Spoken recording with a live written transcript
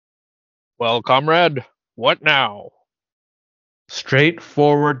Well, comrade, what now?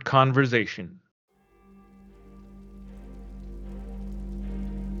 Straightforward conversation.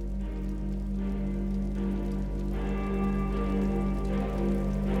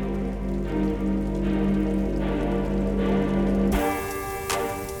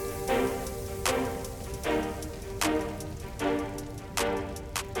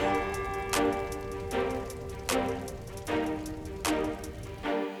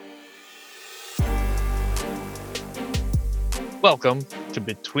 Welcome to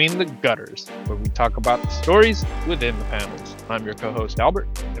Between the Gutters, where we talk about the stories within the panels. I'm your co-host, Albert,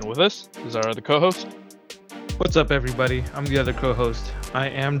 and with us is our other co-host. What's up, everybody? I'm the other co-host. I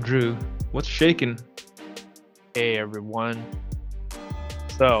am Drew. What's shaking? Hey, everyone.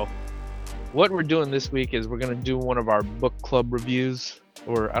 So, what we're doing this week is we're going to do one of our book club reviews,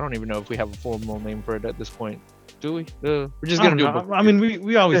 or I don't even know if we have a formal name for it at this point. Do we? We're just going to do a book I mean,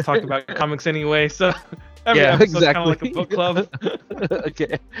 we always talk about comics anyway, so every Yeah, episode's exactly. kind of like a book club.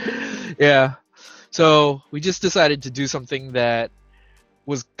 Okay. Yeah. So we just decided to do something that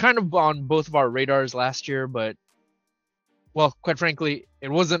was kind of on both of our radars last year, but well, quite frankly, it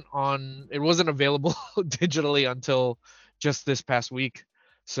wasn't available digitally until just this past week.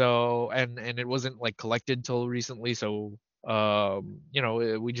 So and it wasn't like collected till recently. So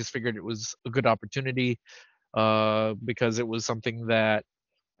we just figured it was a good opportunity because it was something that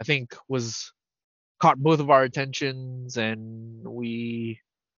I think was caught both of our attentions, and we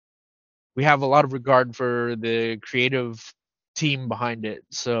have a lot of regard for the creative team behind it.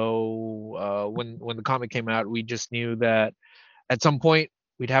 So when the comic came out, we just knew that at some point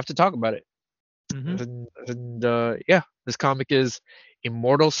we'd have to talk about it. Yeah, this comic is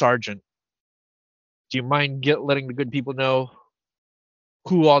Immortal Sergeant. Do you mind letting the good people know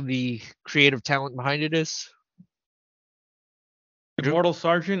who all the creative talent behind it is? Immortal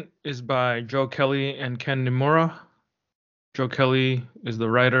Sergeant is by Joe Kelly and Ken Niimura. Joe Kelly is the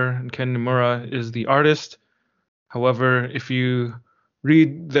writer and Ken Niimura is the artist. However, if you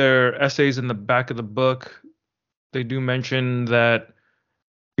read their essays in the back of the book, they do mention that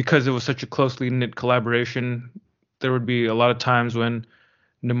because it was such a closely knit collaboration, there would be a lot of times when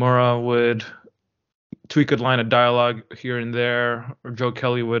Niimura would tweak a line of dialogue here and there, or Joe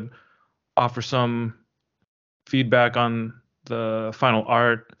Kelly would offer some feedback on the final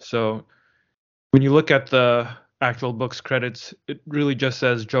art. So when you look at the actual book's credits, it really just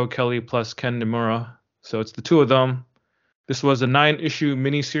says Joe Kelly plus Ken Niimura. So it's the two of them. This was a 9-issue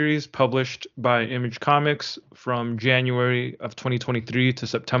miniseries published by Image Comics from January of 2023 to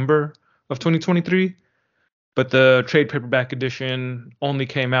September of 2023. But the trade paperback edition only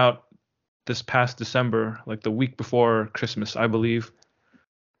came out this past December, like the week before Christmas, I believe.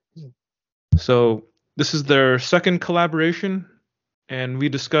 So this is their second collaboration, and we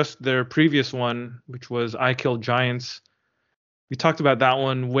discussed their previous one, which was I Kill Giants. We talked about that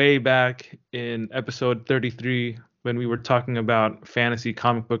one way back in episode 33 when we were talking about fantasy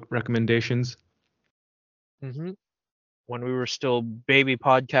comic book recommendations. Mm-hmm. When we were still baby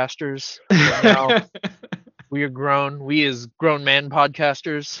podcasters. But now we are grown. We as grown man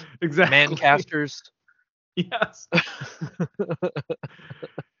podcasters. Exactly. Mancasters. Yes.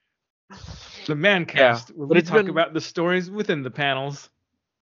 The Mancast, where we talk about the stories within the panels.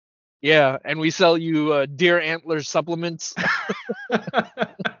 Yeah, and we sell you deer antler supplements.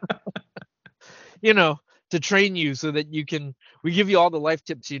 To train you so that we give you all the life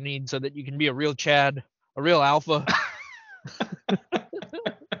tips you need so that you can be a real Chad, a real alpha.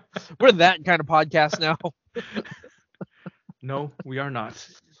 We're that kind of podcast now. No, we are not.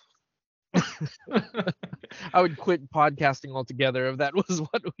 I would quit podcasting altogether if that was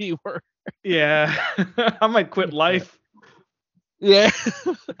what we were. Yeah, I might quit life. Yeah.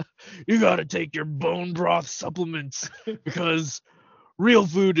 You got to take your bone broth supplements because real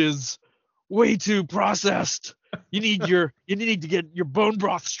food is way too processed. You need to get your bone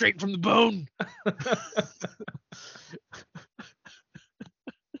broth straight from the bone.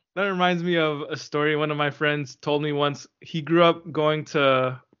 That reminds me of a story one of my friends told me once. He grew up going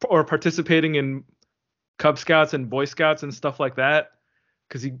to or participating in Cub Scouts and Boy Scouts and stuff like that,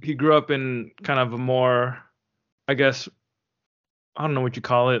 because he grew up in kind of a more, I guess, I don't know what you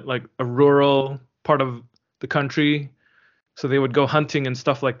call it, like a rural part of the country. So they would go hunting and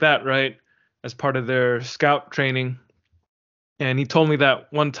stuff like that, right, as part of their scout training. And he told me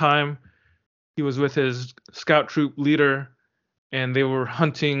that one time he was with his scout troop leader and they were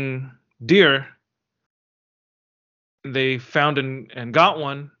hunting deer. They found and got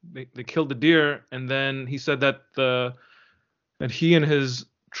one. They killed the deer, and then he said that he and his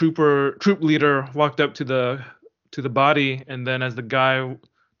troop leader walked up to the body, and then as the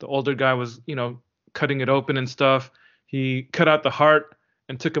The older guy was, cutting it open and stuff. He cut out the heart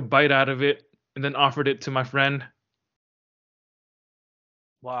and took a bite out of it and then offered it to my friend.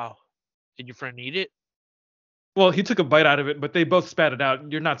 Wow. Did your friend eat it? Well, he took a bite out of it, but they both spat it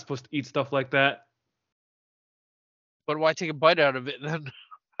out. You're not supposed to eat stuff like that. But why take a bite out of it then?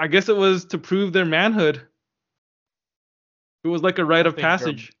 I guess it was to prove their manhood. It was like a rite I of think there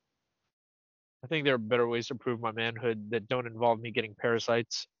passage. I think there are better ways to prove my manhood that don't involve me getting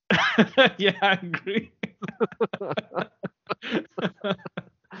parasites. Yeah, I agree.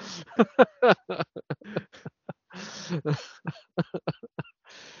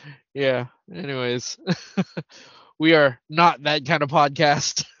 Yeah. Anyways, we are not that kind of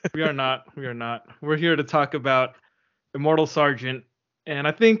podcast. We are not. We are not. We're here to talk about Immortal Sergeant. And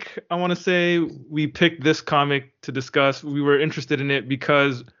I think I want to say we picked this comic to discuss. We were interested in it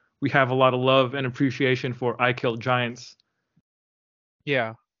because we have a lot of love and appreciation for I Killed Giants.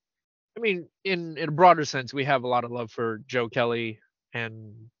 Yeah. I mean, in a broader sense, we have a lot of love for Joe Kelly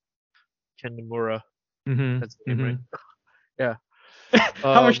and Ken Niimura. That's the name, right? Yeah.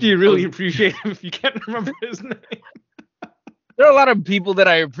 How much do you I really was, appreciate him if you can't remember his name? there are a lot of people that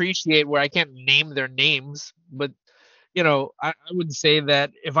I appreciate where I can't name their names, but I would say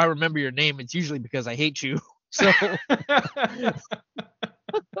that if I remember your name, it's usually because I hate you. So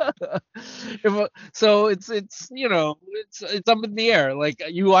so it's up in the air. Like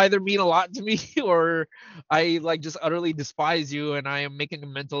you either mean a lot to me or I like just utterly despise you, and I am making a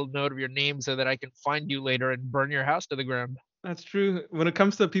mental note of your name so that I can find you later and burn your house to the ground. That's true. When it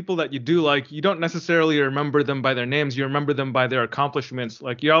comes to people that you do like, you don't necessarily remember them by their names. You remember them by their accomplishments.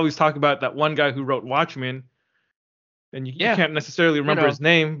 Like you always talk about that one guy who wrote Watchmen, and you Yeah, can't necessarily you remember know, his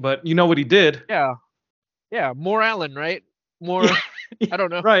name, but you know what he did. yeah, yeah. More Allen, right? Yeah, More, I don't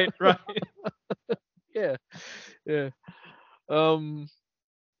know. right, right. Yeah, yeah. Um,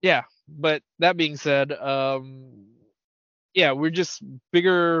 yeah. But that being said, yeah, we're just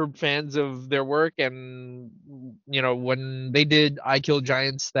bigger fans of their work, and when they did I Kill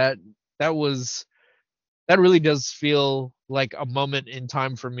Giants, that was that really does feel like a moment in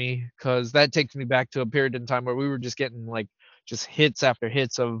time for me, because that takes me back to a period in time where we were just getting like just hits after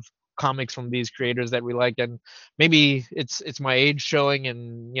hits of comics from these creators that we like. And maybe it's my age showing,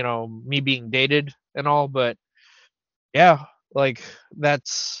 and me being dated and all, but yeah, like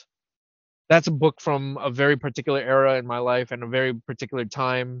that's that's a book from a very particular era in my life and a very particular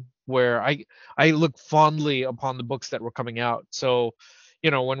time where I look fondly upon the books that were coming out. So,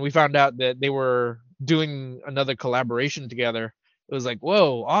 when we found out that they were doing another collaboration together, it was like,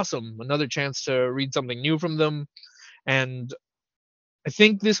 whoa, awesome. Another chance to read something new from them. And I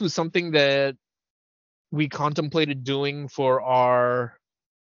think this was something that we contemplated doing for our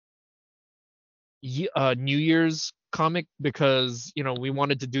New Year's comic, because we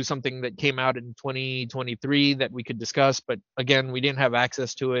wanted to do something that came out in 2023 that we could discuss, but again, we didn't have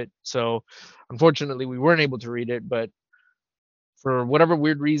access to it, so unfortunately we weren't able to read it. But for whatever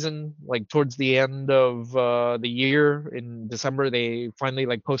weird reason, like towards the end of the year in December, they finally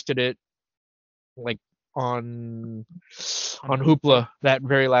like posted it like on On on Hoopla. Hoopla that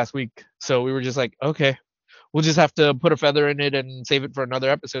very last week. So we were just like, okay, we'll just have to put a feather in it and save it for another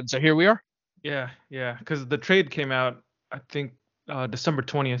episode. So here we are. Yeah, yeah. Because the trade came out, I think, December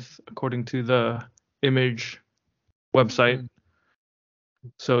 20th, according to the Image website. Mm.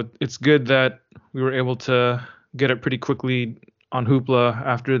 So it's good that we were able to get it pretty quickly on Hoopla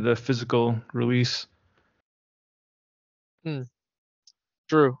after the physical release. Mm.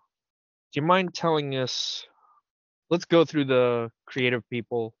 Drew, do you mind telling us? Let's go through the creative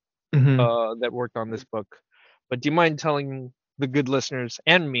people Hmm. that worked on this book. But do you mind telling the good listeners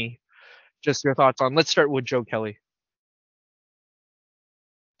and me just your thoughts on? Let's start with Joe Kelly.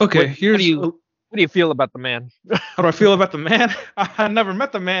 Okay, What do you what do you feel about the man? how do I feel about the man? I never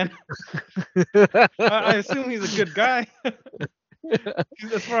met the man. I assume he's a good guy. As far he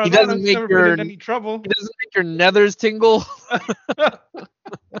as I know, doesn't he's make never been your in any trouble. he doesn't make your nethers tingle.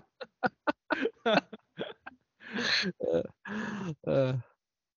 uh,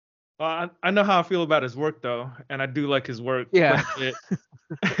 I know how I feel about his work though, and I do like his work quite yeah, a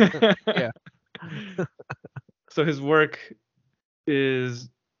bit. yeah. So his work is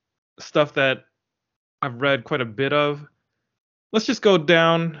stuff that I've read quite a bit of. Let's just go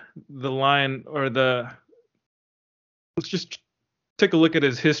down the line, or let's just take a look at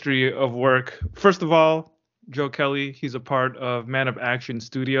his history of work. First of all, Joe Kelly, he's a part of Man of Action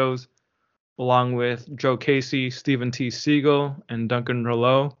Studios, along with Joe Casey, Stephen T. Siegel, and Duncan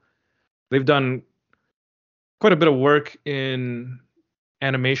Rouleau. They've done quite a bit of work in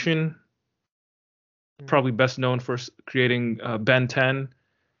animation, Mm, probably best known for creating Ben 10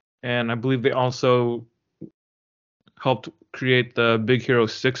 and I believe they also helped create the Big Hero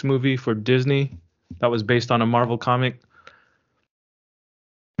 6 movie for Disney that was based on a Marvel comic.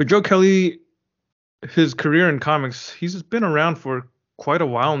 But Joe Kelly, his career in comics, he's been around for quite a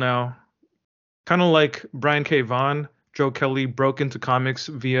while now. Kind of like Brian K. Vaughan, Joe Kelly broke into comics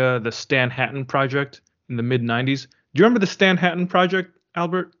via the Stan Hatton Project in the mid 90s. Do you remember the Stan Hatton Project,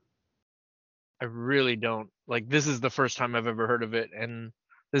 Albert? I really don't. Like, this is the first time I've ever heard of it, and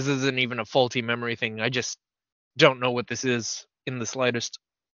this isn't even a faulty memory thing. I just don't know what this is in the slightest.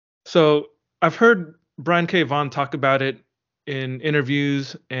 So I've heard Brian K. Vaughan talk about it in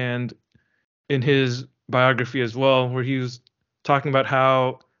interviews and in his biography as well, where he was talking about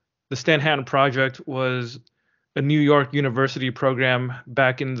how the Stan Hatton Project was a New York University program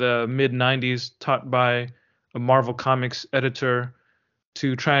back in the mid 90s taught by a Marvel Comics editor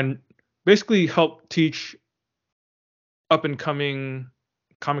to try and basically help teach up and coming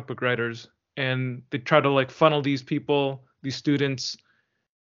comic book writers. And they try to like funnel these people, these students,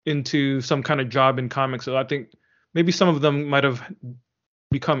 into some kind of job in comics. So I think maybe some of them might have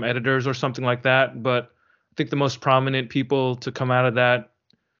become editors or something like that. But I think the most prominent people to come out of that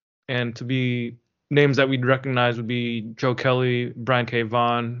and to be names that we'd recognize would be Joe Kelly, Brian K.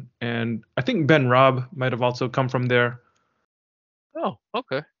 Vaughan, and I think Ben Robb might have also come from there. Oh,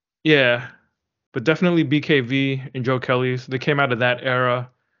 okay. Yeah, but definitely BKV and Joe Kelly. So they came out of that era.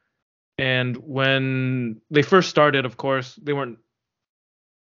 And when they first started, of course, they weren't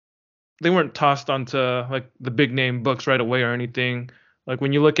tossed onto like the big name books right away or anything. Like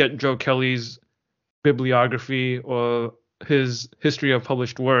when you look at Joe Kelly's bibliography or his history of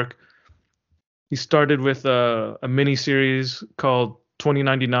published work, he started with a mini series called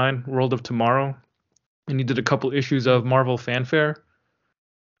 2099 World of Tomorrow, and he did a couple issues of Marvel Fanfare.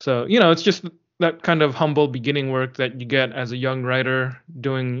 So, it's just that kind of humble beginning work that you get as a young writer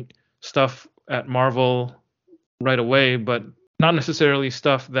doing stuff at Marvel right away, but not necessarily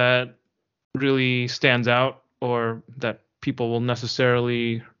stuff that really stands out or that people will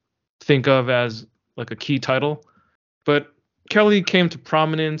necessarily think of as like a key title. But Kelly came to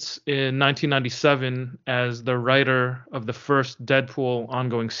prominence in 1997 as the writer of the first Deadpool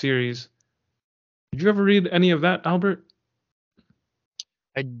ongoing series. Did you ever read any of that, Albert?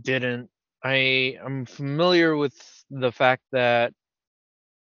 I didn't. I'm familiar with the fact that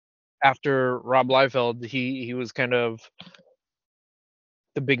after Rob Liefeld, he was kind of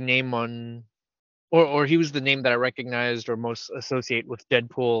the big name on, or he was the name that I recognized or most associate with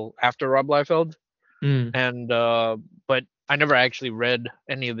Deadpool after Rob Liefeld. Mm. And but I never actually read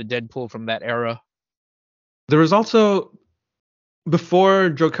any of the Deadpool from that era. There was also before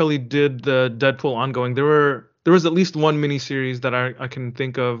Joe Kelly did the Deadpool ongoing, there was at least one miniseries that I can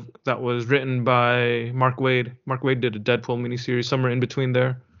think of that was written by Mark Waid. Mark Waid did a Deadpool miniseries somewhere in between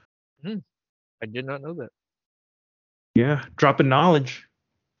there. Hmm, I did not know that. Yeah, dropping knowledge.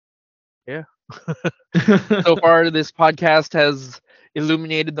 Yeah. So far, this podcast has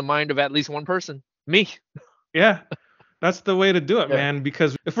illuminated the mind of at least one person. Me. Yeah, that's the way to do it, Yeah. man.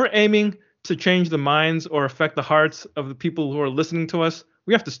 Because if we're aiming to change the minds or affect the hearts of the people who are listening to us,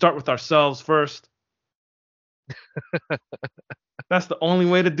 we have to start with ourselves first. That's the only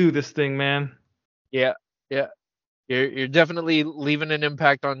way to do this thing, man. Yeah. Yeah. You're definitely leaving an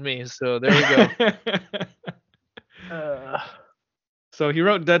impact on me. So there we go. Uh, So he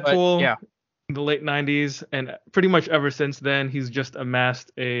wrote but Deadpool yeah. in the late 90s, and pretty much ever since then, he's just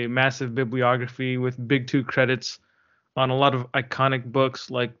amassed a massive bibliography with big two credits on a lot of iconic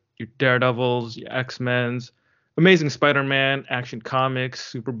books like your Daredevils, your X-Men's, Amazing Spider-Man, Action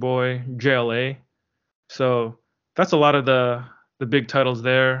Comics, Superboy, JLA. So that's a lot of the big titles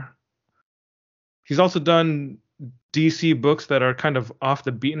there. He's also done DC books that are kind of off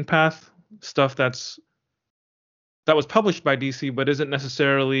the beaten path, stuff that was published by DC but isn't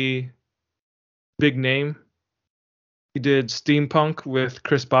necessarily big name. He did Steampunk with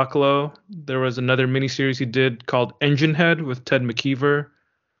Chris Bachalo. There was another miniseries he did called Engine Head with Ted McKeever.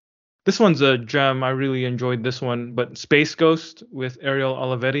 This one's a gem. I really enjoyed this one. But Space Ghost with Ariel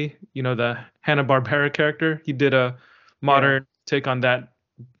Olivetti, the Hanna-Barbera character, he did a Yeah. modern take on that,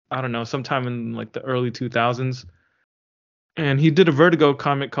 I don't know, sometime in like the early 2000s. And he did a Vertigo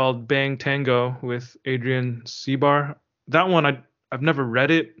comic called Bang Tango with Adrian Sebar. That one I've never read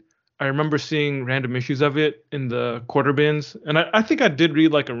it. I remember seeing random issues of it in the quarter bins, and I think I did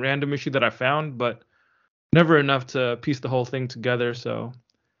read like a random issue that I found, but never enough to piece the whole thing together. So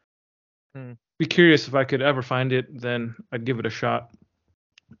Hmm. be curious if I could ever find it, then I'd give it a shot.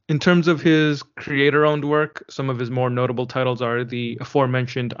 In terms of his creator-owned work, some of his more notable titles are the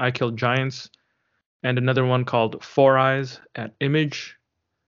aforementioned I Killed Giants and another one called Four Eyes at Image.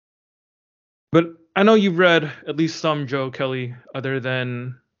 But I know you've read at least some Joe Kelly other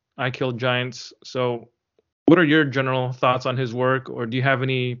than I Killed Giants. So, what are your general thoughts on his work, or do you have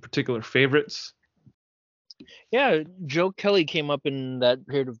any particular favorites? Yeah, Joe Kelly came up in that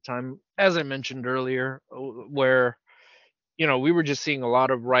period of time, as I mentioned earlier, where we were just seeing a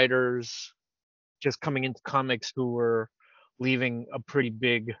lot of writers just coming into comics who were leaving a pretty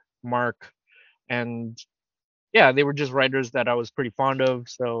big mark. And yeah, they were just writers that I was pretty fond of.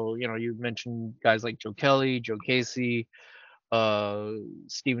 So, you mentioned guys like Joe Kelly, Joe Casey, uh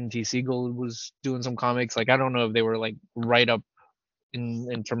Stephen T. Siegel was doing some comics. Like I don't know if they were like right up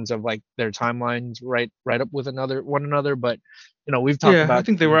in terms of like their timelines right up with one another, but we've talked Yeah, I about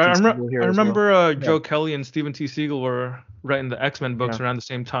think they were. Stephen T. Siegel I here as well. remember Yeah, Joe Kelly and Stephen T. Siegel were writing the X-Men yeah, books around the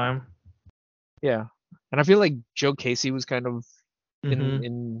same time. yeah. And I feel like Joe Casey was kind of Mm-hmm.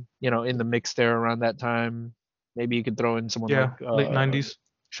 in the mix there around that time. Maybe you could throw in someone like Yeah, late '90s.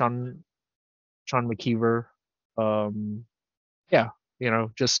 Sean Sean McKeever. Um, yeah,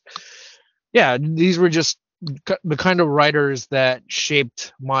 just yeah, these were just the kind of writers that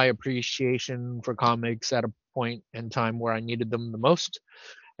shaped my appreciation for comics at a point in time where I needed them the most.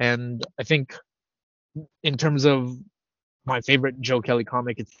 And I think in terms of my favorite Joe Kelly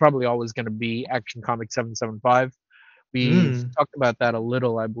comic, it's probably always going to be Action Comic 775. We've Mm. talked about that a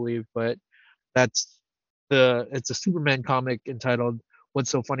little, I believe, but that's it's a Superman comic entitled "What's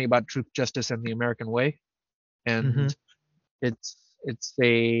So Funny About Truth, Justice, and the American Way," Mm-hmm. and it's it's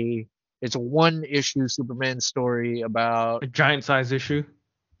a it's a one issue Superman story about A giant size issue.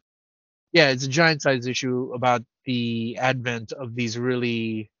 yeah, it's a giant size issue about the advent of these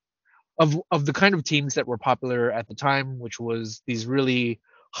really of the kind of teams that were popular at the time, which was these really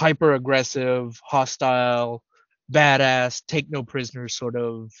hyper aggressive, hostile, badass, take no prisoners sort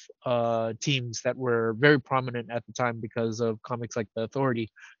of teams that were very prominent at the time because of comics like The Authority.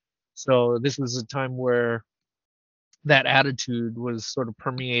 So this was a time where that attitude was sort of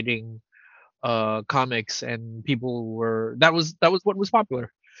permeating comics, and people were that was what was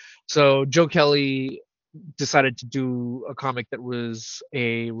popular. So Joe Kelly decided to do a comic that was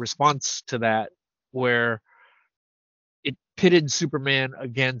a response to that, where it pitted Superman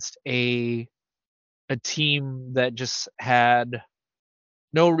against a team that just had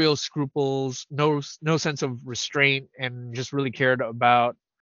no real scruples, no sense of restraint, and just really cared about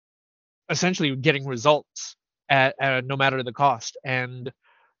essentially getting results at no matter the cost. And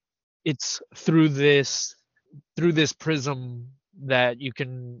it's through this prism that you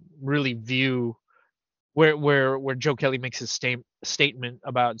can really view where Joe Kelly makes his statement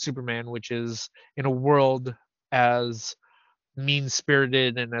about Superman, which is in a world as mean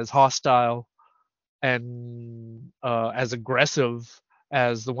spirited and as hostile and as aggressive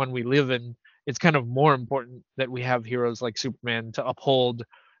as the one we live in, it's kind of more important that we have heroes like Superman to uphold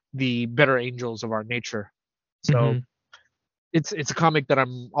the better angels of our nature. So Mm-hmm. it's a comic that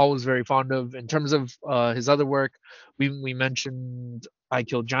I'm always very fond of. In terms of his other work, we mentioned I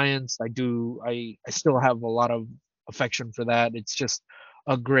Kill Giants. I still have a lot of affection for that. It's just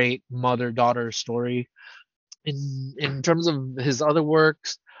a great mother daughter story. In terms of his other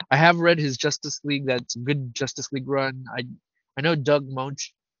works, I have read his Justice League. That's a good Justice League run. I know Doug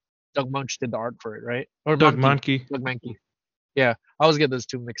Munch did the art for it, right? Or Doug Monkey, Mankey. Doug Mankey. Yeah, I always get those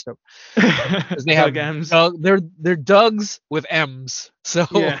two mixed up because they have Doug M's. They're Dougs with M's. So,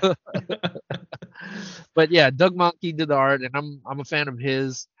 Yeah. but yeah, Doug Monkey did the art, and I'm a fan of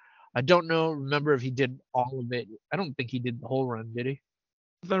his. I don't remember if he did all of it. I don't think he did the whole run, did he?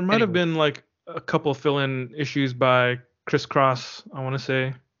 There might have Anyway, been like a couple fill-in issues by Chris Cross, I want to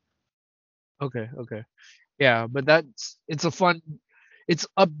say. okay, okay. Yeah, but it's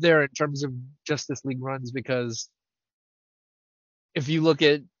up there in terms of Justice League runs, because if you look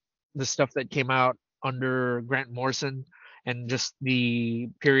at the stuff that came out under Grant Morrison and just the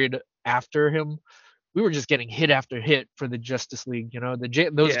period after him, we were just getting hit after hit for the Justice League. Those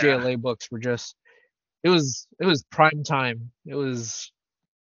Yeah. JLA books were just it was prime time. It was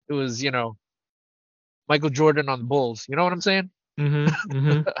Michael Jordan on the Bulls. You know what I'm saying? Mm-hmm.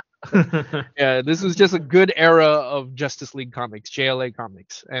 Mm-hmm. Yeah, this was just a good era of Justice League comics, JLA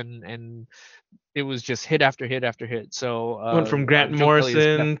comics, and it was just hit after hit after hit. So Went from Grant Joe Kelly is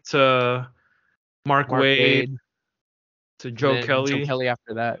Morrison to Mark Mark Waid Waid, to and Joe then Joe Kelly, Kelly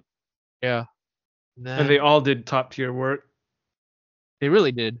after that. Yeah, and and they then all did top tier work. they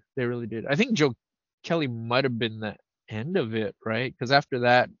really did. They really did. I think Joe Kelly might have been the end of it, right? Because after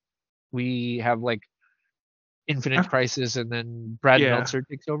that, we have like Infinite Af- Crisis, and then Brad yeah, Meltzer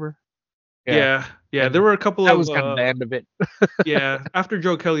takes over. Yeah, yeah. There and were a couple that of was kind of the end of it. yeah. After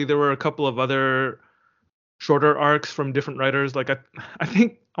Joe Kelly, there were a couple of other shorter arcs from different writers. Like I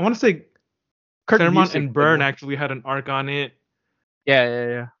think I want to say Kurt Claremont Busiek and did Byrne one. actually had an arc on it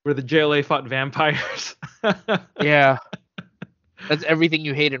Yeah. where the JLA fought vampires. Yeah. That's everything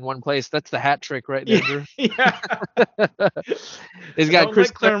you hate in one place. That's the hat trick right there, Yeah, Drew. yeah. It's I got don't Chris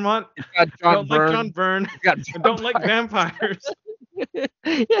like Claremont. Claremont. It's got I John don't like John Byrne. Byrne. It's got I don't like vampires.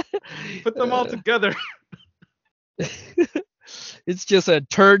 Put them all together. It's just a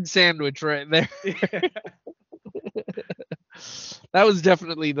turd sandwich right there. Yeah. That was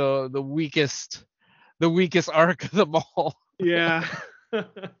definitely the weakest arc of them all. Yeah.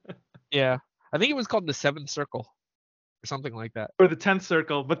 Yeah. I think it was called the Seventh Circle or something like that. Or the 10th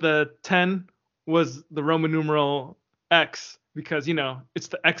circle, but the 10 was the Roman numeral X because, it's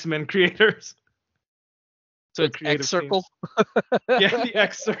the X-Men creators. So it's X Creative team. Circle. Yeah, the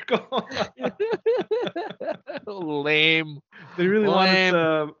X circle. Lame. They really wanted Lame.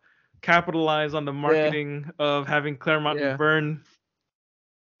 to capitalize on the marketing of having Claremont and Yeah. Byrne.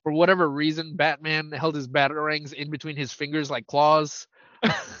 For whatever reason, Batman held his batarangs in between his fingers like claws.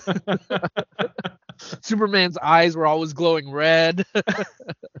 Superman's eyes were always glowing red.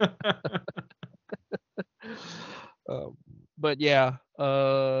 But yeah,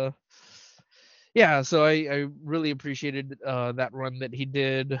 so I really appreciated that run that he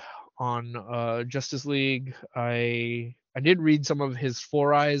did on Justice League. I did read some of his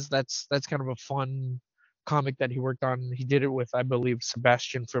Four Eyes. That's kind of a fun comic that he worked on. He did it with, I believe,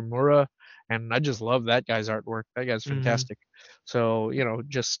 Sebastian Fiumara, and I just love that guy's artwork. That guy's fantastic. So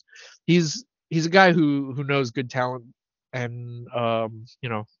just he's a guy who knows good talent and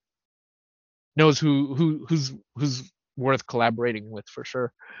knows who's worth collaborating with for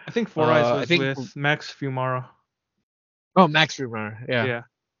sure. I think Four Eyes I was think with Max Fiumara. Max Fiumara, yeah, Yeah.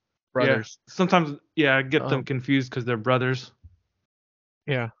 brothers. Yeah. Sometimes, I get them Um, confused because they're brothers.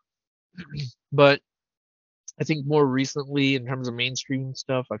 yeah, but I think more recently, in terms of mainstream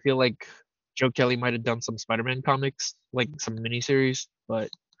stuff, I feel like Joe Kelly might have done some Spider-Man comics, like some miniseries, but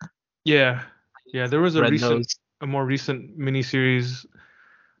Yeah. Yeah. There was read those. a more recent miniseries.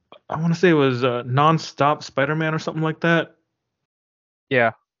 I want to say it was Non-Stop Spider-Man or something like that.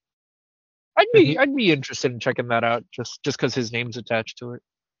 Yeah, And he, I'd be interested in checking that out just because his name's attached to it.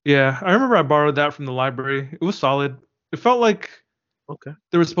 yeah, I remember I borrowed that from the library. It was solid. It felt like Okay.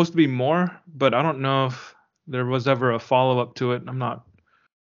 there was supposed to be more, but I don't know if there was ever a follow-up to it. I'm not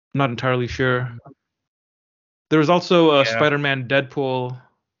entirely sure. There was also a Yeah. Spider-Man Deadpool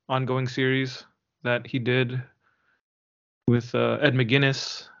ongoing series that he did with Ed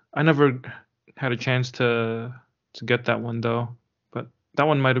McGuinness. I never had a chance to get that one though, but that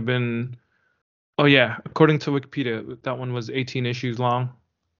one might have been. Oh yeah, according to Wikipedia, that one was 18 issues long.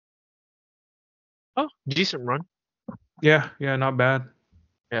 Oh, decent run. Yeah, not bad.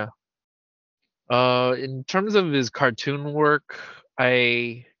 Yeah. In terms of his cartoon work,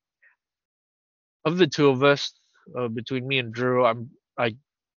 of the two of us, between me and Drew, I'm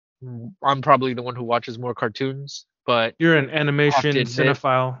probably the one who watches more cartoons, but You're an I have to animation admit,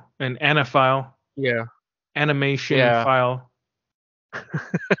 cinephile, an anaphile, yeah, animation yeah, file, okay.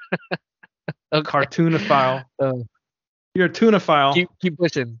 cartoonophile. Uh, You're a tunophile. keep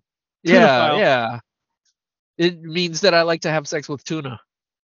pushing. Yeah, Tunophile. yeah. It means that I like to have sex with tuna.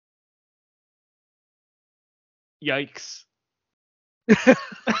 Yikes.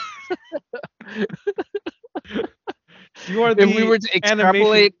 You are If we the were to animation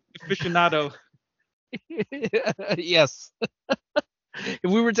extrapolate, aficionado. yes. If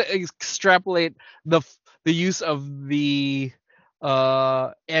we were to extrapolate the use of the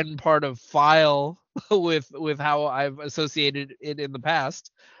end part of file with how I've associated it in the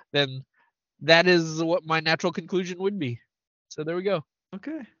past, then that is what my natural conclusion would be. So there we go.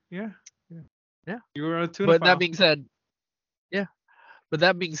 Okay. Yeah. Yeah. You are a But that tunophile. being said, yeah. But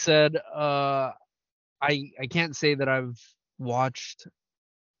that being said, I can't say that I've watched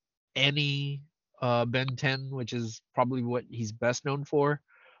any Ben 10, which is probably what he's best known for.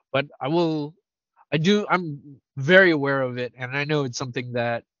 But I'm very aware of it, and I know it's something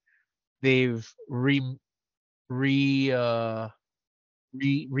that they've re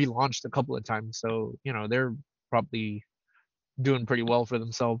relaunched a couple of times. So, they're probably doing pretty well for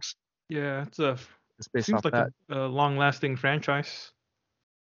themselves Yeah, just based seems off like that. a long-lasting franchise.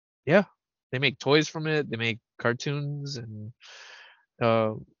 Yeah. They make toys from it, they make cartoons, and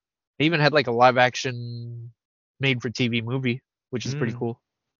uh they even had like a live action made for TV movie, which is pretty Mm. cool.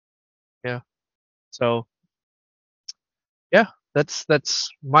 Yeah. So, yeah, that's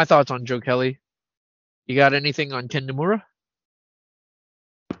my thoughts on Joe Kelly. You got anything on Ken Nimura?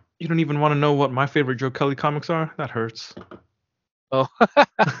 You don't even want to know what my favorite Joe Kelly comics are? That hurts. Oh,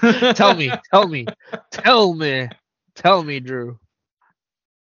 tell me, Drew.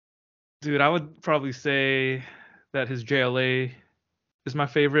 Dude, I would probably say that his JLA is my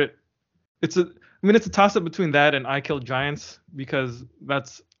favorite. It's a toss up between that and I Kill Giants because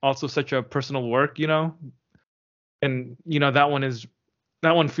that's also such a personal work, and that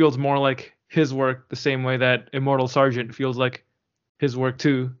one feels more like his work the same way that Immortal Sergeant feels like his work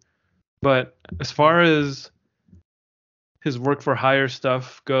too. But as Mm. far as his work for hire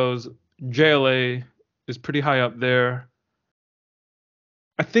stuff goes, JLA is pretty high up there.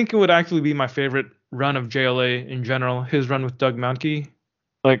 I think it would actually be my favorite run of JLA in general, his run with Doug Mahnke.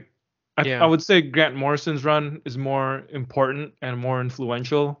 Like I Yeah, would say Grant Morrison's run is more important and more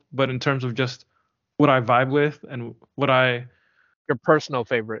influential, but in terms of just what I vibe with and what I your personal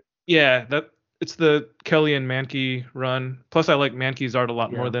favorite. yeah, that it's the Kelly and Mankey run. Plus I like Mankey's art a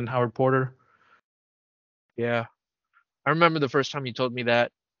lot more Yeah, than Howard Porter. yeah. I remember the first time you told me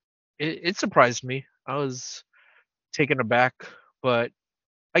that. It surprised me. I was taken aback, but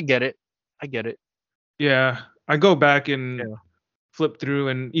I get it. I get it. Yeah, I go back and Yeah, flip through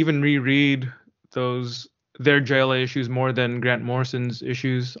and even reread those their JLA issues more than Grant Morrison's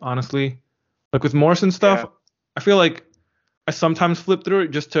issues, honestly. Like with Morrison yeah, stuff, I feel like I sometimes flip through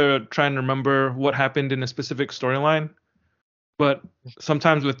it just to try and remember what happened in a specific storyline. But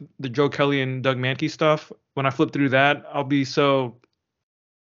sometimes with the Joe Kelly and Doug Mankey stuff, when I flip through that, I'll be so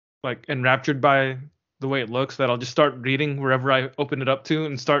like enraptured by the way it looks that I'll just start reading wherever I open it up to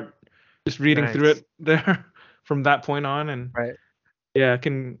and start just reading through nice. it there from that point on. And Right. yeah, I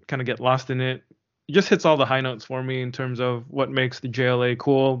can kind of get lost in it. It just hits all the high notes for me in terms of what makes the JLA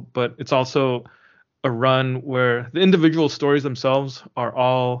cool, but it's also a run where the individual stories themselves are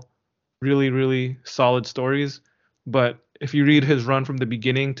all really, really solid stories. But if you read Mm, his run from the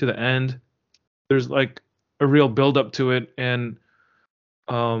beginning to the end, there's like a real build up to it and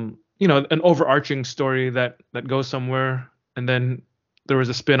an overarching story that goes somewhere. And then there was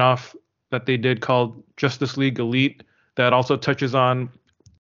a spin-off that they did called Justice League Elite that also touches on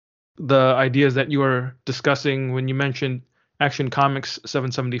the ideas that you were discussing when you mentioned Action Comics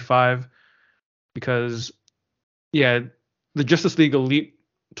 775 because yeah, the Justice League Elite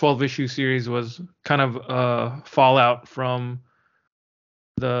 12 issue series was kind of a fallout from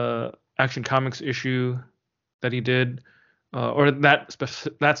the Action Comics issue that he did, or that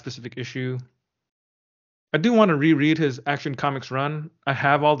specific issue. I do want to reread his Action Comics run. I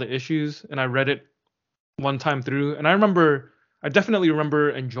have all the issues, and I read it one time through, and I definitely remember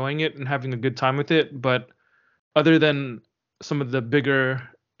enjoying it and having a good time with it. But other than some of the bigger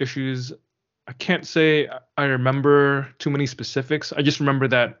issues, I can't say I remember too many specifics. I just remember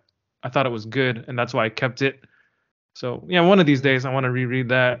that I thought it was good, and that's why I kept it. So yeah, one of these mm. days I want to reread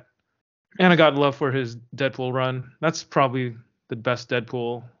that. And I got love for his Deadpool run. That's probably the best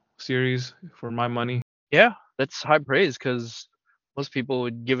Deadpool series for my money. Yeah, that's high praise because most people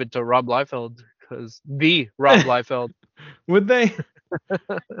would give it to Rob Liefeld because the Rob Liefeld. Would they?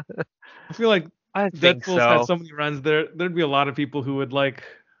 I feel like I think Deadpool's had so. so many runs there. There'd be a lot of people who would like.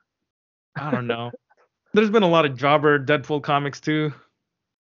 I don't know. There's been a lot of jobber Deadpool comics too.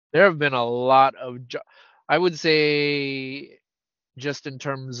 There have been a lot of, I would say, just in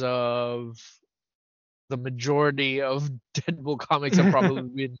terms of the majority of Deadpool comics have probably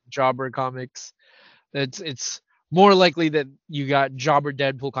been jobber comics. It's more likely that you got jobber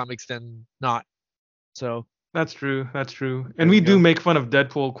Deadpool comics than not. So That's true. That's true. And there we we do go. make fun of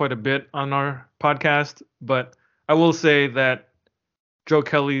Deadpool quite a bit on our podcast, but I will say that Joe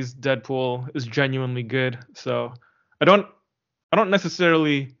Kelly's Deadpool is genuinely good. So I don't I don't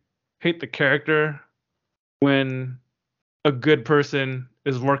necessarily hate the character when a good person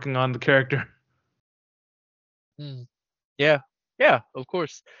is working on the character. Mm, yeah, yeah, of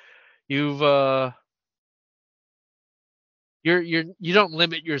course. You've you don't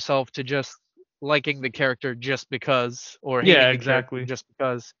limit yourself to just liking the character just because or Yeah, hating the character exactly. just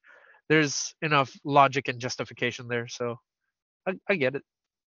because. There's enough logic and justification there, so I get it.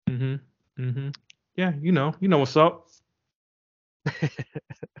 Mhm. Mhm. Yeah, you know what's up.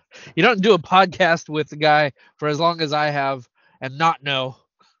 You don't do a podcast with a guy for as long as I have and not know.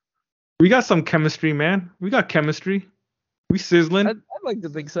 We got some chemistry, man. We got chemistry. We sizzling. I'd like to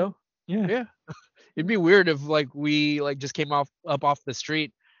think so. Yeah, Yeah, it'd be weird if like we like just came off the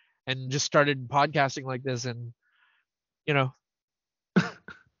street and just started podcasting like this, and you know,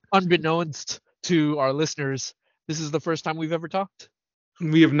 unbeknownst to our listeners, this is the first time we've ever talked.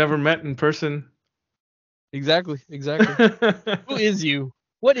 we have never met in person. Exactly, exactly. Who is you?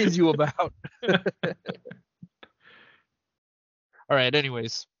 What is you about? All right.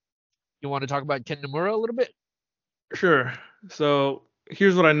 Anyways, you want to talk about Ken Nomura a little bit? Sure. So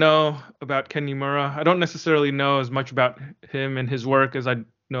here's what I know about Ken Niimura. I don't necessarily know as much about him and his work as I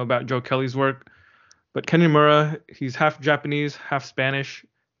know about Joe Kelly's work. But Ken Niimura, he's half Japanese, half Spanish,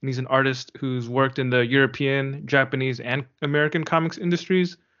 and he's an artist who's worked in the European, Japanese, and American comics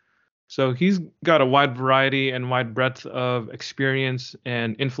industries. So he's got a wide variety and wide breadth of experience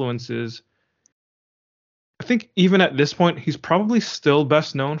and influences. I think even at this point, he's probably still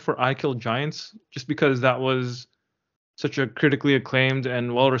best known for I Kill Giants, just because that was such a critically acclaimed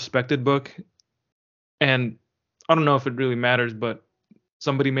and well respected book. And I don't know if it really matters, but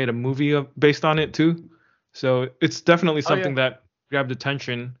somebody made a movie based on it too. So it's definitely Oh yeah. something that grabbed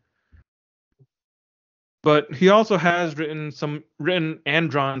attention. But he also has written and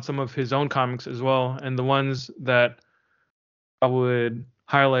drawn some of his own comics as well. And the ones that I would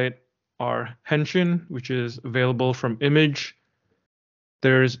highlight are Henshin, which is available from Image.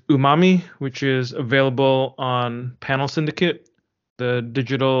 There's Umami, which is available on Panel Syndicate, the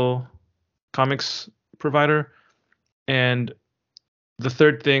digital comics provider. And the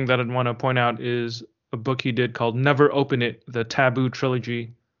third thing that I'd want to point out is a book he did called Never Open It, the Taboo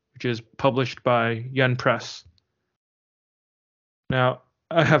Trilogy, which is published by Yen Press. Now,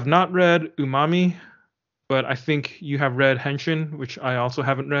 I have not read Umami, but I think you have read Henshin, which I also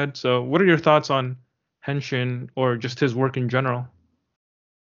haven't read. So, what are your thoughts on Henshin or just his work in general?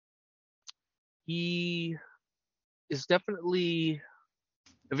 He is definitely,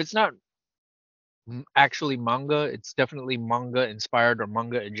 if it's not actually manga, it's definitely manga inspired or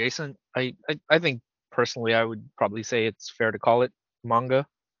manga adjacent. I think personally, I would probably say it's fair to call it manga,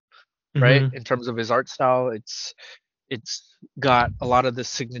 right? Mm-hmm. In terms of his art style, it's got a lot of the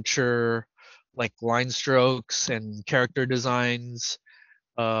signature like line strokes and character designs.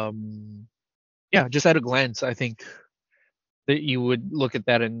 Um, yeah, just at a glance, I think that you would look at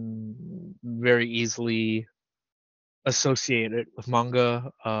that and very easily associate it with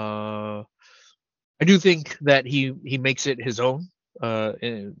manga. I do think that he makes it his own.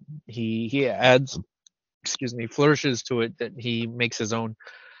 And he adds, excuse me, flourishes to it that he makes his own.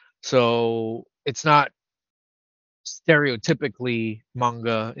 So it's not stereotypically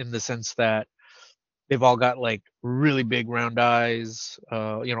manga in the sense that they've all got like really big round eyes,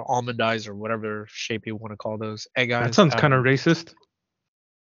 almond eyes or whatever shape you want to call those, egg That eyes. sounds I don't kind of know. racist.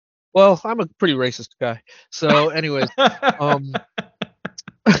 Well, I'm a pretty racist guy. So, anyways, um,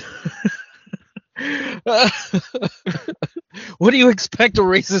 what do you expect a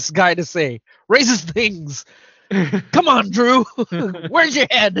racist guy to say? Racist things. Come on, Drew. Where's your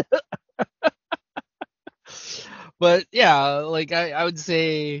head? But yeah, like I would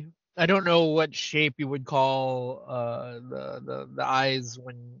say I don't know what shape you would call the eyes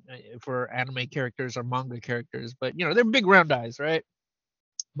when for anime characters or manga characters, but they're big round eyes, right?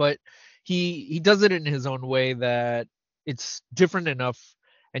 But he does it in his own way that it's different enough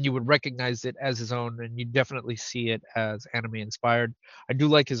and you would recognize it as his own and you definitely see it as anime inspired. I do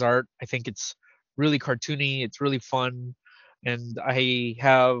like his art. I think it's really cartoony, it's really fun, and I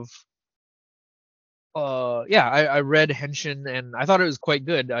have yeah, I read Henshin and I thought it was quite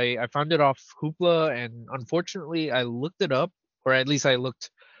good. I found it off Hoopla and unfortunately I looked it up, or at least I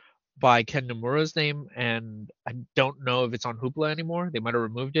looked by Ken Nomura's name, and I don't know if it's on Hoopla anymore. They might have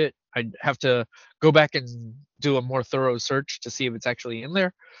removed it. I'd have to go back and do a more thorough search to see if it's actually in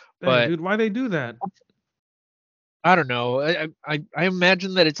there. Dang, But dude, why they do that? I don't know. I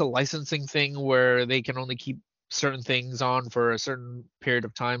imagine that it's a licensing thing where they can only keep certain things on for a certain period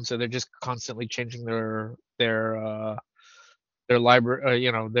of time, so they're just constantly changing their library,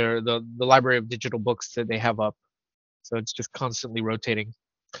 the library of digital books that they have up. So it's just constantly rotating.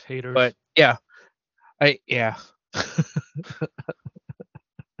 But Haters. yeah, I yeah.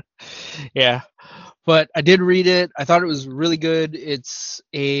 Yeah, but I did read it. I thought it was really good.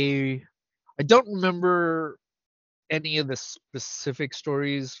 I don't remember any of the specific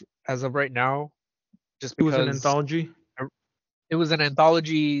stories as of right now, just It was an because anthology. it was an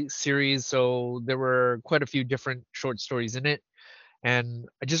anthology series, so there were quite a few different short stories in it. And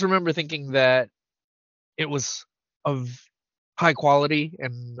I just remember thinking that it was of high quality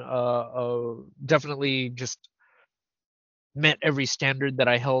and definitely just met every standard that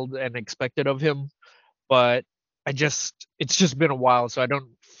I held and expected of him. But it's just been a while, so I don't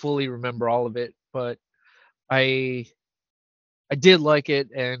fully remember all of it. But I I did like it,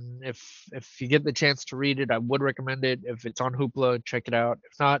 and if you get the chance to read it, I would recommend it. If it's on Hoopla, check it out.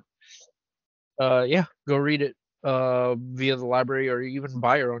 If not, yeah, go read it via the library or even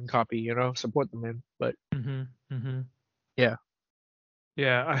buy your own copy. Support the man. But Mm-hmm. Mm-hmm. yeah,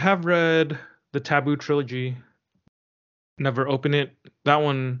 Yeah, I have read the Taboo trilogy. Never Open It. That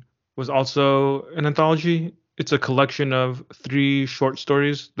one was also an anthology. It's a collection of three short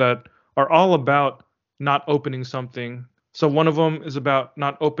stories that are all about not opening something. So one of them is about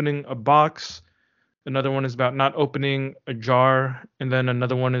not opening a box, another one is about not opening a jar, and then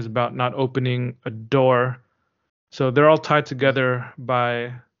another one is about not opening a door. So they're all tied Mm. together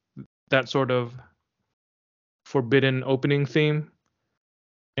by that sort of forbidden opening theme,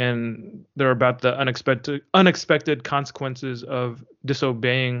 and they're about the unexpected consequences of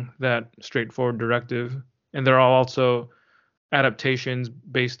disobeying that straightforward directive. And they're all also adaptations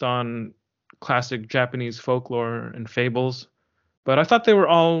based on classic Japanese folklore and fables. But I thought they were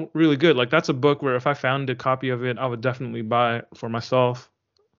all really good. Like that's a book where if I found a copy of it, I would definitely buy it for myself.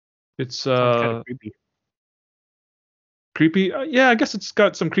 It's Sounds kind of creepy. creepy. Yeah, I guess it's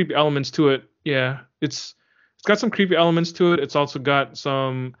got some creepy elements to it. Yeah, it's got some creepy elements to it. It's also got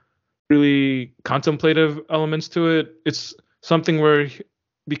some really contemplative elements to it. It's something where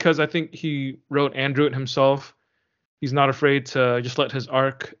because I think he wrote and drew it himself, he's not afraid to just let his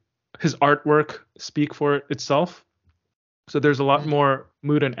artwork speak for itself. So there's a lot Mm. more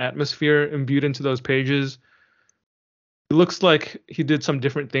mood and atmosphere imbued into those pages. It looks like he did some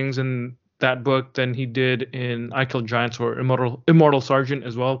different things in that book than he did in I Killed Giants or Immortal Sergeant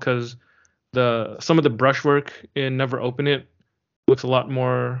as well, because the some of the brushwork in Never Open It looks a lot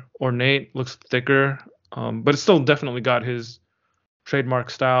more ornate, looks thicker, but it's still definitely got his trademark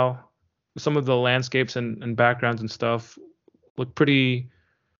style. Some of the landscapes and backgrounds and stuff look pretty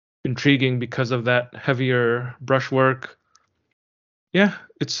intriguing because of that heavier brushwork. Yeah,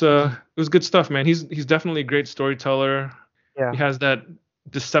 Mm. it was good stuff, man. He's definitely a great storyteller. He Yeah. has that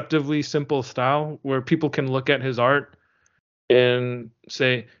deceptively simple style where people can look at his art and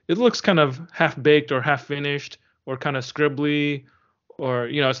say it looks kind of half baked or half finished or kind of scribbly, or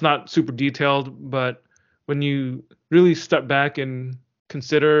it's not super detailed, but when you really step back and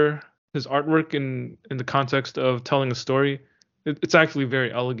consider his artwork in the context of telling a story, it's actually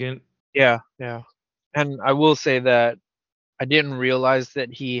very elegant. Yeah. Yeah. And I will say that I didn't realize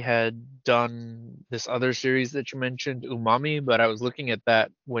that he had done this other series that you mentioned, Umami, but I was looking at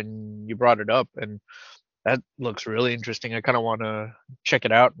that when you brought it up, and that looks really interesting. I kind of want to check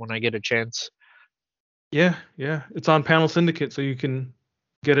it out when I get a chance. Yeah, yeah, it's on Panel Syndicate, so you can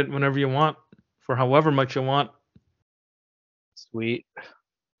get it whenever you want for however much you want. Sweet.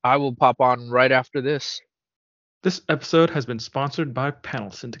 I will pop on right after this. This episode has been sponsored by Panel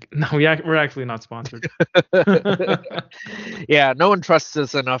Syndicate. No, we're actually not sponsored. Yeah, no one trusts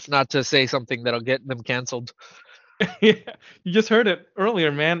us enough not to say something that'll get them canceled. Yeah, you just heard it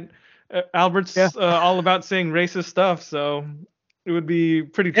earlier, man. Yeah, Albert's all about saying racist stuff, so it would be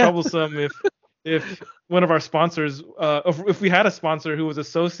pretty yeah, troublesome if one of our sponsors, if we had a sponsor who was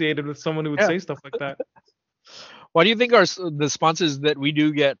associated with someone who would yeah. say stuff like that. Why do you think the sponsors that we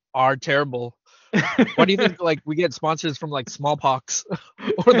do get are terrible? Why do you think like we get sponsors from like smallpox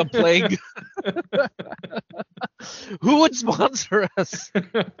or the plague? Who would sponsor us?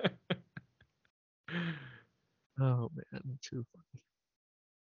 Oh man, too funny.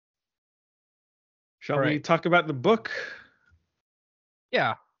 Shall All we right. talk about the book?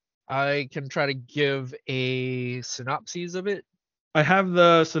 Yeah, I can try to give a synopsis of it. I have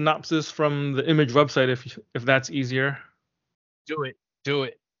the synopsis from the Image website if that's easier. Do it. Do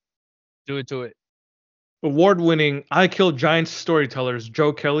it. Do it to it. Award-winning I Kill Giants storytellers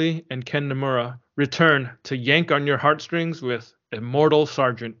Joe Kelly and Ken Niimura return to yank on your heartstrings with Immortal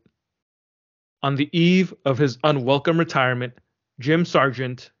Sergeant. On the eve of his unwelcome retirement, Jim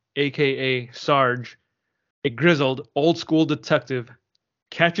Sargent, aka Sarge, a grizzled, old school detective,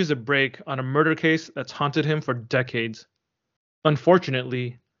 catches a break on a murder case that's haunted him for decades.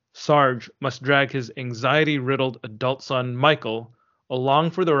 Unfortunately, Sarge must drag his anxiety riddled adult son, Michael, along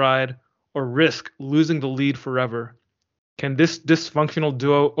for the ride or risk losing the lead forever. Can this dysfunctional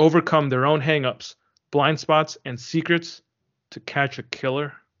duo overcome their own hangups, blind spots, and secrets to catch a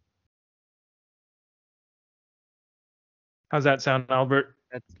killer? How's that sound, Albert?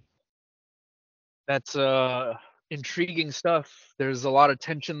 That's that's intriguing stuff. There's a lot of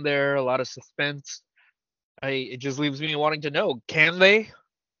tension there, a lot of suspense. I It just leaves me wanting to know, can they?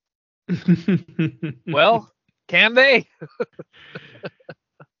 Well, can they?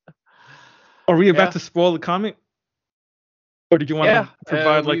 Are we about Yeah. to spoil the comic? Or did you want Yeah, to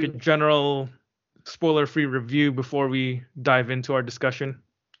provide like a we general spoiler free review before we dive into our discussion?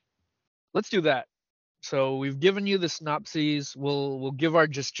 let's do that. So we've given you the synopses. We'll give our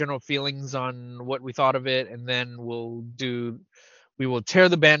just general feelings on what we thought of it, and then we will tear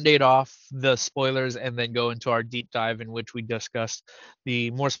the band-aid off the spoilers and then go into our deep dive in which we discuss the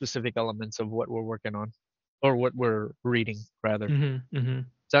more specific elements of what we're working on or what we're reading rather. Mm-hmm.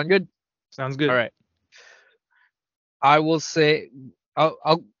 Sound good? Sounds All good. right. I will say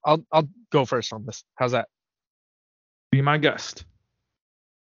I'll go first on this. How's that? Be my guest.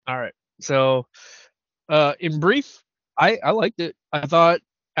 All right. So, in brief, I liked it. I thought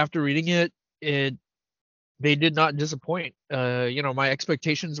after reading it, it they did not disappoint. My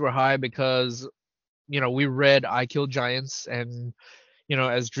expectations were high because we read I Kill Giants, and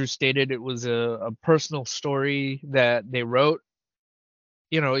as Drew stated, it was a personal story that they wrote.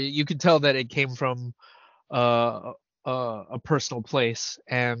 You could tell that it came from uh, a personal place,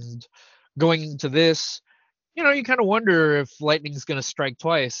 and going into this, you kind of wonder if lightning's going to strike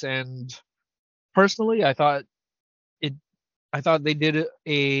twice. And personally, it I thought they did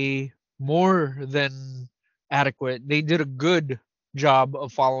a more than adequate. They did a good job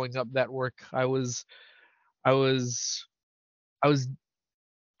of following up that work. I was I was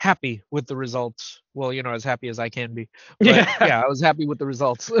happy with the results. Well, as happy as I can be. But Yeah. yeah, I was happy with the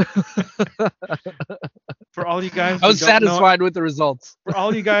results. For all you guys I who was don't know, satisfied with the results. for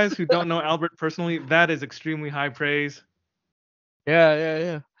all you guys who don't know Albert personally, that is extremely high praise. Yeah, yeah,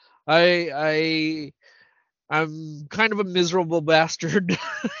 yeah. I I'm kind of a miserable bastard.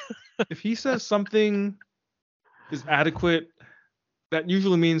 If he says something is adequate, that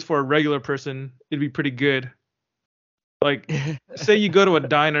usually means for a regular person, it'd be pretty good. Like, say you go to a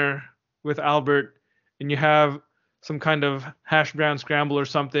diner with Albert and you have some kind of hash brown scramble or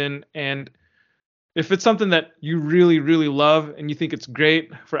something, and if it's something that you really, really love and you think it's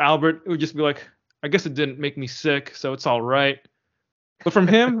great for Albert, it would just be like, I guess it didn't make me sick, so it's all right. But from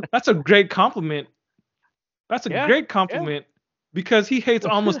him, that's a great compliment. That's a Yeah, great yeah, compliment because he hates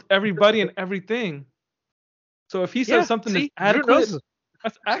almost everybody and everything. So if he says yeah. something is See, Drew adequate, knows.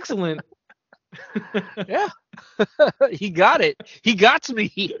 that's excellent. Yeah, he got it. He got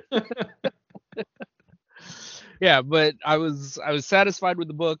me. Yeah, but I was satisfied with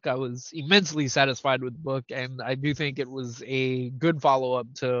the book. I was immensely satisfied with the book, and I do think it was a good follow up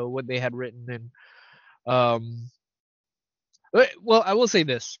to what they had written. And well, I will say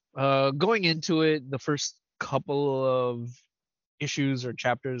this: going into it, the first couple of issues or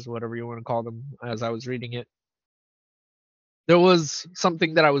chapters, whatever you want to call them, as I was reading it, there was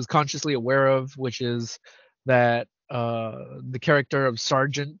something that I was consciously aware of, which is that the character of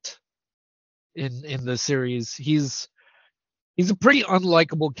Sergeant in the series, he's a pretty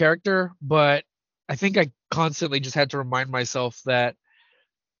unlikable character, but I think I constantly just had to remind myself that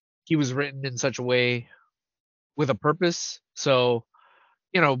he was written in such a way with a purpose. So,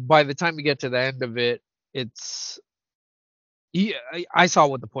 by the time we get to the end of it, it's I saw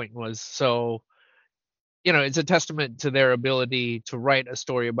what the point was. So, it's a testament to their ability to write a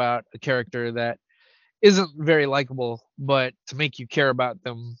story about a character that isn't very likable, but to make you care about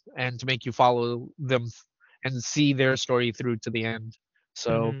them and to make you follow them and see their story through to the end.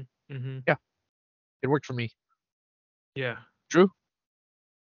 So, Hmm. Hmm. yeah, it worked for me. Yeah, Drew?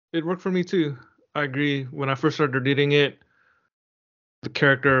 it worked for me too. I agree. When I first started reading it, the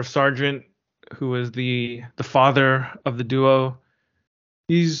character of Sergeant, who is the father of the duo,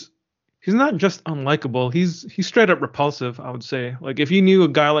 he's he's not just unlikable. He's straight up repulsive, I would say. Like if you knew a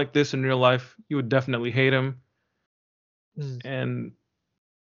guy like this in real life, you would definitely hate him. Mm,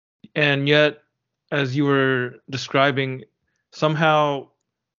 And yet, as you were describing, somehow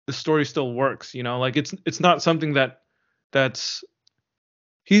the story still works. Like it's not something that's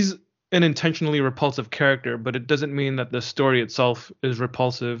he's an intentionally repulsive character, but it doesn't mean that the story itself is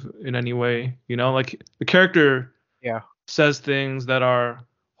repulsive in any way. Like the character yeah, says things that are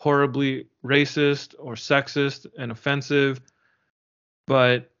horribly racist or sexist and offensive,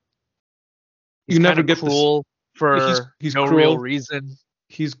 but he's you kind never of get this. cruel He's for he's no real cruel. reason.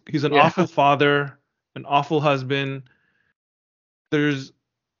 He's an Yeah, awful father, an awful husband. There's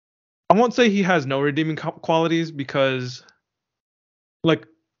I won't say he has no redeeming qualities because like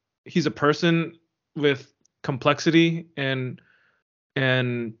he's a person with complexity and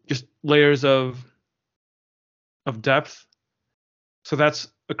just layers of depth. So that's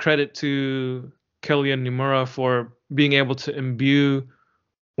a credit to Kelly and Niimura for being able to imbue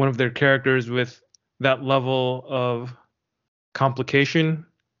one of their characters with that level of complication.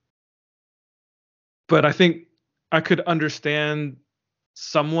 But I think I could understand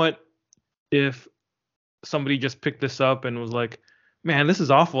somewhat if somebody just picked this up and was like, "Man, this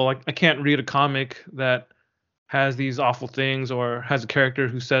is awful. Like I can't read a comic that has these awful things or has a character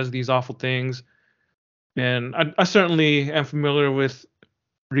who says these awful things." And I certainly am familiar with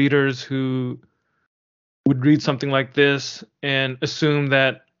readers who would read something like this and assume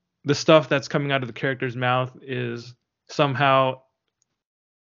that the stuff that's coming out of the character's mouth is somehow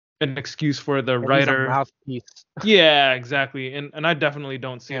an excuse for the and he's a writer. mouthpiece. Yeah, exactly. And I definitely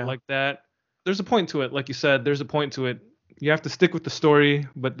don't see it Yeah, like that. There's a point to it, like you said, there's a point to it. You have to stick with the story,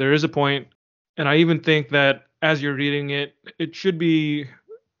 but there is a point. And I even think that as you're reading it, it should be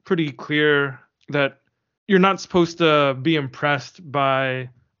pretty clear that you're not supposed to be impressed by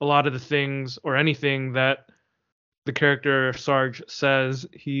a lot of the things or anything that the character Sarge says.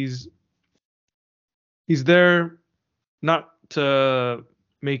 He's there not to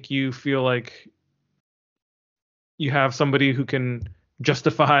make you feel like you have somebody who can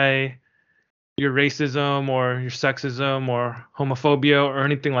justify your racism or your sexism or homophobia or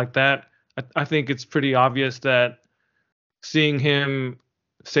anything like that. I think it's pretty obvious that seeing him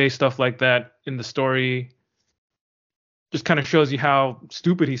say stuff like that in the story just kind of shows you how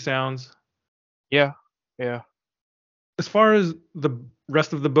stupid he sounds. Yeah. Yeah. As far as the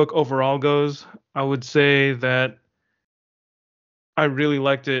rest of the book overall goes, I would say that I really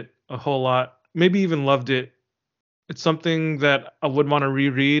liked it a whole lot. Maybe even loved it. It's something that I would want to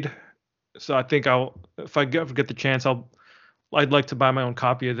reread. So I think I'll, if I get the chance, I'd like to buy my own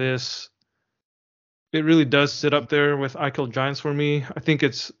copy of this. It really does sit up there with I Kill Giants for me. I think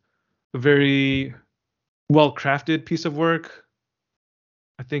it's a very well crafted piece of work.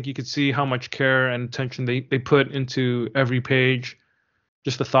 I think you could see how much care and attention they put into every page,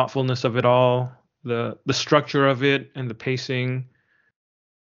 just the thoughtfulness of it all, the structure of it, and the pacing.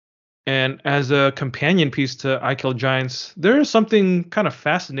 And as a companion piece to I Kill Giants, there is something kind of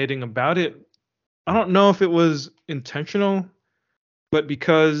fascinating about it. I don't know if it was intentional, but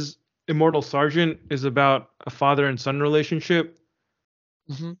because Immortal Sergeant is about a father and son relationship,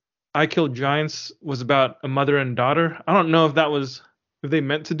 Hmm. I Kill Giants was about a mother and daughter. I don't know if they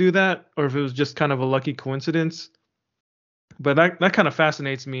meant to do that or if it was just kind of a lucky coincidence, but that kind of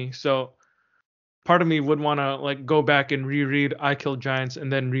fascinates me. So part of me would want to like go back and reread I Kill Giants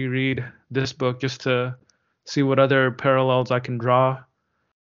and then reread this book just to see what other parallels I can draw.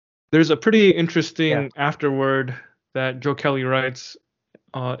 There's a pretty Yeah. interesting afterword that Joe Kelly writes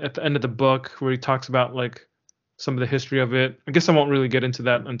at the end of the book where he talks about like some of the history of it. I guess I won't really get into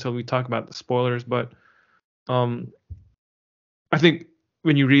that until we talk about the spoilers, but um, I think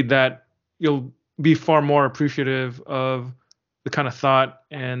when you read that, you'll be far more appreciative of the kind of thought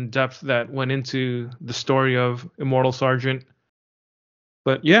and depth that went into the story of Immortal Sergeant.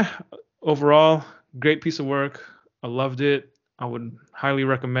 But yeah, overall, great piece of work. I loved it. I would highly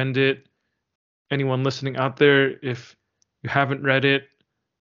recommend it. Anyone listening out there, if you haven't read it,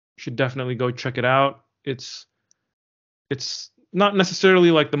 you should definitely go check it out. It's not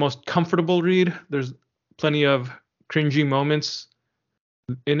necessarily like the most comfortable read. There's plenty of cringy moments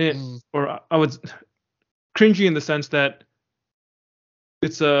in it, Mm. or I would cringy in the sense that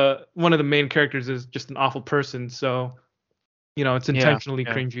it's one of the main characters is just an awful person, so it's Yeah. intentionally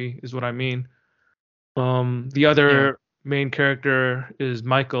Yeah. cringy, is what I mean. The Yeah. other main character is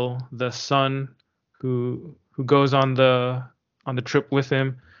Michael, the son who goes on the trip with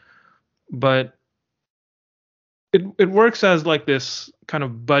him, but it works as like this kind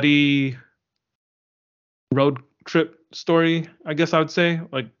of buddy road trip story, I guess I would say.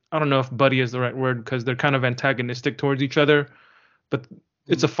 Like I don't know if buddy is the right word because they're kind of antagonistic towards each other, but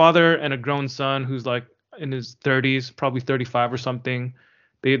it's Mm. a father and a grown son who's like in his 30s, probably 35 or something.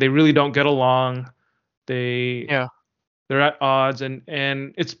 They really don't get along. They Yeah. they're at odds, and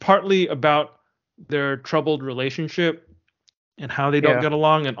it's partly about their troubled relationship and how they don't Yeah. get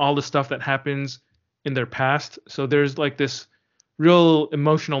along and all the stuff that happens in their past. So there's like this real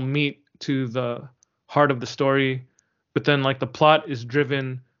emotional meat to the heart of the story, but then like the plot is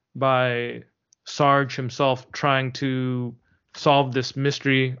driven by Sarge himself trying to solve this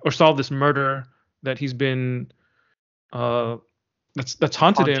mystery or solve this murder that he's been uh that's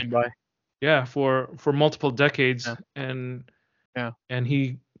haunted him, Haunted by. yeah, for multiple decades, Yeah. Yeah. and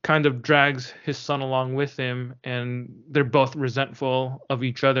he kind of drags his son along with him, and they're both resentful of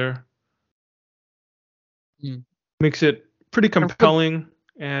each other. Mm. Makes it pretty And for compelling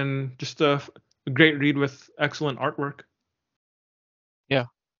and just a great read with excellent artwork. Yeah.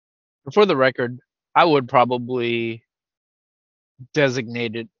 For the record, I would probably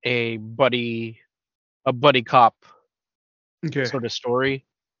designate it a buddy cop Okay. sort of story.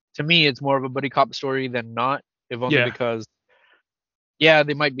 To me, it's more of a buddy cop story than not, if only Yeah. because yeah,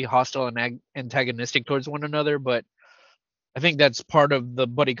 they might be hostile and antagonistic towards one another, but I think that's part of the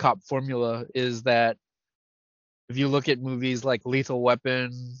buddy cop formula is that if you look at movies like Lethal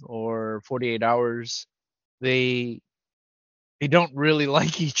Weapon or 48 Hours, they they don't really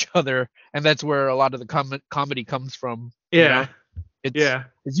like each other, and that's where a lot of the comedy comes from, you Yeah. know? It's Yeah.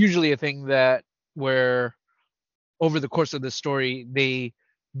 it's usually a thing that where over the course of the story they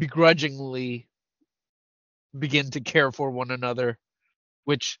begrudgingly begin to care for one another,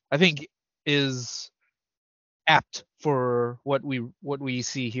 which I think is apt for what we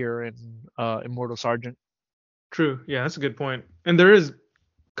see here in Immortal Sergeant. True. Yeah, that's a good point. And there is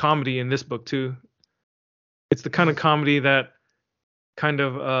comedy in this book too. It's the kind of Mhm. comedy that kind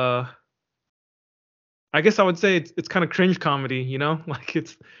of I guess I would say it's kind of cringe comedy, you know? Like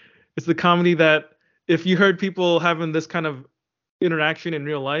it's the comedy that if you heard people having this kind of interaction in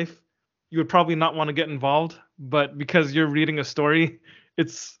real life, you would probably not want to get involved, but because you're reading a story,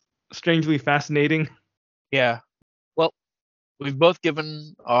 it's strangely fascinating. Yeah. Well, we've both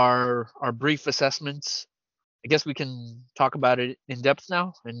given our brief assessments. I guess we can talk about it in depth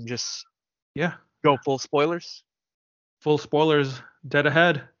now and just Yeah. go Yeah. full spoilers. Full spoilers dead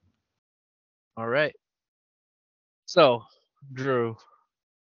ahead. All right. So, Drew,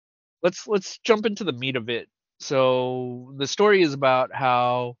 let's jump into the meat of it. So, the story is about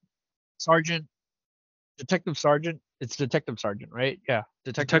how Sergeant Detective Sergeant, it's Detective Sergeant, right? Yeah.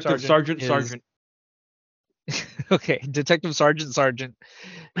 Detective Detective Sergeant Sergeant is Sergeant. okay, Detective Sergeant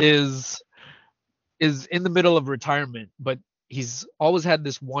is is in the middle of retirement, but he's always had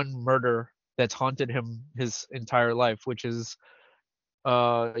this one murder that's haunted him his entire life, which is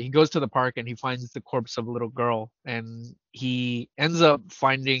he goes to the park and he finds the corpse of a little girl, and he ends up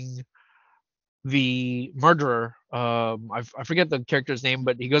finding the murderer. I forget the character's name,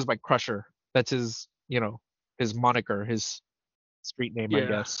 but he goes by Crusher. That's his, his moniker, his street name, I Yeah.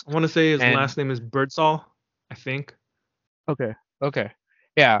 guess. I want to say his And last name is Birdsall, I think. okay, okay,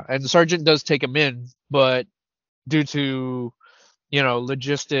 yeah, and the sergeant does take him in, but due to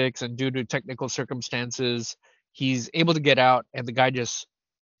logistics and due to technical circumstances, he's able to get out, and the guy just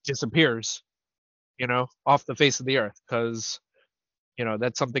disappears, off the face of the earth, because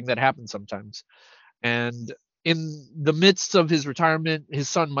that's something that happens sometimes. And in the midst of his retirement, his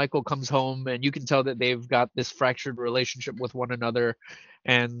son Michael comes home, and you can tell that they've got this fractured relationship with one another.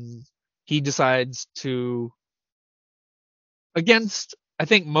 And he decides to, against I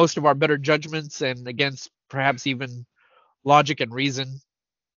think most of our better judgments, and against perhaps even logic and reason,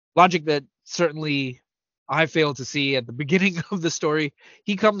 logic that certainly I fail to see at the beginning of the story,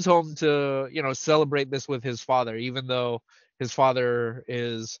 he comes home to, celebrate this with his father, even though his father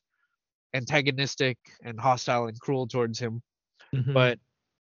is antagonistic and hostile and cruel towards him. Hmm. But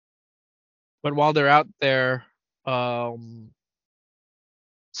while they're out there, um,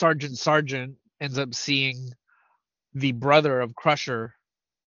 Sergeant ends up seeing the brother of Crusher,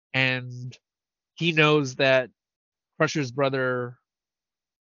 and he knows that Crusher's brother,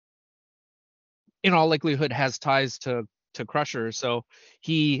 in all likelihood, has ties to Crusher. So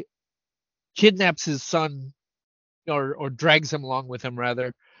he kidnaps his son, or drags him along with him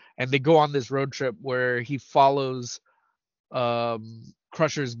rather, and they go on this road trip where he follows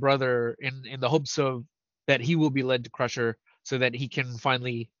Crusher's brother in the hopes of that he will be led to Crusher, so that he can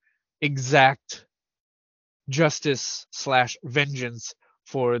finally exact justice slash vengeance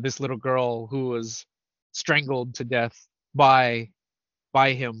for this little girl who was strangled to death by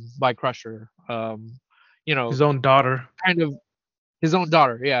by Crusher. You know, His own daughter. kind of his own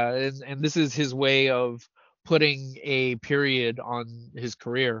daughter, yeah, and this is his way of putting a period on his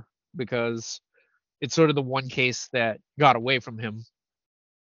career, because it's sort of the one case that got away from him.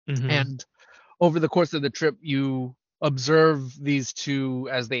 Hmm. And over the course of the trip, you observe these two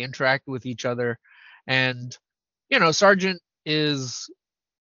as they interact with each other. And Sergeant is,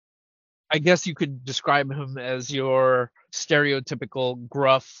 I guess you could describe him as your stereotypical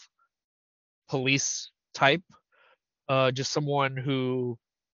gruff police type, just someone who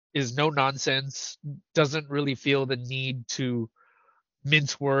is no nonsense, doesn't really feel the need to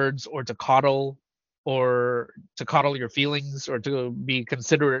mince words, or to coddle your feelings, or to be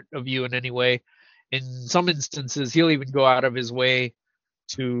considerate of you in any way. In some instances, he'll even go out of his way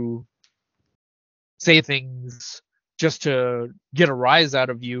to say things just to get a rise out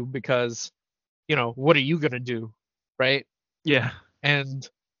of you, because what are you going to do, right? Yeah. And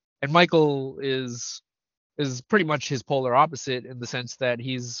Michael is pretty much his polar opposite, in the sense that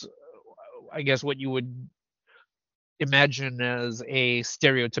he's, I guess, what you would imagine as a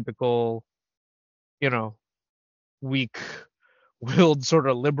stereotypical, you know weak willed sort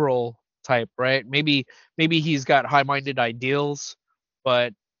of liberal type, right? Maybe he's got high-minded ideals,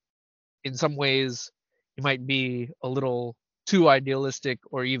 but in some ways he might be a little too idealistic,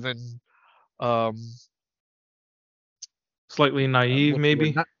 or even um Slightly naive, what's the word?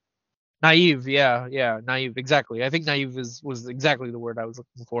 maybe. Not naive. Yeah, yeah, naive. Exactly. I think naive is was exactly the word I was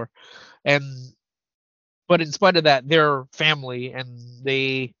looking for. And but in spite of that, they're family, and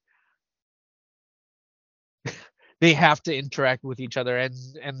they have to interact with each other, and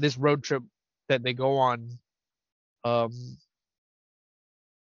this road trip that they go on um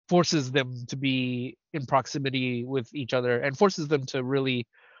forces them to be in proximity with each other, and forces them to really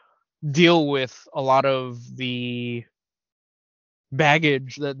deal with a lot of the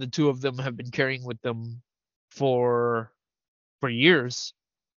baggage that the two of them have been carrying with them for years.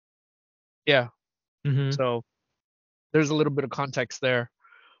 Yeah. Hmm. So there's a little bit of context there.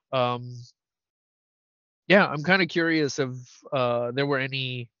 Um, yeah, I'm kind of curious if there were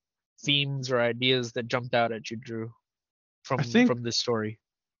any themes or ideas that jumped out at you, Drew, I think from this story.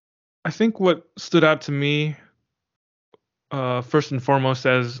 I think what stood out to me, first and foremost,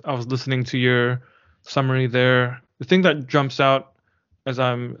 as I was listening to your summary there, the thing that jumps out as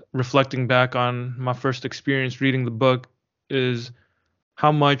I'm reflecting back on my first experience reading the book is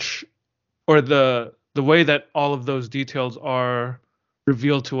how much, or the way that all of those details are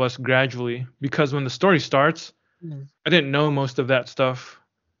revealed to us gradually. Because when the story starts, Mm. I didn't know most of that stuff.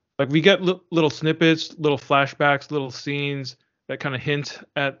 Like we get little snippets, little flashbacks, little scenes that kind of hint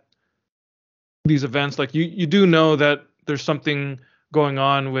at these events. Like you do know that there's something going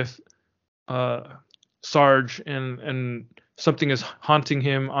on with uh Sarge, and something is haunting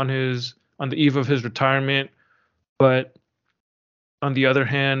him on the eve of his retirement. But on the other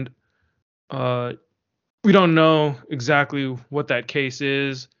hand, uh we don't know exactly what that case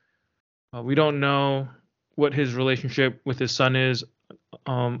is. We don't know what his relationship with his son is,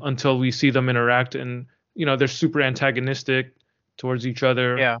 until we see them interact, and they're super antagonistic towards each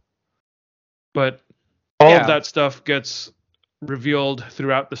other. Yeah. But all of Yeah. that stuff gets revealed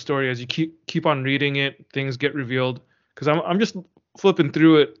throughout the story as you keep on reading it. Things get revealed because I'm just flipping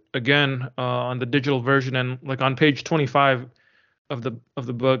through it again, on the digital version, and like on page 25 of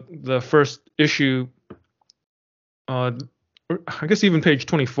the book, the first issue, uh, or I guess even page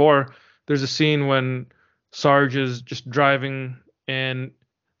 24, there's a scene when Sarge is just driving, and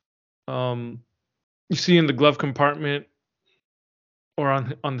um, you see in the glove compartment, or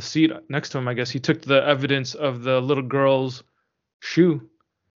on the seat next to him, I guess he took the evidence of the little girl's shoe.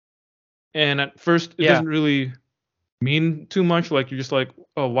 And at first, it Yeah. doesn't really mean too much. Like you're just like,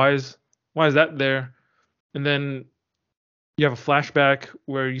 oh, why is that there? And then you have a flashback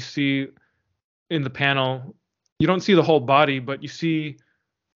where you see in the panel, you don't see the whole body, but you see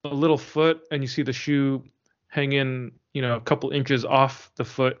a little foot, and you see the shoe hanging, a couple inches off the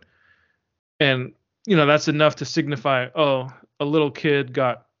foot. And that's enough to signify, oh, a little kid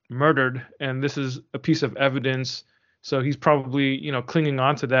got murdered, and this is a piece of evidence. So he's probably, clinging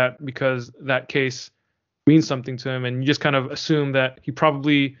on to that because that case means something to him, and you just kind of assume that he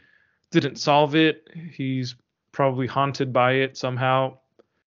probably didn't solve it. He's probably haunted by it somehow.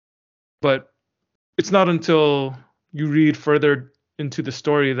 But it's not until you read further into the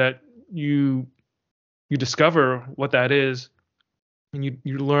story that you you discover what that is, and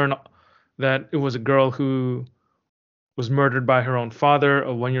you learn that it was a girl who was murdered by her own father,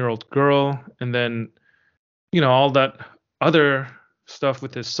 a 1-year-old girl, and then all that other stuff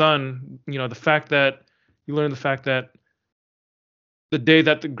with his son. The fact that you learn the fact that the day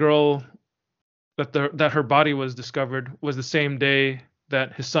that the girl that her body was discovered was the same day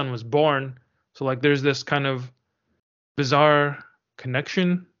that his son was born. So like there's this kind of bizarre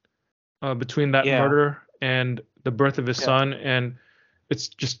connection, between that Yeah. murder and the birth of his Yeah. son, and it's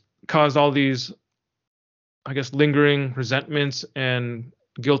just caused all these, I guess, lingering resentments and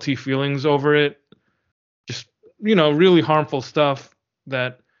guilty feelings over it. Just really harmful stuff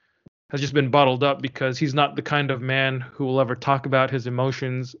that has just been bottled up because he's not the kind of man who will ever talk about his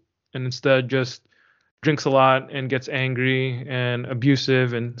emotions, and instead just drinks a lot and gets angry and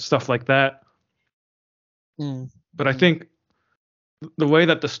abusive and stuff like that. Mm. But I Mm. think the way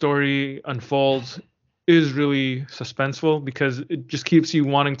that the story unfolds is really suspenseful because it just keeps you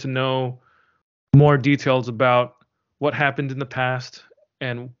wanting to know more details about what happened in the past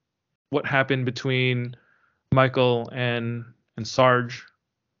and what happened between Michael and Sarge.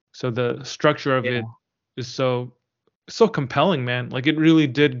 So the structure of Yeah. it is so compelling, man. Like it really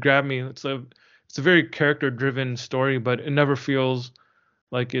did grab me. It's a very character driven story, but it never feels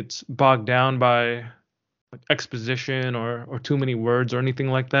like it's bogged down by like exposition or too many words or anything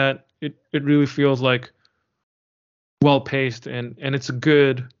like that. It really feels like well paced, and it's a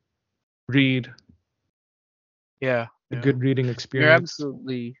good read, Yeah. a Yeah. good reading You're experience.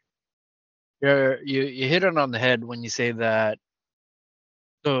 absolutely you hit it on the head when you say that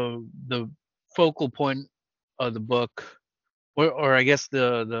the focal point of the book, or I guess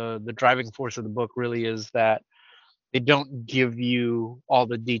the driving force of the book really is that they don't give you all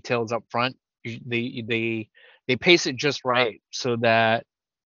the details up front. They pace it just right so that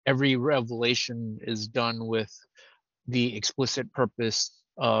every revelation is done with the explicit purpose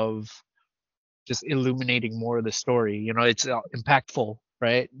of just illuminating more of the story. It's impactful,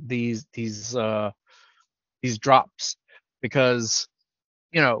 right? These drops, because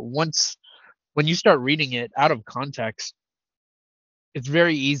once when you start reading it out of context, it's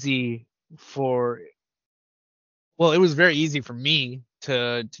very easy for well, it was very easy for me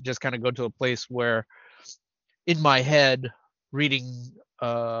to just kind of go to a place where in my head reading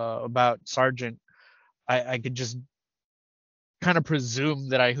about Sargent, I could just kind of presume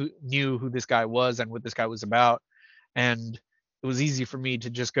that knew who this guy was and what this guy was about, and it was easy for me to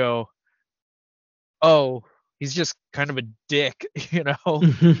just go, "Oh, he's just kind of a dick,"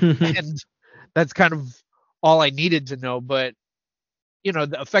 and that's kind of all I needed to know. But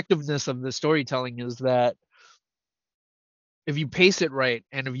the effectiveness of the storytelling is that if you pace it right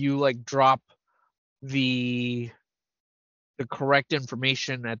and if you like drop the the correct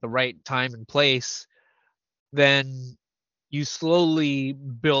information at the right time and place, then you slowly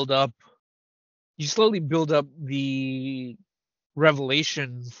build up the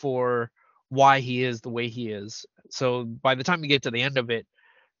revelation for why he is the way he is. So by the time you get to the end of it,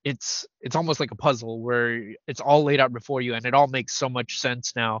 it's almost like a puzzle where it's all laid out before you and it all makes so much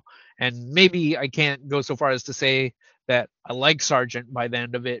sense now. And maybe I can't go so far as to say that I like Sargent by the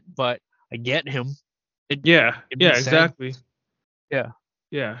end of it, but I get him. It Yeah, it yeah, makes sense. exactly. Yeah.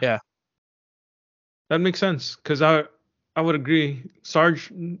 Yeah, Yeah. that makes sense. Because I would agree.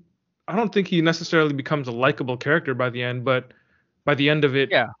 Sarge, I don't think he necessarily becomes a likable character by the end, but by the end of it,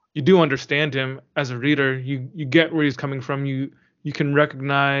 Yeah. you do understand him as a reader. You get where he's coming from. You can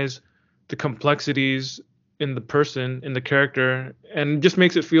recognize the complexities in the person, in the character, and it just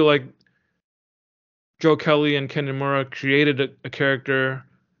makes it feel like Joe Kelly and Ken Niimura created a character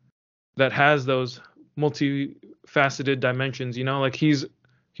that has those multifaceted dimensions. Like he's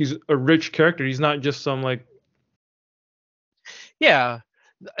a rich character. He's not just some like. Yeah.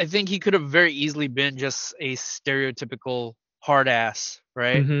 I think he could have very easily been just a stereotypical hard ass,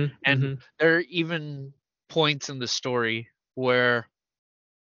 right? Mhm, And mhm. there are even points in the story where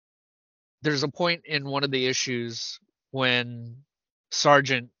there's a point in one of the issues when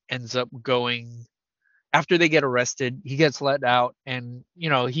Sargent ends up going after they get arrested, he gets let out and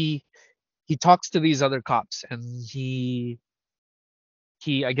he talks to these other cops and he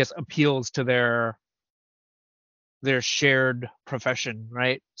I guess appeals to their shared profession,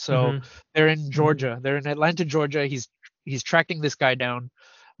 right? So Mhm. they're in Mhm. Georgia. They're in Atlanta, Georgia. He's tracking this guy down.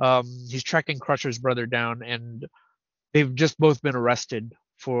 He's tracking Crusher's brother down, and they've just both been arrested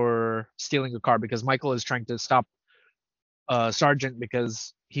for stealing a car because Michael is trying to stop Sargent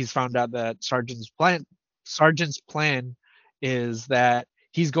because he's found out that Sargent's plan is that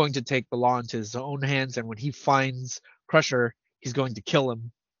he's going to take the law into his own hands, and when he finds Crusher, he's going to kill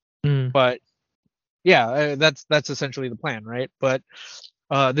him. Mm. But yeah, that's essentially the plan, right? But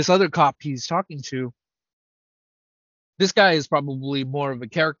this other cop he's talking to, this guy is probably more of a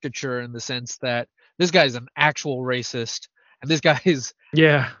caricature in the sense that this guy is an actual racist, and this guy is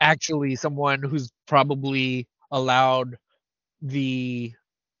Yeah. actually someone who's probably allowed the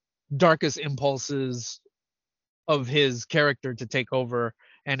darkest impulses of his character to take over,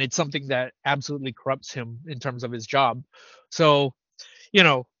 and it's something that absolutely corrupts him in terms of his job. So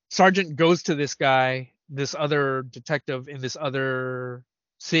Sargent goes to this guy, this other detective in this other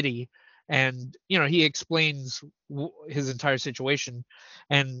city, and he explains his entire situation,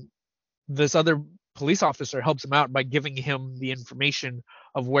 and this other police officer helps him out by giving him the information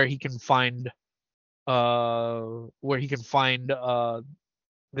of where he can find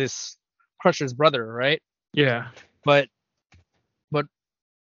this Crusher's brother, right? Yeah. But but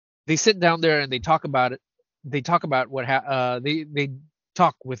they sit down there and they talk about it. They talk about they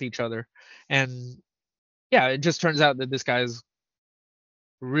talk with each other, and yeah, it just turns out that this guy is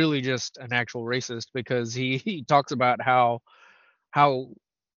really just an actual racist because he talks about how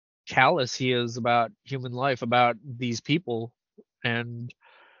callous he is about human life, about these people, and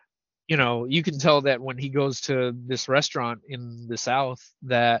you can tell that when he goes to this restaurant in the South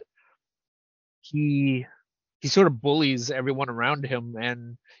that he he sort of bullies everyone around him,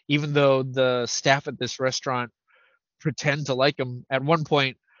 and even though the staff at this restaurant pretend to like him, at one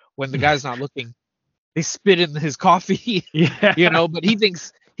point when the guy's not looking, they spit in his coffee, Yeah. but he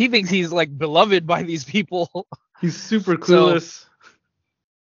thinks he's like beloved by these people. He's super So clueless.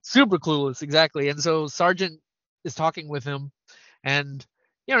 super clueless, exactly. And so Sargent is talking with him, and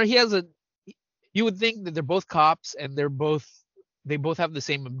he has a. You would think that they're both cops and they both have the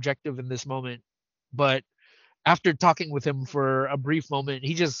same objective in this moment, but after talking with him for a brief moment,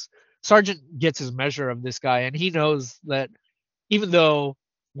 Sargent gets his measure of this guy, and he knows that even though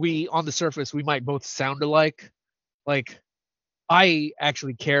we on the surface we might both sound alike, like I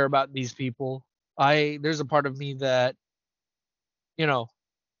actually care about these people. There's a part of me that you know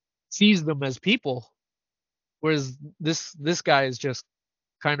sees them as people, whereas this guy is just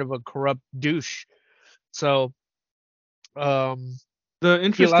kind of a corrupt douche. So um, The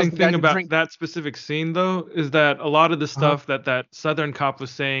he allows interesting the guy thing to about drink. that specific scene, though, is that a lot of the Uh-huh. stuff that that Southern cop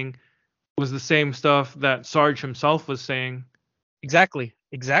was saying was the same stuff that Sarge himself was saying. Exactly,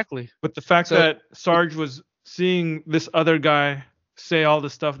 exactly. But the fact So that Sarge was seeing this other guy say all the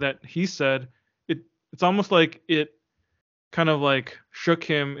stuff that he said, it's almost like it kind of like shook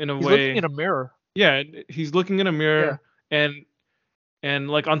him in a he's looking in way. a mirror. Yeah, he's looking in a Yeah, mirror and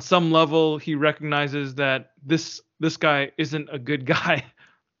like on some level he recognizes that this guy isn't a good guy.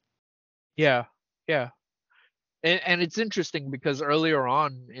 yeah, yeah. And it's interesting because earlier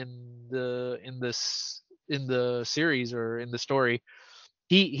on in the series or in the story,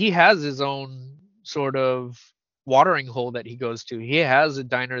 he has his own sort of watering hole that he goes to. He has a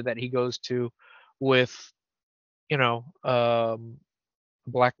diner that he goes to with, you know, a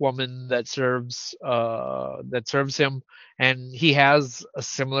black woman that serves him, and he has a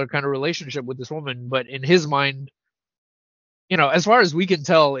similar kind of relationship with this woman, but in his mind, as far as we can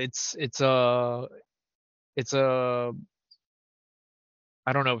tell, it's a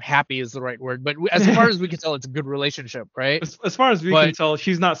I don't know if happy is the right word, but as far as we can tell, it's a good relationship, right? As far as we can But tell,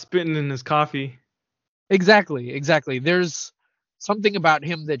 she's not spitting in his coffee. exactly, exactly. There's something about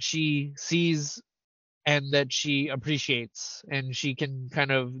him that she sees and that she appreciates, and she can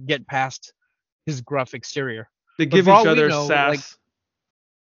kind of get past his gruff exterior. They But give for each all we other know, like, sass.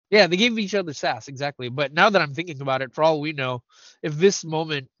 yeah, they gave each other sass, exactly. But now that I'm thinking about it, for all we know, if this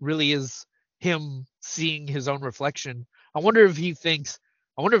moment really is him seeing his own reflection, I wonder if he thinks,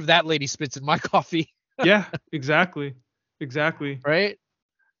 I wonder if that lady spits in my coffee, Yeah, exactly. Exactly. right?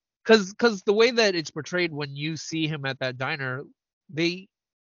 Because the way that it's portrayed when you see him at that diner, they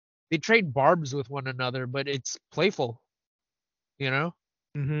they trade barbs with one another, but it's playful, you know.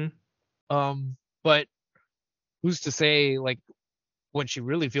 Mhm. But who's to say like what she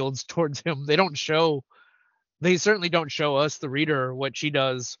really feels towards him? They don't show. They certainly don't show us, the reader, what she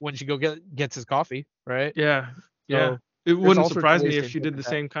does when she gets his coffee, right? Yeah. Yeah. So It there's wouldn't all sorts of surprise ways me to if she did interpret the that.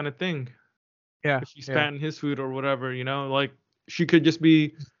 same kind of thing. Yeah, If she yeah, spat in his food or whatever, like she could just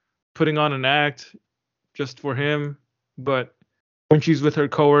be putting on an act just for him, but when she's with her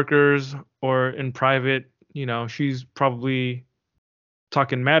coworkers or in private, she's probably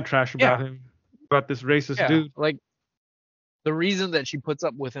talking mad trash about yeah, him, about this racist yeah. dude. Like the reason that she puts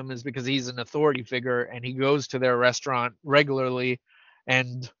up with him is because he's an authority figure and he goes to their restaurant regularly,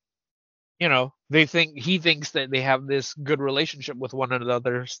 and they think he thinks that they have this good relationship with one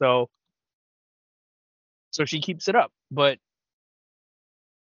another, so she keeps it up. But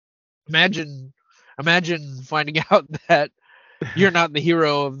imagine imagine finding out that you're not the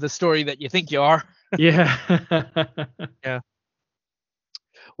hero of the story that you think you are. Yeah. Yeah.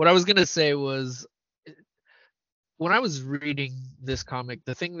 What I was going to say was, when I was reading this comic,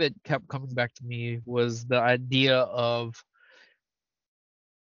 the thing that kept coming back to me was the idea of,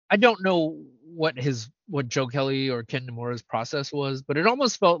 I don't know what Joe Kelly or Ken Nomura's process was, but it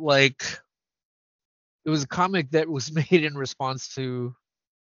almost felt like it was a comic that was made in response to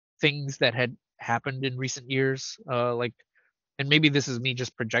things that had happened in recent years. Like, and maybe this is me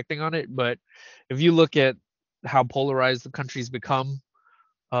just projecting on it, but if you look at how polarized the country's become,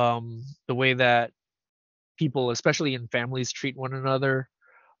 the way that people, especially in families, treat one another.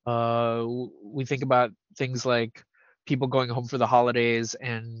 We think about things like people going home for the holidays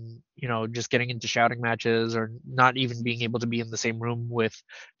and just getting into shouting matches, or not even being able to be in the same room with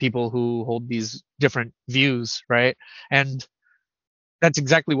people who hold these different views, right? And that's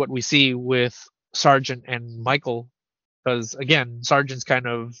exactly what we see with Sergeant and Michael, because again, Sergeant's kind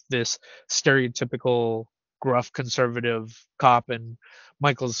of this stereotypical gruff conservative cop, and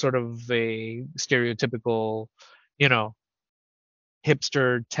Michael's sort of a stereotypical, you know,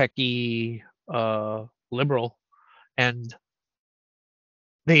 hipster techie liberal, and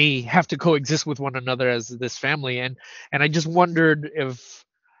they have to coexist with one another as this family. And I just wondered if,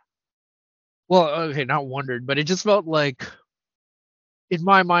 well, okay, not wondered, but it just felt like, in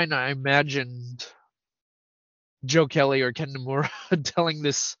my mind, I imagined Joe Kelly or Ken Nomura telling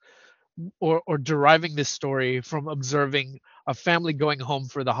this, or deriving this story from observing a family going home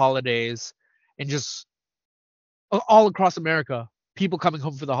for the holidays, and just all across America, people coming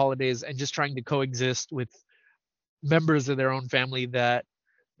home for the holidays and just trying to coexist with members of their own family that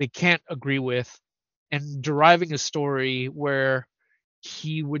they can't agree with, and deriving a story where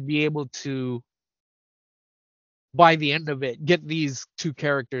he would be able to, by the end of it, get these two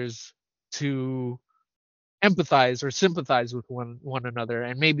characters to empathize or sympathize with one another,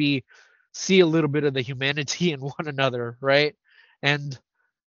 and maybe see a little bit of the humanity in one another, right? And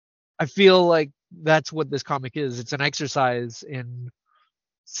I feel like that's what this comic is. It's an exercise in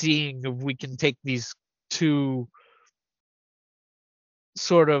seeing if we can take these two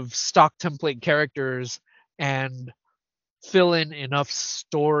sort of stock template characters and fill in enough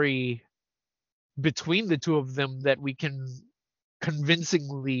story between the two of them that we can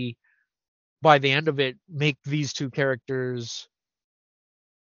convincingly, by the end of it, make these two characters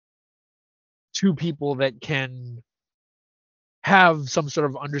two people that can have some sort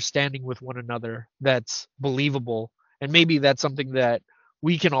of understanding with one another that's believable. And maybe that's something that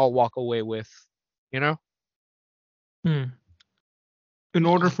we can all walk away with, you know? Hmm. In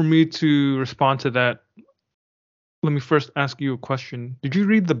order for me to respond to that, let me first ask you a question. Did you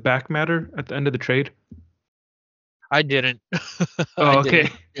read the back matter at the end of the trade? I didn't. I Oh, okay.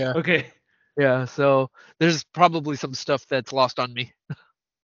 didn't. Yeah. Okay. Yeah. So there's probably some stuff that's lost on me.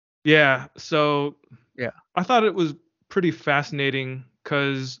 Yeah. So Yeah. I thought it was pretty fascinating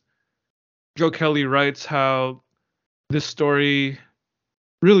because Joe Kelly writes how this story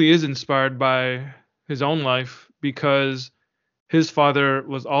really is inspired by his own life because his father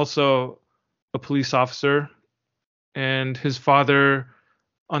was also a police officer, and his father,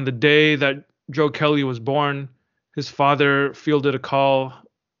 on the day that Joe Kelly was born, his father fielded a call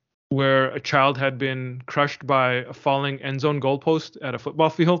where a child had been crushed by a falling end zone goalpost at a football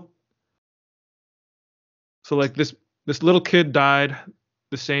field. So like this little kid died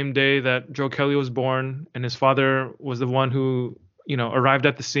the same day that Joe Kelly was born, and his father was the one who, arrived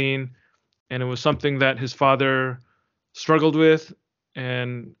at the scene, and it was something that his father struggled with.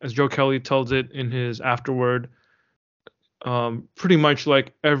 And as Joe Kelly tells it in his afterword, pretty much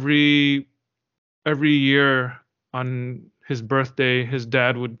like every year on his birthday, his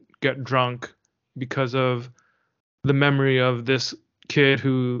dad would get drunk because of the memory of this kid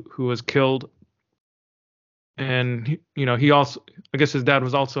who was killed. And he also, I guess his dad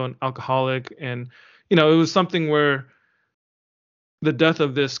was also an alcoholic, and it was something where the death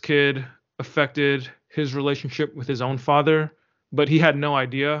of this kid affected his relationship with his own father, but he had no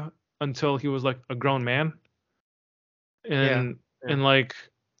idea until he was like a grown man. Yeah. And Yeah. like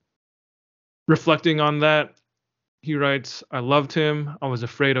reflecting on that, he writes, I loved him, I was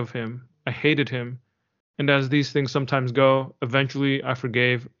afraid of him, I hated him, and as these things sometimes go, eventually I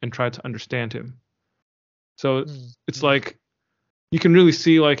forgave and tried to understand him. So Mm, it's mm. like you can really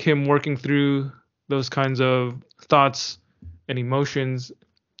see like him working through those kinds of thoughts and emotions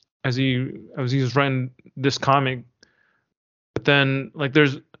as he's writing this comic. But then like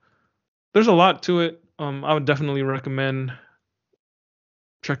there's a lot to it. I would definitely recommend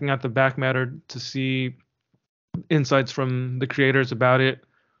checking out the back matter to see insights from the creators about it.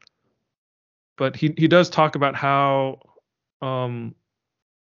 But he does talk about how um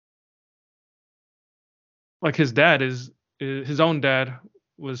like his dad is his own dad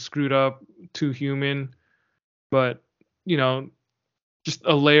was screwed up, too human, but you know just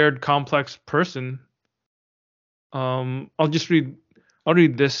a layered complex person. I'll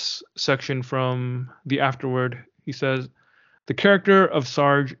read this section from the afterword. He says, the character of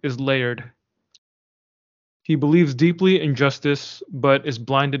Sarge is layered. He believes deeply in justice, but is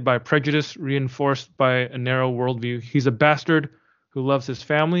blinded by prejudice reinforced by a narrow worldview. He's a bastard who loves his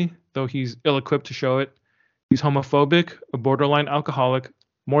family, though he's ill equipped to show it. He's homophobic, a borderline alcoholic,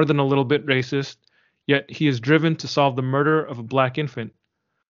 more than a little bit racist, yet he is driven to solve the murder of a black infant.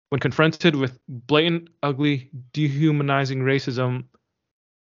 When confronted with blatant, ugly, dehumanizing racism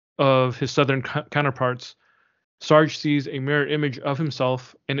of his southern counterparts, Sarge sees a mirror image of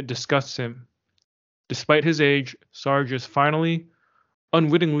himself and it disgusts him. Despite his age, Sarge is finally,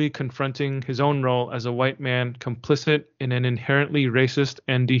 unwittingly confronting his own role as a white man complicit in an inherently racist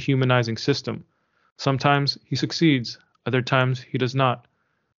and dehumanizing system. Sometimes he succeeds, other times he does not.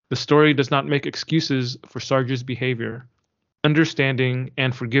 The story does not make excuses for Sarge's behavior. Understanding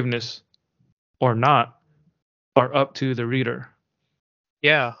and forgiveness, or not, are up to the reader.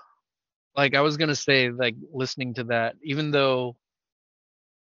 Yeah. Like I was gonna say, like listening to that, even though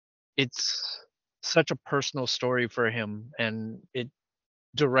it's such a personal story for him and it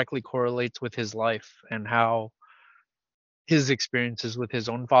directly correlates with his life and how his experiences with his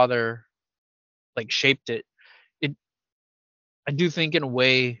own father like shaped it. It I do think in a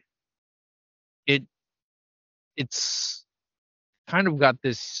way it it's kind of got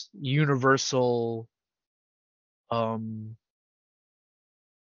this universal um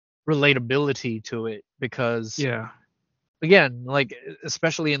relatability to it because Yeah. again, like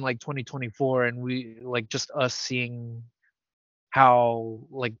especially in like 2024 and we like just us seeing how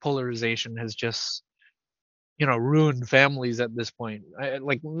like polarization has just ruined families at this point.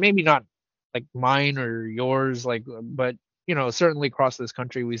 Like maybe not like mine or yours like but certainly across this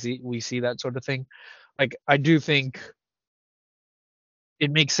country we see that sort of thing. Like I do think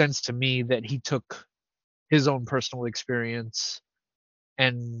it makes sense to me that he took his own personal experience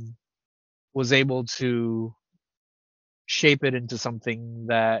and was able to shape it into something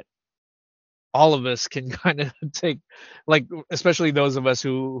that all of us can kind of take, like, especially those of us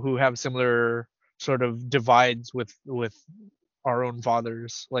who have similar sort of divides with our own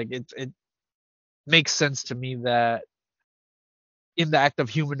fathers. Like it makes sense to me that in the act of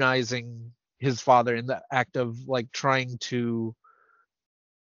humanizing his father, in the act of like trying to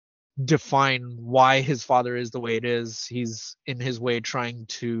define why his father is the way it is, he's in his way trying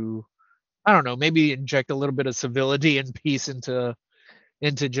to, I don't know, maybe inject a little bit of civility and peace into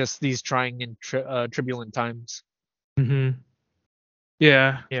just these trying and turbulent times. Hmm.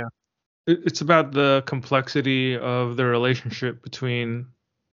 Yeah, Yeah. it's about the complexity of the relationship between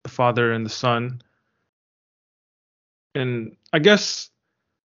the father and the son. And I guess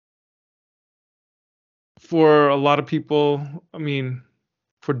for a lot of people, I mean,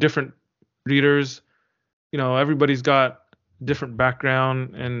 for different readers, everybody's got different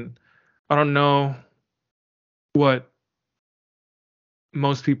background, and I don't know what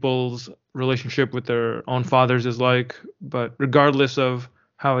most people's relationship with their own fathers is like, but regardless of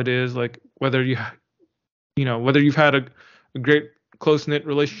how it is, like whether you've had a great close knit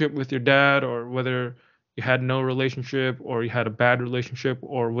relationship with your dad, or whether you had no relationship, or you had a bad relationship,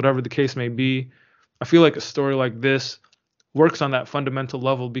 or whatever the case may be, I feel like a story like this works on that fundamental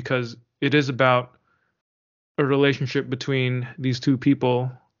level because it is about a relationship between these two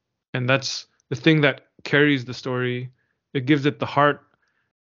people, and that's the thing that carries the story. It gives it the heart,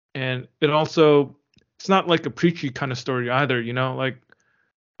 and it's not like a preachy kind of story either, like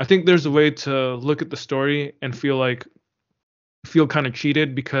I think there's a way to look at the story and feel kind of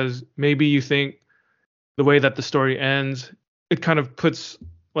cheated because maybe you think the way that the story ends, it kind of puts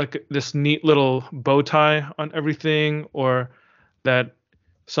like this neat little bow tie on everything, or that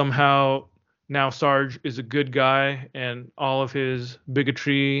somehow now Sarge is a good guy and all of his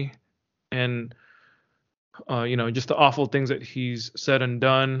bigotry and just the awful things that he's said and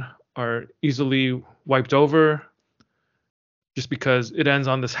done are easily wiped over just because it ends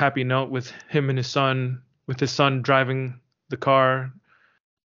on this happy note with him and his son, with his son driving the car.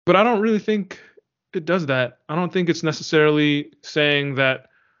 But I don't really think it does that. I don't think it's necessarily saying that,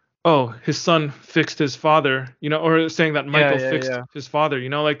 oh, his son fixed his father, or saying that Yeah, Michael yeah, fixed yeah. his father,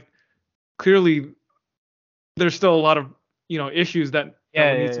 like clearly there's still a lot of, issues that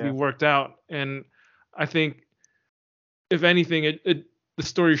Yeah, would need yeah, to be yeah. worked out. And I think if anything, the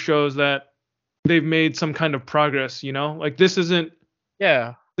story shows that they've made some kind of progress, like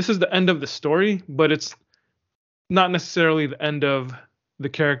Yeah. this is the end of the story, but it's not necessarily the end of the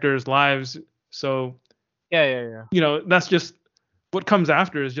characters' lives. So, Yeah, yeah, yeah. that's just what comes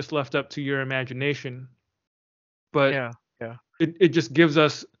after is just left up to your imagination. But Yeah. Yeah. it just gives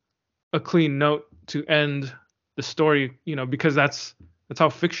us a clean note to end the story, because that's how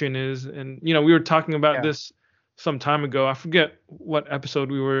fiction is. And we were talking about Yeah. this some time ago. I forget what episode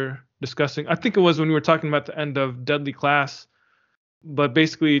we were discussing. I think it was when we were talking about the end of Deadly Class. But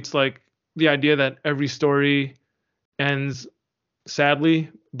basically, it's like the idea that every story ends sadly,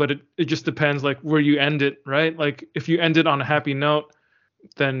 but it just depends like where you end it, right? Like if you end it on a happy note,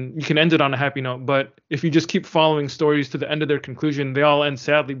 then you can end it on a happy note. But if you just keep following stories to the end of their conclusion, they all end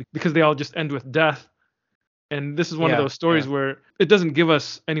sadly because they all just end with death. And this is one of Yeah. those stories Yeah. where it doesn't give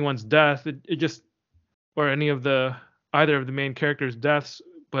us anyone's death. It just or any of the either of the main characters' deaths,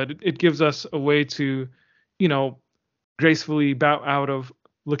 but it gives us a way to, you know, gracefully bow out of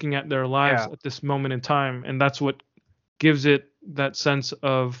looking at their lives Yeah. at this moment in time, and that's what gives it that sense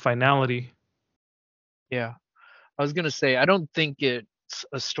of finality. Yeah. I was gonna say I don't think it's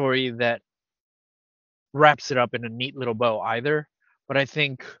a story that wraps it up in a neat little bow either, but I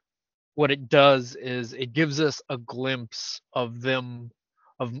think what it does is it gives us a glimpse of them,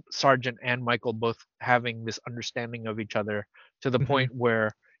 of Sergeant and Michael both having this understanding of each other to the Hmm. point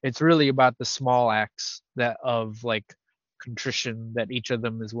where it's really about the small acts that of like contrition that each of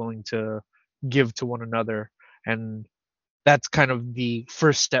them is willing to give to one another, and that's kind of the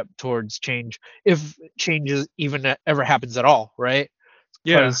first step towards change, if change is even ever happens at all, right?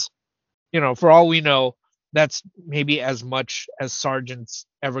 Yeah, Because for all we know, that's maybe as much as Sargent's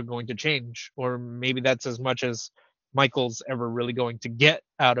ever going to change, or maybe that's as much as Michael's ever really going to get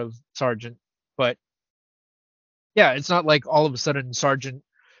out of Sargent. But yeah, it's not like all of a sudden Sargent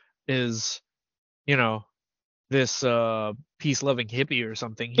is, you know, this peace loving hippie or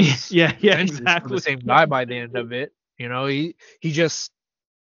something. He's yeah, yeah, eventually still the exactly. same guy by the end of it. He just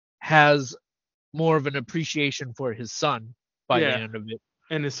has more of an appreciation for his son by the Yeah, end of it.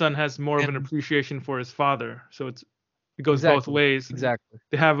 and his son has more of an And appreciation for his father, so it's It goes both Exactly. ways. Exactly.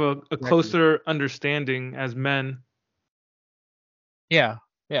 They have a Exactly. closer understanding as men. Yeah.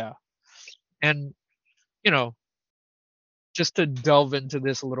 Yeah. And you know, just to delve into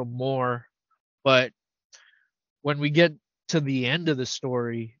this a little more, but when we get to the end of the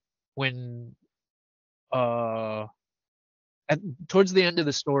story, when uh at, towards the end of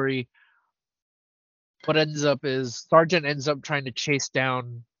the story, what ends up is Sergeant ends up trying to chase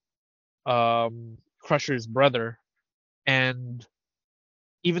down Crusher's brother, and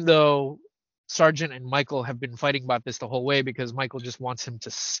even though Sergeant and Michael have been fighting about this the whole way because Michael just wants him to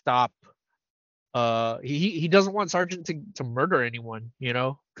stop. He doesn't want Sergeant to murder anyone, you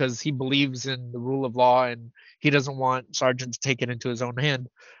know, because he believes in the rule of law and he doesn't want Sergeant to take it into his own hand.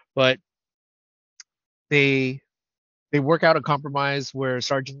 But they they work out a compromise where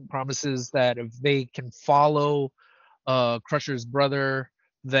Sergeant promises that if they can follow Crusher's brother,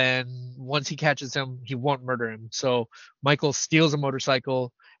 then once he catches him, he won't murder him. So Michael steals a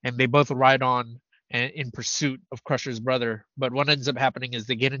motorcycle and they both ride on in pursuit of Crusher's brother. But what ends up happening is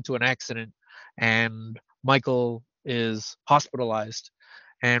they get into an accident and Michael is hospitalized.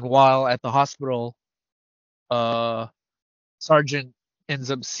 And while at the hospital, uh, Sergeant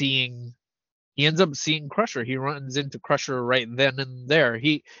ends up seeing he ends up seeing Crusher. He runs into Crusher right then and there.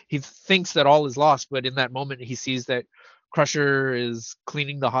 He thinks that all is lost, but in that moment he sees that Crusher is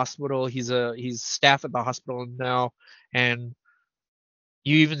cleaning the hospital. He's staff at the hospital now, and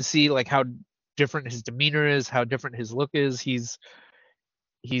you even see like how different his demeanor is, how different his look is. He's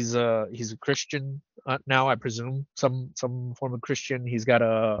a Christian now, I presume, some form of Christian. He's got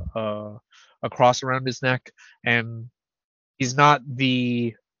a cross around his neck, and he's not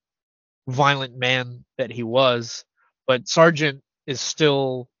the violent man that he was, but Sargent is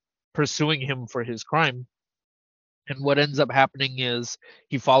still pursuing him for his crime. And what ends up happening is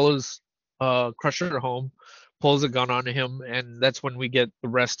he follows Crusher home, pulls a gun on him, and that's when we get the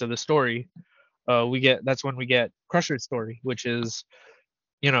rest of the story. We get That's when we get Crusher's story, which is,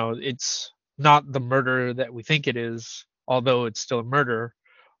 you know, it's not the murder that we think it is, although it's still a murder.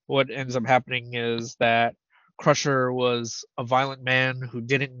 What ends up happening is that Crusher was a violent man who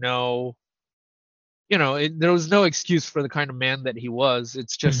didn't know, there was no excuse for the kind of man that he was.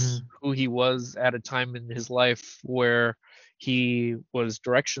 It's just Hmm. who he was at a time in his life where he was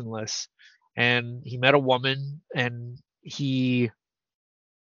directionless. And he met a woman and he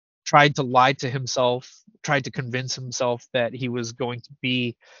tried to lie to himself, tried to convince himself that he was going to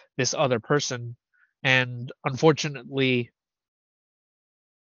be this other person. And unfortunately,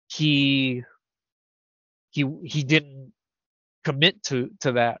 he he didn't commit to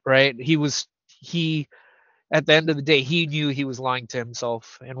that, right? He At the end of the day, he knew he was lying to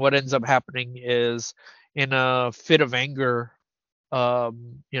himself. And what ends up happening is, in a fit of anger,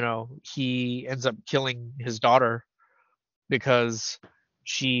 he ends up killing his daughter because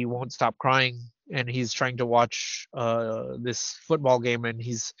she won't stop crying. And he's trying to watch this football game, and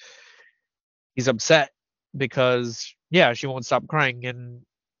he's upset because, yeah, she won't stop crying. And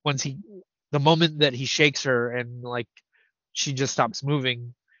once he, the moment that he shakes her and like she just stops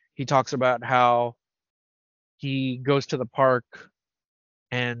moving, he talks about how he goes to the park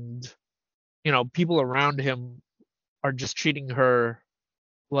and people around him are just treating her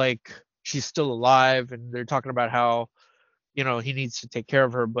like she's still alive, and they're talking about how he needs to take care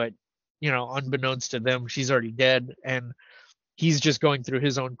of her, but unbeknownst to them, she's already dead. And he's just going through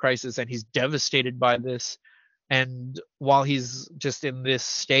his own crisis and he's devastated by this. And while he's just in this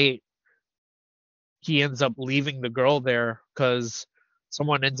state, he ends up leaving the girl there because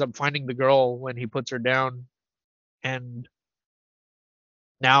someone ends up finding the girl when he puts her down. And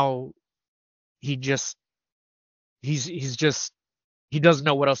now he just he's just he doesn't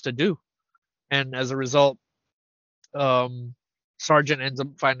know what else to do. And as a result, um Sergeant ends up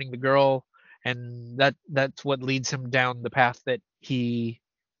finding the girl, and that's what leads him down the path that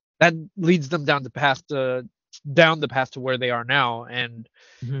leads them down the path to where they are now. And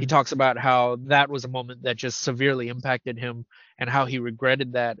he Hmm. talks about how that was a moment that just severely impacted him, and how he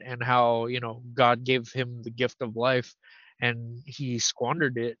regretted that, and how God gave him the gift of life and he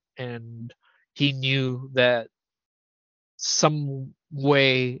squandered it. And he knew that some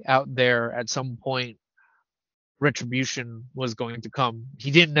way out there at some point retribution was going to come. He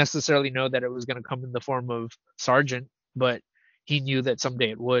didn't necessarily know that it was going to come in the form of Sargent, but he knew that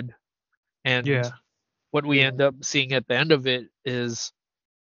someday it would. And Yeah. what we end up seeing at the end of it is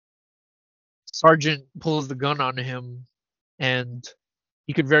Sargent pulls the gun on him, and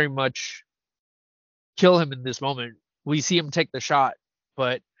he could very much kill him in this moment. We see him take the shot,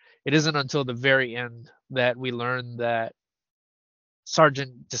 but it isn't until the very end that we learn that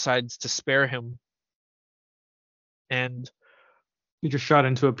Sargent decides to spare him. and He just shot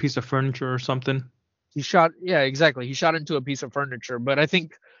into a piece of furniture or something. yeah, exactly. He shot into a piece of furniture, but I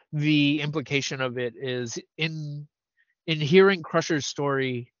think the implication of it is in hearing Crusher's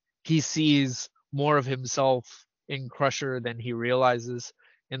story, he sees more of himself in Crusher than he realizes,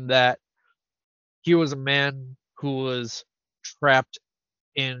 in that he was a man who was trapped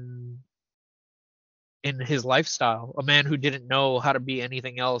in his lifestyle, a man who didn't know how to be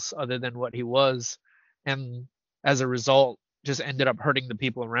anything else other than what he was, and as a result just ended up hurting the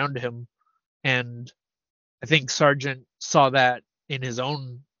people around him. And I think Sargent saw that in his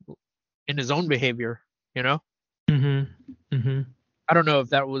own behavior, you know? Mm-hmm. Mm-hmm. I don't know if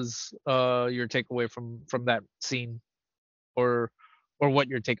that was your takeaway from that scene, or what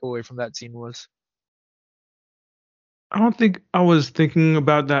your takeaway from that scene was. I don't think I was thinking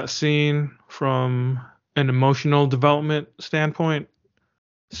about that scene from an emotional development standpoint.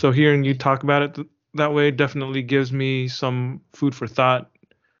 So hearing you Mm. talk about it that way definitely gives me some food for thought.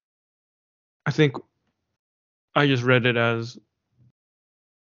 I think I just read it as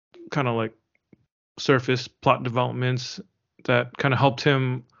kind of like surface plot developments that kind of helped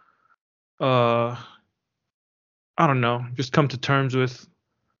him uh I don't know, just come to terms with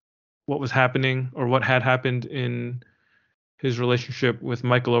what was happening or what had happened in his relationship with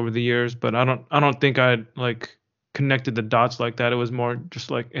Michael over the years, but I don't think I'd like connected the dots like that. It was more just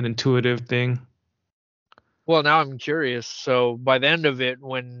like an intuitive thing. Well, now I'm curious. So by the end of it,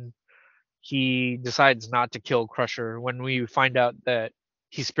 when he decides not to kill Crusher, when we find out that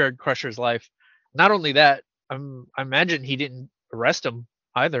he spared Crusher's life, not only that, I imagine he didn't arrest him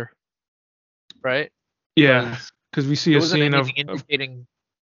either, right? Yeah, Because because we see there a wasn't scene anything of indicating.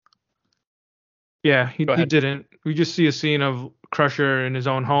 yeah, Go he ahead. didn't. We just see a scene of Crusher in his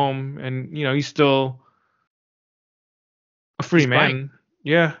own home, and he's still a free He's fine. man.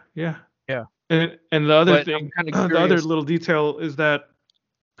 Yeah, yeah. Yeah. And the other But I'm thing, kind of the other curious. little detail is that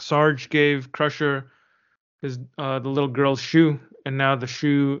Sarge gave Crusher his the little girl's shoe, and now the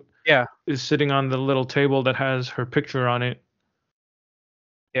shoe Yeah. is sitting on the little table that has her picture on it.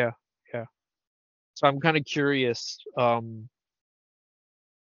 Yeah. Yeah. So I'm kind of curious.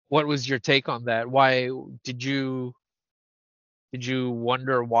 What was your take on that? Why did you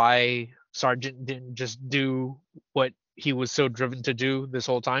wonder why Sargent didn't just do what he was so driven to do this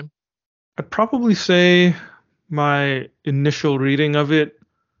whole time? I'd probably say my initial reading of it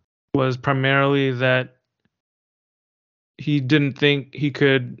was primarily that he didn't think he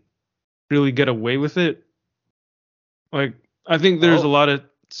could really get away with it. Like, I think there's a Oh, lot of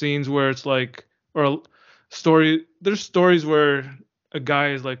scenes where it's like, or there's stories where a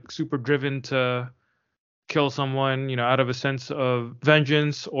guy is like super driven to kill someone, out of a sense of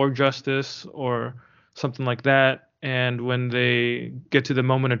vengeance or justice or something like that. And when they get to the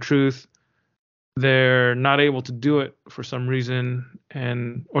moment of truth, they're not able to do it for some reason,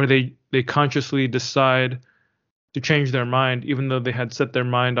 and or they consciously decide to change their mind even though they had set their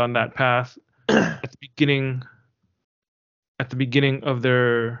mind on that path at the beginning of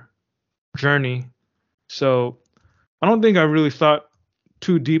their journey. So I don't think I really thought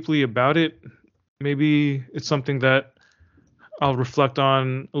too deeply about it. Maybe it's something that I'll reflect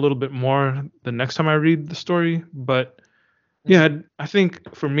on a little bit more the next time I read the story. But yeah, I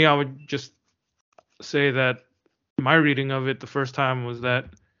think for me, I would just say that my reading of it the first time was that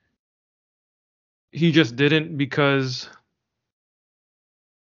he just didn't, because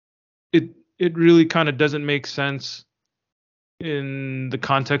it really kind of doesn't make sense in the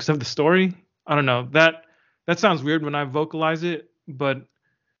context of the story. I don't know. That sounds weird when I vocalize it, but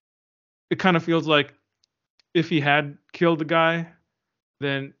it kind of feels like if he had killed the guy,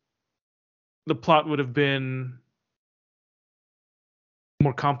 then the plot would have been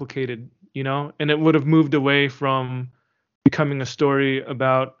more complicated, and it would have moved away from becoming a story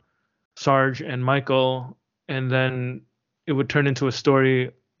about Sarge and Michael, and then it would turn into a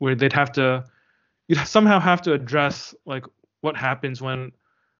story where you'd somehow have to address like what happens when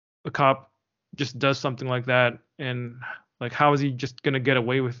a cop just does something like that, and like how is he just gonna get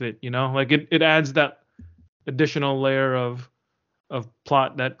away with it, like it adds that additional layer of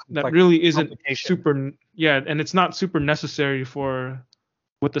plot that like really isn't complication. super, yeah, and it's not super necessary for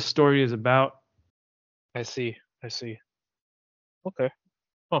what the story is about. I see. I see. Okay.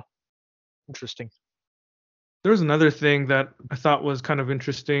 Huh. Interesting. There was another thing that I thought was kind of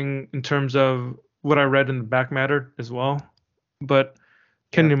interesting in terms of what I read in the back matter as well. But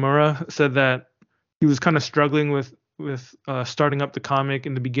Ken Yeah. Niimura said that he was kind of struggling with starting up the comic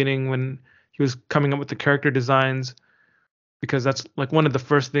in the beginning when he was coming up with the character designs, because that's like one of the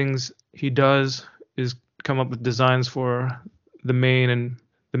first things he does is come up with designs for the main and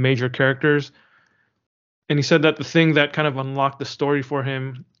the major characters. And he said that the thing that kind of unlocked the story for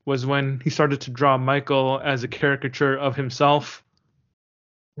him was when he started to draw Michael as a caricature of himself.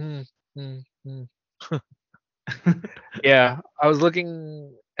 Mm, mm, mm. Yeah, I was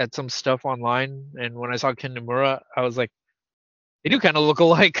looking at some stuff online, and when I saw Ken Niimura, I was like, they do kind of look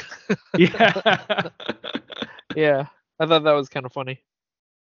alike. Yeah. Yeah, I thought that was kind of funny.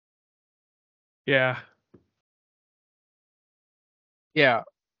 Yeah. Yeah,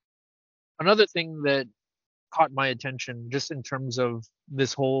 another thing that caught my attention, just in terms of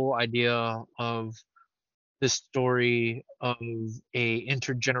this whole idea of this story of a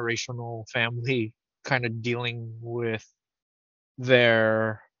intergenerational family kind of dealing with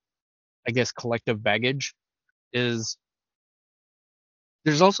their, I guess, collective baggage, is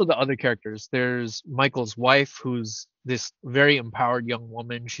there's also the other characters. There's Michael's wife, who's this very empowered young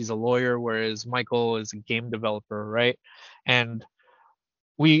woman. She's a lawyer, whereas Michael is a game developer, right? And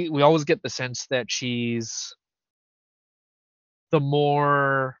we always get the sense that she's the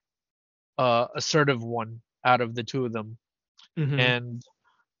more assertive one out of the two of them. Mhm. And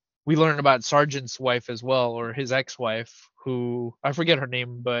we learn about Sergeant's wife as well, or his ex-wife, who I forget her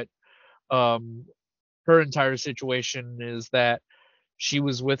name, but um, her entire situation is that she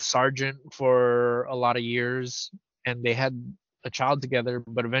was with Sargent for a lot of years, and they had a child together,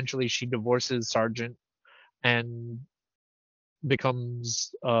 but eventually she divorces Sargent and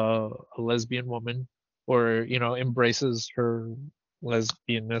becomes a lesbian woman, or embraces her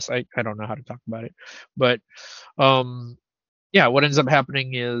lesbianness. I don't know how to talk about it, but um yeah, what ends up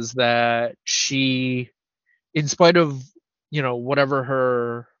happening is that she, in spite of whatever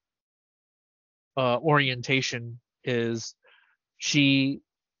her orientation is, she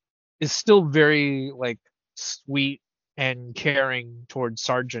is still very like sweet and caring towards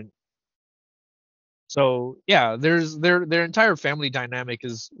Sargent. So yeah, their entire family dynamic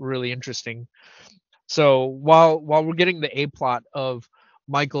is really interesting. So while we're getting the A plot of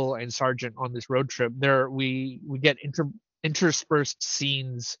Michael and Sargent on this road trip, there we get interspersed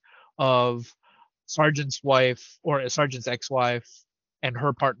scenes of Sargent's wife, or Sargent's ex-wife, and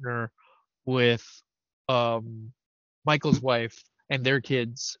her partner with um Michael's wife and their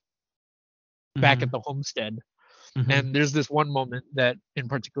kids back at Mhm. the homestead. Mhm. And there's this one moment that in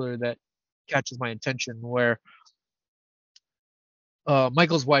particular that catches my attention, where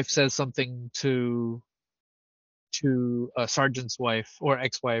Michael's wife says something to Sergeant's wife, or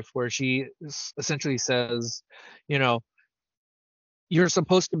ex-wife, where she essentially says, you know, you're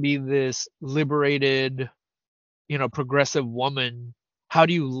supposed to be this liberated, progressive woman. How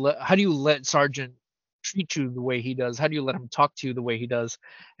do you let Sergeant treat you the way he does? How do you let him talk to you the way he does?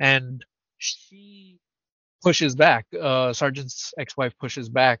 And she pushes back. Sergeant's ex-wife pushes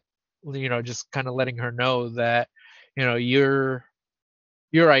back, just kind of letting her know that,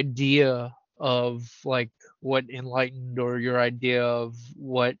 your idea of like what enlightened, or your idea of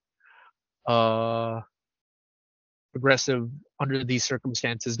what uh progressive under these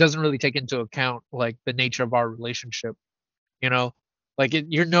circumstances doesn't really take into account like the nature of our relationship, you know like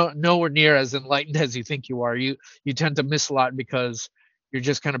you're nowhere near as enlightened as you think you are. You tend to miss a lot because you're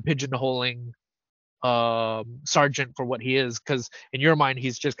just kind of pigeonholing Sergeant for what he is, because in your mind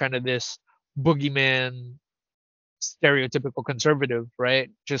he's just kind of this boogeyman, stereotypical conservative, right?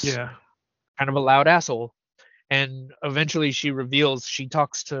 Just Yeah. kind of a loud asshole. And eventually she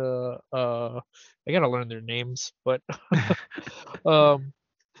talks to I gotta learn their names, but um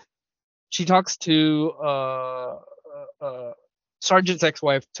she talks to Sergeant's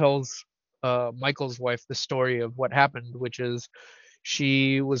ex-wife, tells Michael's wife the story of what happened, which is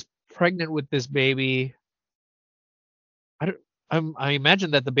she was pregnant with this baby. I don't, I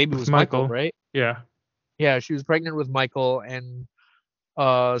imagine that the baby With was Michael, Michael. right? Yeah. Yeah, she was pregnant with Michael, and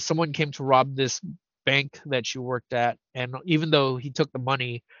someone came to rob this bank that she worked at, and even though he took the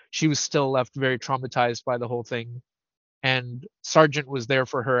money, she was still left very traumatized by the whole thing. And Sergeant was there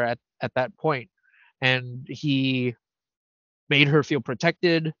for her at that point, and he made her feel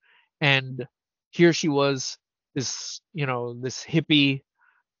protected. And here she was, this hippie,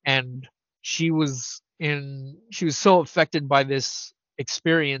 and she was so affected by this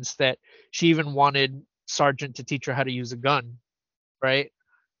experience that she even wanted Sergeant to teach her how to use a gun, right?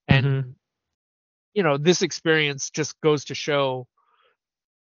 Mhm. And this experience just goes to show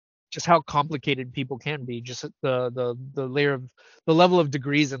just how complicated people can be, just the level of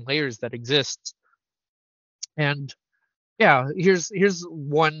degrees and layers that exists. And yeah, here's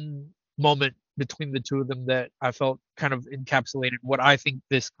one moment between the two of them that I felt kind of encapsulated what I think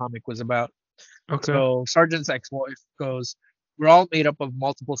this comic was about. Okay. So Sergeant's ex-wife goes, "We're all made up of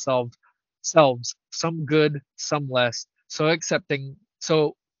multiple selves, some good, some less. So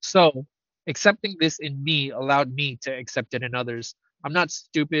Accepting this in me allowed me to accept it in others. I'm not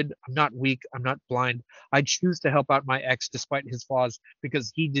stupid. I'm not weak. I'm not blind. I choose to help out my ex despite his flaws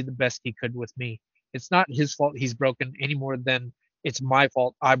because he did the best he could with me. It's not his fault he's broken any more than it's my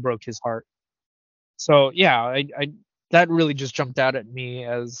fault I broke his heart. So yeah, I that really just jumped out at me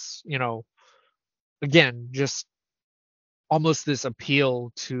as, again, just almost this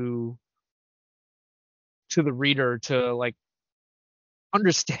appeal to the reader to like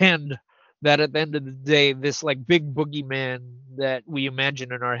understand that at the end of the day, this like big boogeyman that we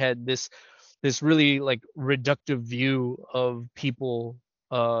imagine in our head, this really like reductive view of people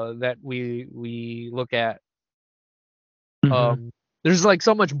that we look at, Mhm. um there's like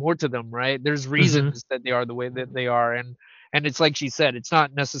so much more to them, right? There's Mhm. reasons that they are the way that they are, and it's like she said, it's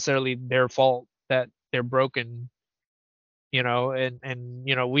not necessarily their fault that they're broken,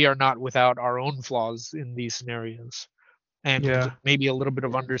 and we are not without our own flaws in these scenarios, and Yeah. maybe a little bit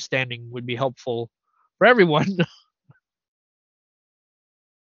of understanding would be helpful for everyone.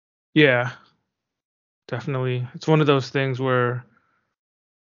 Yeah. Definitely. It's one of those things where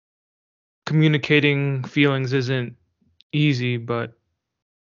communicating feelings isn't easy, but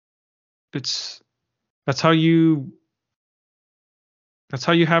it's that's how you that's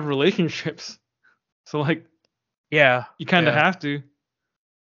how you have relationships. So like Yeah, you kind of yeah, have to.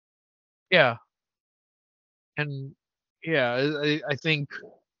 yeah, and yeah, I think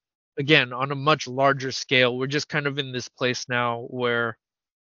again on a much larger scale, we're just kind of in this place now where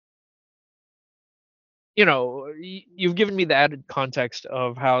you've given me the added context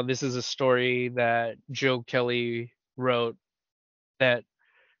of how this is a story that Joe Kelly wrote that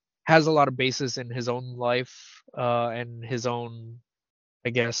has a lot of basis in his own life, and his own, I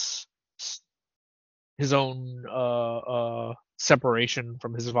guess, s- his own separation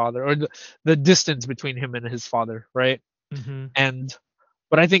from his father, or the distance between him and his father, right? Mhm. And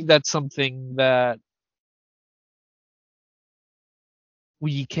but I think that's something that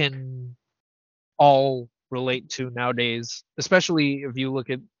we can all relate to nowadays, especially if you look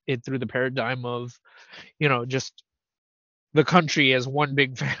at it through the paradigm of, just the country as one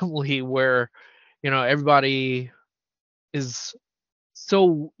big family where, everybody is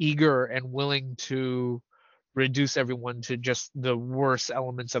so eager and willing to reduce everyone to just the worst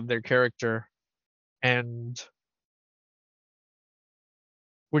elements of their character. And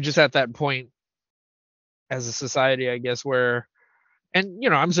we're just at that point as a society, I guess, where, and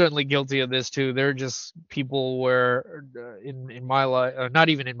I'm certainly guilty of this too. There are just people where, in my life, not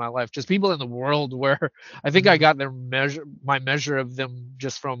even in my life, just people in the world where I think I Mhm. got my measure of them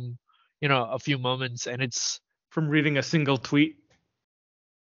just from, a few moments, and it's From reading a single tweet.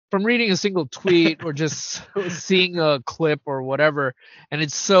 from reading a single tweet or just seeing a clip or whatever, and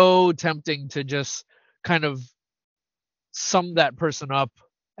it's so tempting to just kind of sum that person up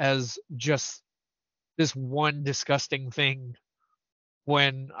as just this one disgusting thing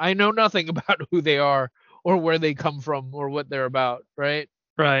when I know nothing about who they are or where they come from or what they're about, right?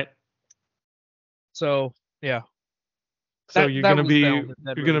 Right. So, yeah, So that was the element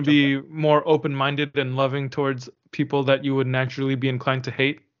that you're really gonna jumped out. be more open-minded and loving towards people that you would naturally be inclined to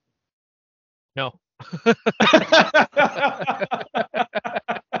hate? No.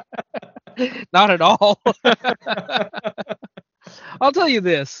 Not at all. I'll tell you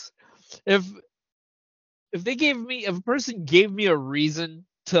this. If if a person gave me a reason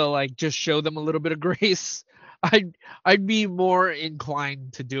to like just show them a little bit of grace, I'd be more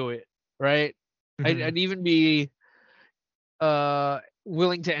inclined to do it, right? I'd Mhm. even be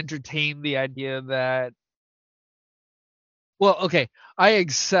willing to entertain the idea that, well, okay, I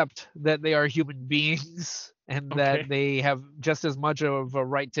accept that they are human beings and that Okay. they have just as much of a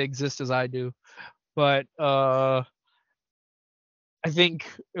right to exist as I do. But I think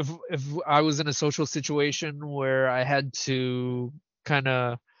if I was in a social situation where I had to kind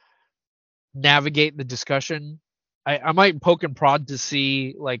of navigate the discussion, I might poke and prod to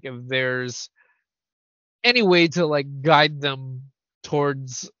see like if there's any way to like guide them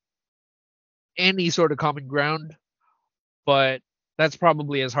towards any sort of common ground, but that's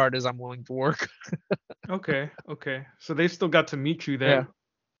probably as hard as I'm willing to work. Okay. Okay. So they still got to meet you Yeah. then.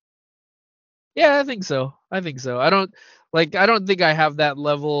 Yeah, I think so. I think so. I don't think I have that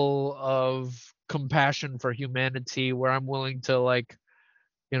level of compassion for humanity where I'm willing to like,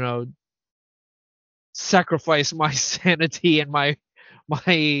 you know, sacrifice my sanity and my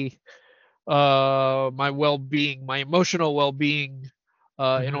my well-being, my emotional well-being, in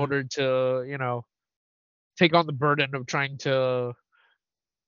Mhm. order to, take on the burden of trying to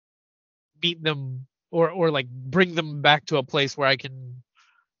meet them or like bring them back to a place where I can,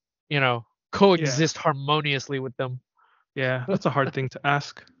 Yeah. coexist harmoniously with them. Yeah, that's a hard thing to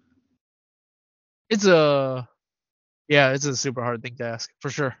ask. It's a yeah, it's a super hard thing to ask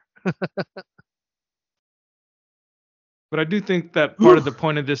for sure. But I do think that part Whew. of the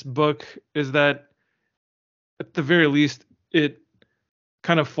point of this book is that at the very least it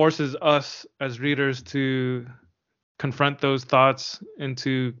kind of forces us as readers to confront those thoughts and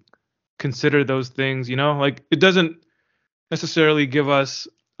to consider those things, like it doesn't necessarily give us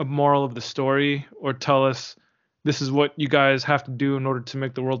a moral of the story or tell us this is what you guys have to do in order to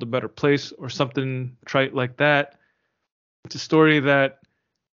make the world a better place or something trite like that. It's a story that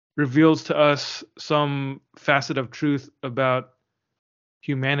reveals to us some facet of truth about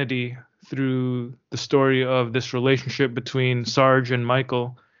humanity through the story of this relationship between Sarge and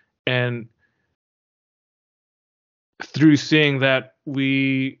Michael, and through seeing that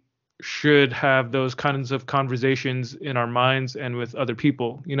we should have those kinds of conversations in our minds and with other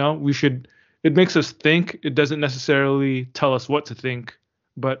people. We should, it makes us think. It doesn't necessarily tell us what to think,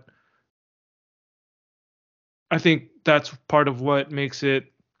 but I think that's part of what makes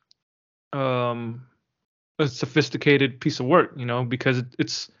it um, a sophisticated piece of work, because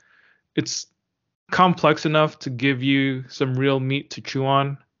it's complex enough to give you some real meat to chew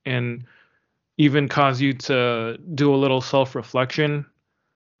on and even cause you to do a little self-reflection,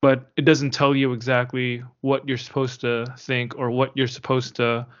 but it doesn't tell you exactly what you're supposed to think or what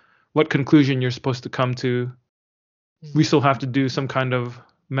conclusion you're supposed to come to. We still have to do some kind of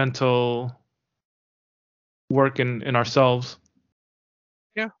mental work in ourselves.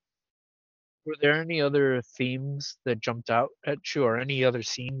 Yeah. Were there any other themes that jumped out at you, or any other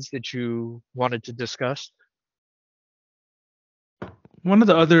scenes that you wanted to discuss? One of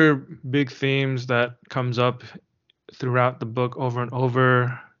the other big themes that comes up throughout the book over and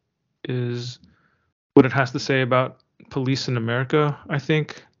over is what it has to say about police in America. I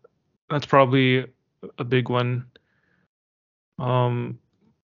think that's probably a big one. Um,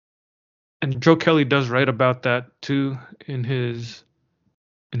 and Joe Kelly does write about that too in his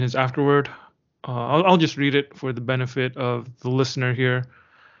afterword. I'll just read it for the benefit of the listener here.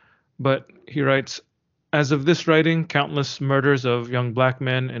 But he writes, as of this writing, countless murders of young black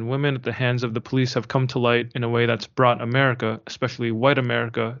men and women at the hands of the police have come to light in a way that's brought America, especially white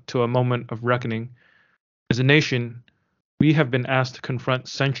America, to a moment of reckoning. As a nation, we have been asked to confront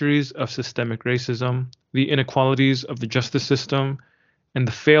centuries of systemic racism, the inequalities of the justice system, and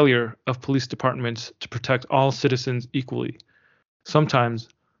the failure of police departments to protect all citizens equally. Sometimes,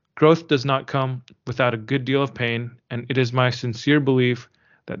 growth does not come without a good deal of pain, and it is my sincere belief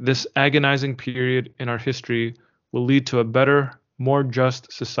that this agonizing period in our history will lead to a better, more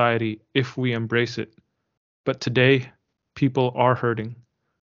just society if we embrace it. But today, people are hurting.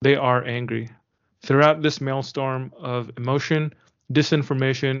 They are angry. Throughout this maelstrom of emotion,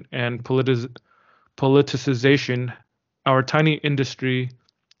 disinformation, and politicization, our tiny industry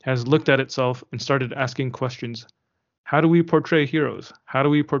has looked at itself and started asking questions. How do we portray heroes? How do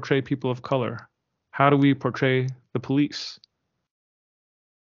we portray people of color? How do we portray the police?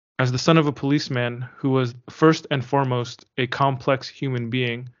 As the son of a policeman who was first and foremost a complex human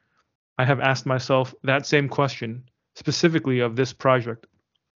being, I have asked myself that same question, specifically of this project.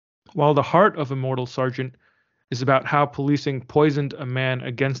 While the heart of Immortal Sergeant is about how policing poisoned a man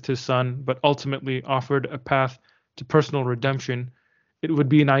against his son, but ultimately offered a path to personal redemption, it would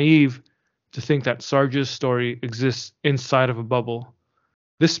be naive to think that Sarge's story exists inside of a bubble.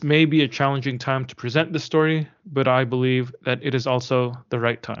 This may be a challenging time to present the story, but I believe that it is also the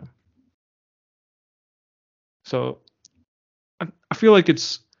right time. So I feel like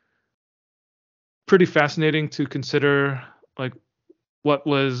it's pretty fascinating to consider like what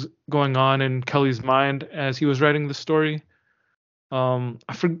was going on in Kelly's mind as he was writing the story. Um,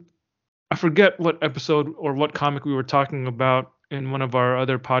 I, for, I forget what episode or what comic we were talking about in one of our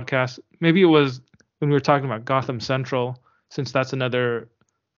other podcasts. Maybe it was when we were talking about Gotham Central, since that's another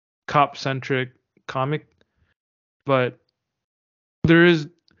cop centric comic. But there is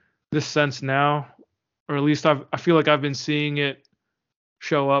this sense now, or at least I feel like I've been seeing it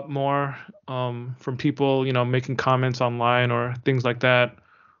show up more from people, making comments online or things like that,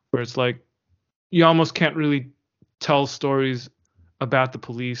 where it's like you almost can't really tell stories about the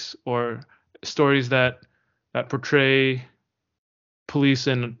police or stories that portray police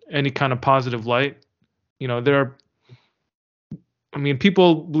in any kind of positive light. There are, I mean,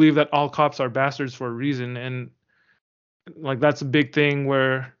 people believe that all cops are bastards for a reason, and like that's a big thing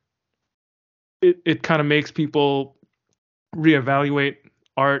where it kind of makes people reevaluate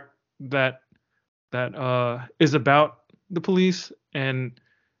art that is about the police. And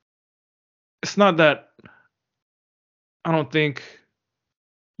it's not that I don't think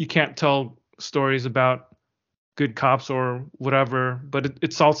you can't tell stories about good cops or whatever, but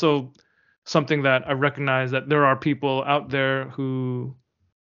it's also something that I recognize that there are people out there who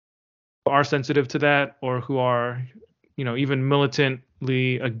are sensitive to that, or who are, even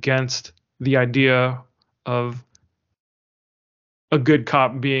militantly against the idea of a good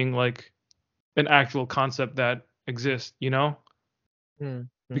cop being like an actual concept that exists, Mm, mm,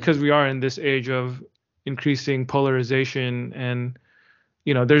 because we are in this age of increasing polarization, and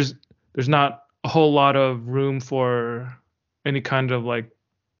there's not a whole lot of room for any kind of like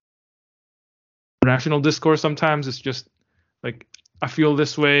rational discourse. Sometimes it's just like, I feel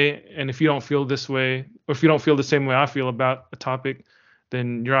this way, and if you don't feel this way, or if you don't feel the same way I feel about a topic,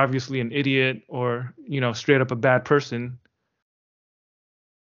 then you're obviously an idiot, or straight up a bad person.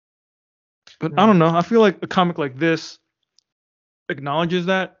 But I mm. don't know, I feel like a comic like this acknowledges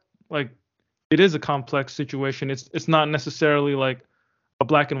that, like, it is a complex situation. It's not necessarily like a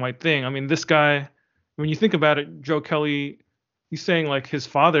black and white thing. I mean, this guy, when you think about it, Joe Kelly, he's saying like his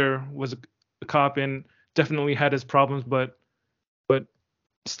father was a cop and definitely had his problems, but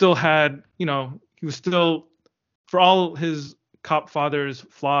still had, he was still, for all his cop father's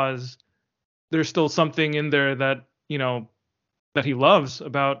flaws, there's still something in there that, that he loves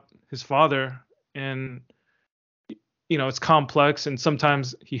about his father. And it's complex, and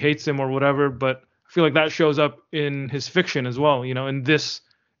sometimes he hates him or whatever, but I feel like that shows up in his fiction as well. In this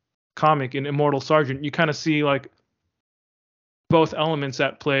comic, in Immortal Sergeant, you kind of see like both elements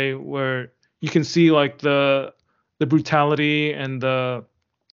at play, where you can see like the brutality and the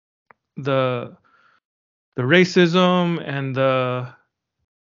the racism, and the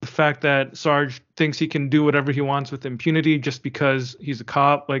fact that Sarge thinks he can do whatever he wants with impunity just because he's a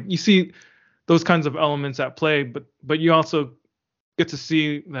cop. Like, you see those kinds of elements at play, but you also get to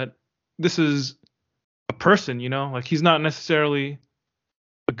see that this is a person, like, he's not necessarily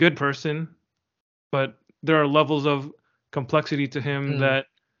a good person, but there are levels of complexity to him Mm,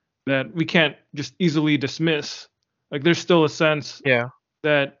 that we can't just easily dismiss. Like, there's still a sense yeah.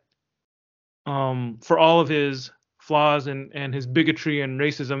 that, for all of his flaws and his bigotry and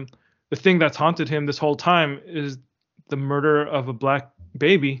racism, the thing that's haunted him this whole time is the murder of a black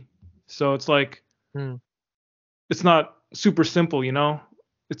baby. So it's like, Mm, it's not super simple,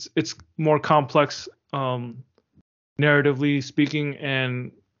 it's more complex, narratively speaking,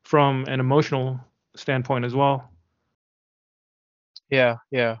 and from an emotional standpoint as well. yeah,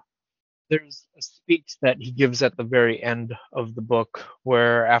 yeah. There's a speech that he gives at the very end of the book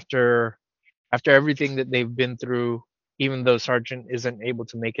where after everything that they've been through, even though Sargent isn't able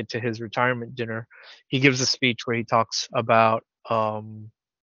to make it to his retirement dinner, he gives a speech where he talks about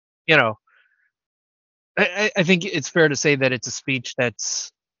you know, I think it's fair to say that it's a speech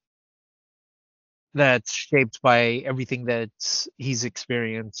that's shaped by everything that he's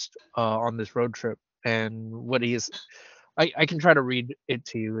experienced on this road trip and what he is. I can try to read it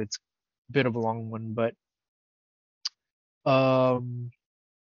to you. It's a bit of a long one, but um,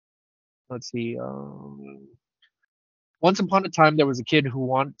 let's see. Once upon a time, there was a kid who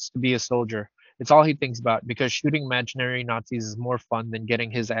wants to be a soldier. It's all he thinks about because shooting imaginary Nazis is more fun than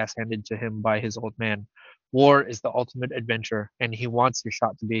getting his ass handed to him by his old man. War is the ultimate adventure, and he wants his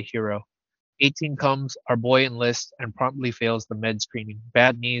shot to be a hero. 18 comes, our boy enlists and promptly fails the med screening.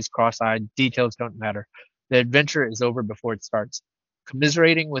 Bad knees, cross-eyed, details don't matter. The adventure is over before it starts.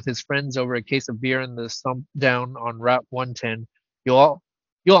 Commiserating with his friends over a case of beer in the sump down on Route 110, you all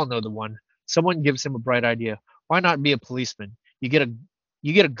you all know the one. Someone gives him a bright idea. Why not be a policeman? You get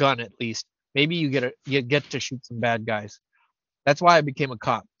a gun at least. Maybe you get to shoot some bad guys. That's why I became a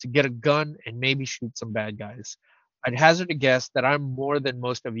cop, to get a gun and maybe shoot some bad guys. I'd hazard a guess that I'm more than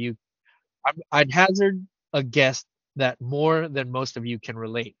most of you I'd hazard a guess that more than most of you can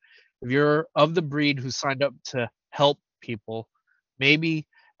relate. If you're of the breed who signed up to help people, maybe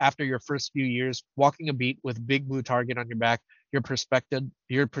after your first few years walking a beat with a big blue target on your back, your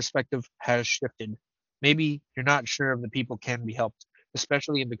perspective has shifted. Maybe you're not sure if the people can be helped,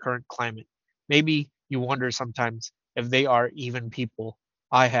 especially in the current climate. Maybe you wonder sometimes if they are even people.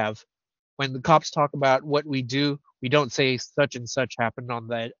 I have. When the cops talk about what we do, we don't say such and such happened on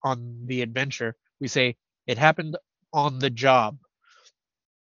the adventure. We say it happened on the job.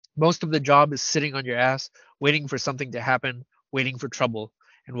 Most of the job is sitting on your ass, waiting for something to happen, waiting for trouble.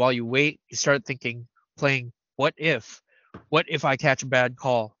 And while you wait, you start thinking, playing what if? What if I catch a bad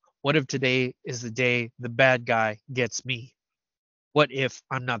call? What if today is the day the bad guy gets me? What if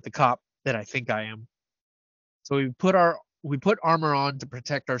I'm not the cop that I think I am? So we put armor on to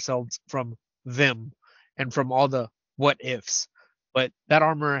protect ourselves from them and from all the what ifs. But that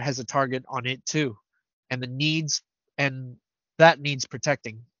armor has a target on it too. And the needs and that needs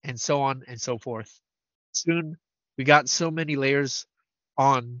protecting and so on and so forth. Soon we got so many layers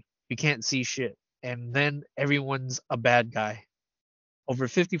on you can't see shit, and then everyone's a bad guy. Over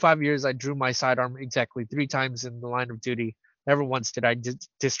 55 years, I drew my sidearm exactly 3 times in the line of duty. Never once did I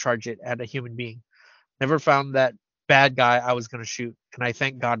discharge it at a human being. Never found that bad guy I was going to shoot, and I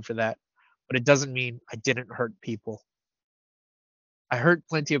thank God for that. But it doesn't mean I didn't hurt people. I hurt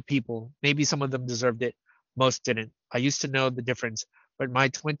plenty of people. Maybe some of them deserved it. Most didn't. I used to know the difference, but my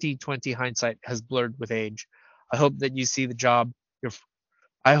 2020 hindsight has blurred with age. I hope that you see the job. Your,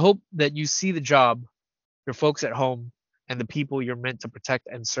 I hope that you see the job, your folks at home, and the people you're meant to protect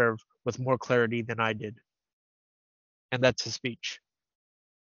and serve with more clarity than I did. And that's his speech.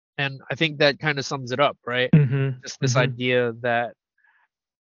 And I think that kind of sums it up, right? Mhm. Just this Mhm. idea that,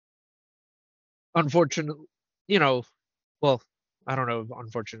 unfortunately, you know, well, I don't know if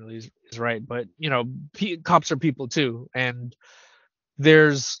unfortunately is right, but cops are people too, and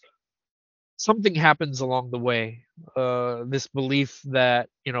there's something happens along the way. This belief that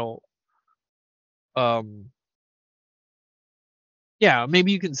um, yeah,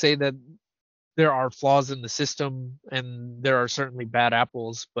 maybe you can say that there are flaws in the system, and there are certainly bad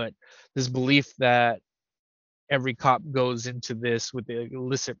apples, but this belief that every cop goes into this with the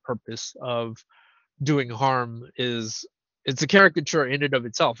illicit purpose of doing harm is it's a caricature in and of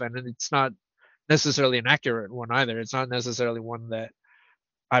itself, and it's not necessarily an accurate one either. It's not necessarily one that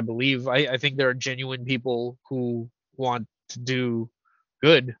I believe. I think there are genuine people who want to do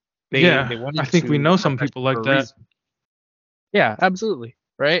good. They Yeah, I wanted think we to know hurt some that people for like a that. reason. Yeah, absolutely.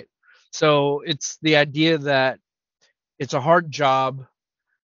 Right. So it's the idea that it's a hard job,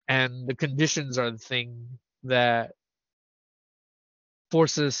 and the conditions are the thing that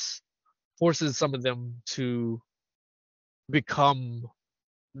forces forces some of them to become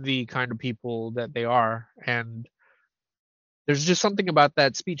the kind of people that they are. And there's just something about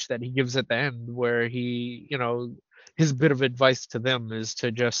that speech that he gives at the end where his bit of advice to them is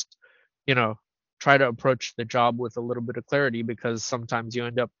to just, you know, try to approach the job with a little bit of clarity, because sometimes you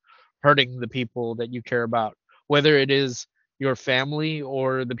end up hurting the people that you care about, whether it is your family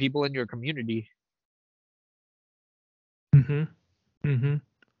or the people in your community. Mhm. Mhm.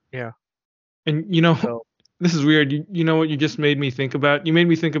 Yeah. And So, this is weird. You know what you just made me think about? You made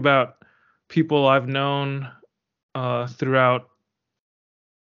me think about people I've known throughout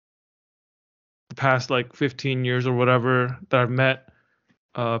the past like 15 years or whatever that I've met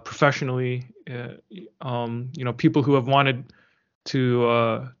professionally. People who have wanted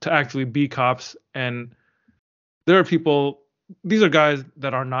to actually be cops, and there are people. These are guys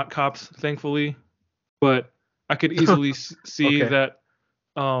that are not cops, thankfully, but I could easily see okay. that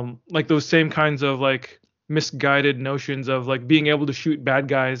like those same kinds of like misguided notions of like being able to shoot bad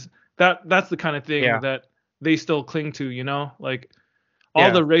guys, that's the kind of thing Yeah. that they still cling to, like all Yeah.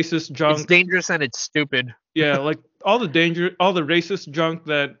 the racist It's junk. dangerous and it's stupid. Yeah, like all the racist junk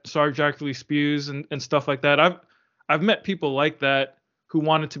that Sarge actually spews and stuff like that. I've met people like that who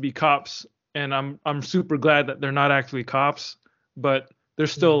wanted to be cops, and I'm super glad that they're not actually cops, but they're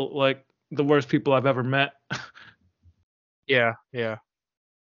Mm. still like the worst people I've ever met. Yeah. Yeah.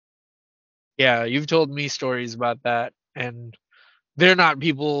 Yeah. You've told me stories about that, and they're not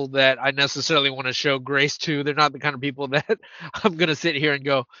people that I necessarily want to show grace to. They're not the kind of people that I'm gonna sit here and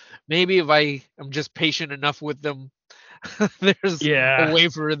go, maybe if I am just patient enough with them, there's a Yeah. way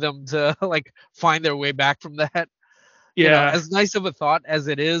for them to like find their way back from that. Yeah. As nice of a thought as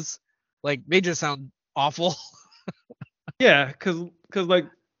it is, like they just sound awful. Yeah, cuz like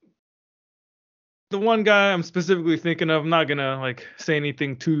the one guy I'm specifically thinking of, I'm not going to like say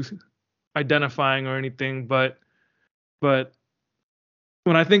anything too identifying or anything, but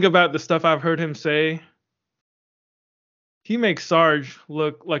when I think about the stuff I've heard him say, he makes Sarge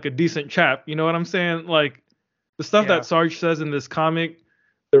look like a decent chap. You know what I'm saying? Like the stuff that Yeah. Sarge says in this comic,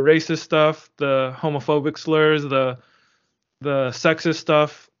 the racist stuff, the homophobic slurs, the sexist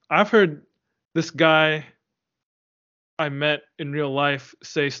stuff. I've heard this guy I met in real life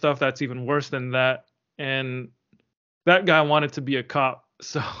say stuff that's even worse than that, and that guy wanted to be a cop.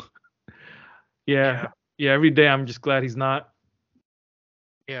 So yeah, Yeah. yeah. Every day I'm just glad he's not.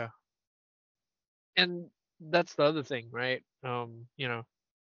 Yeah. And that's the other thing, right?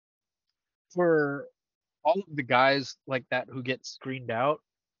 For all of the guys like that who get screened out,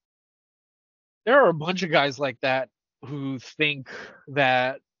 there are a bunch of guys like that who think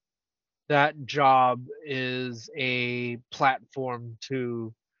that that job is a platform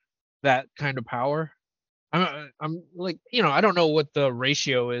to that kind of power. I'm like, I don't know what the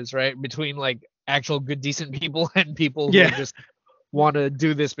ratio is, right, between like actual good, decent people and people who are Yeah. just want to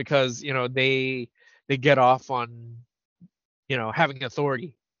do this because they get off on having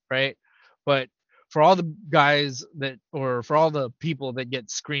authority, right? But for all the guys that, or for all the people that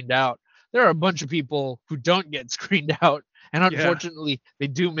get screened out, there are a bunch of people who don't get screened out, and Yeah. unfortunately, they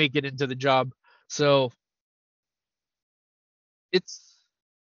do make it into the job. So it's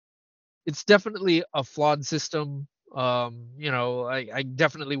it's definitely a flawed system. I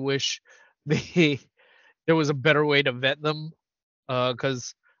definitely wish they there was a better way to vet them,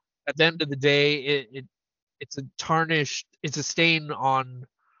 because at the end of the day, it's a tarnished, it's a stain on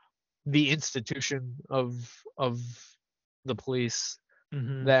the institution of the police,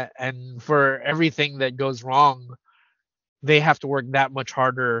 Mhm. that, and for everything that goes wrong, they have to work that much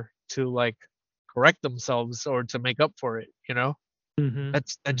harder to like correct themselves or to make up for it. Mhm.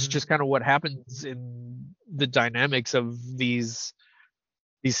 That's Mhm. just kind of what happens in the dynamics of these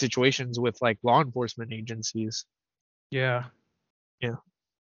situations with like law enforcement agencies. Yeah. Yeah.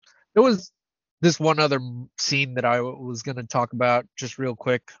 There was this one other scene that I was going to talk about just real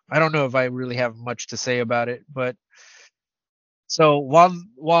quick. I don't know if I really have much to say about it, but so while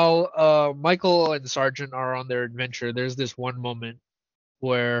Michael and Sergeant are on their adventure, there's this one moment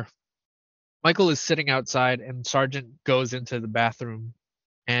where Michael is sitting outside and Sergeant goes into the bathroom,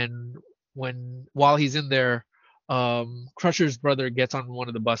 and while he's in there, Crusher's brother gets on one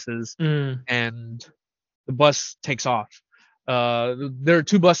of the buses, Mm. and the bus takes off. There are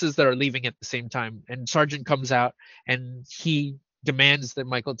two buses that are leaving at the same time, and Sergeant comes out and he demands that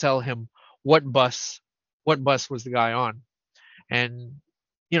Michael tell him what bus what bus was the guy on. And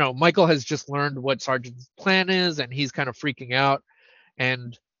Michael has just learned what Sergeant's plan is, and he's kind of freaking out.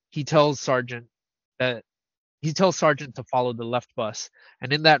 And he tells Sergeant that he tells Sergeant to follow the left bus.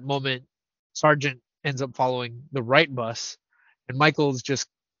 And in that moment, Sergeant ends up following the right bus, and Michael's just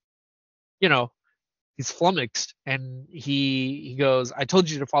you know he's flummoxed, and he goes, "I told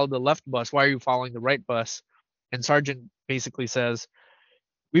you to follow the left bus. Why are you following the right bus?" And Sergeant basically says,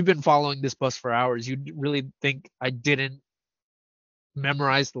 "We've been following this bus for hours. You really think I didn't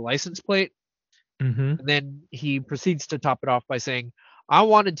memorize the license plate?" Mhm. And then he proceeds to top it off by saying, "I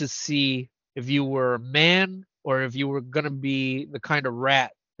wanted to see if you were a man or if you were going to be the kind of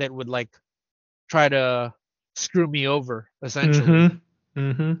rat that would like try to screw me over, essentially." Mhm.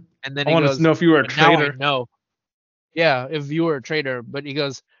 Mhm. And then I he wanted to goes, know if you were a "But now I traitor. know." Yeah, if you were a traitor, but he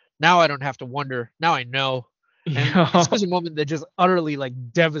goes, "Now I don't have to wonder. Now I know." And it's Yeah. just a moment that just utterly like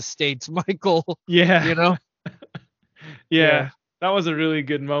devastates Michael, Yeah. you know? Yeah. Yeah. That was a really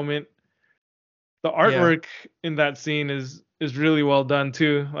good moment. The Yeah. artwork in that scene is really well done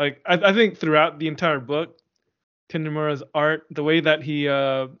too. Like I think throughout the entire book, Ken Nimura's art, the way that he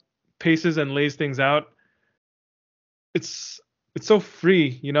paces and lays things out, it's it's so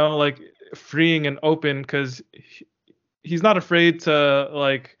free, like freeing and open because he's not afraid to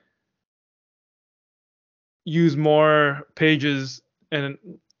like use more pages and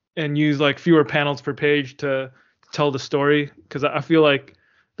use like fewer panels per page to tell the story because I feel like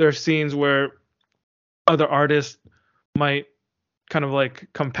there are scenes where other artists might kind of like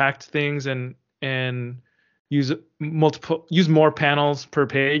compact things and use use more panels per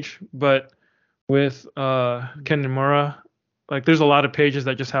page, but with Mm. Ken Nimura, like there's a lot of pages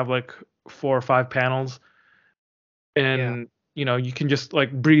that just have like 4 or 5 panels, Yeah. and you can just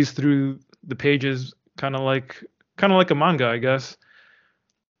like breeze through the pages, kind of like a manga, I guess.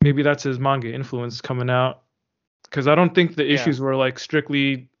 Maybe that's his manga influence coming out, because I don't think the Yeah. issues were like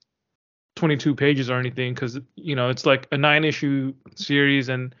strictly 22 pages or anything, because it's like a 9 issue series,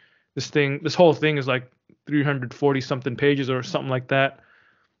 and this whole thing is like 340 something pages or something like that.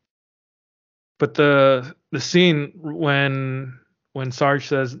 But the scene when Sarge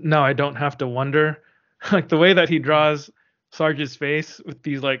says, "No, I don't have to wonder," like the way that he Mm. draws Sarge's face with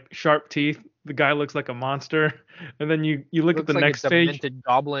these like sharp teeth, the guy looks like a monster. And then you look at the Looks like a next page, demented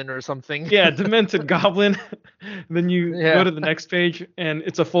goblin or something. yeah, demented goblin. Then you go Yeah. to the next page, and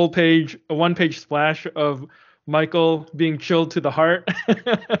it's a full page, a one-page splash of Michael being chilled to the heart.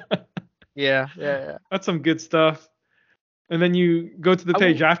 Yeah. Yeah. Yeah. That's some good stuff. And then you go to the I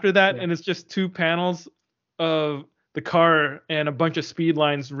page will. after that, Yeah. and it's just 2 panels of the car and a bunch of speed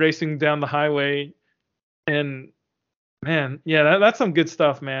lines racing down the highway. And man, yeah, that's some good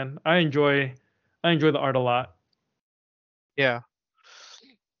stuff, man. I enjoy the art a lot. Yeah.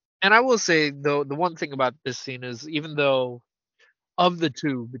 And I will say though, the one thing about this scene is, even though of the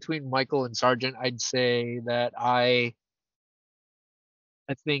two between Michael and Sergeant, I'd say that I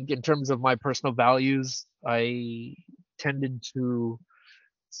think in terms of my personal values, I tended to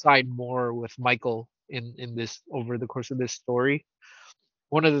side more with Michael in this over the course of this story.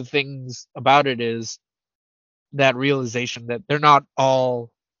 One of the things about it is that realization that they're not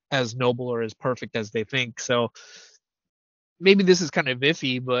all as noble or as perfect as they think. So maybe this is kind of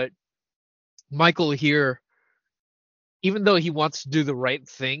iffy, but Michael here, even though he wants to do the right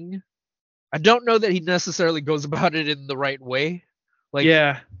thing, I don't know that he necessarily goes about it in the right way. Like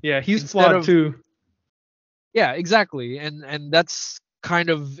Yeah, yeah, he's instead flawed of too. yeah, exactly. And that's kind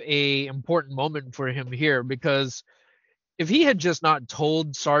of a important moment for him here because if he had just not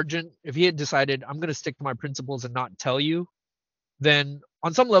told Sargent, if he had decided I'm going to stick to my principles and not tell you, then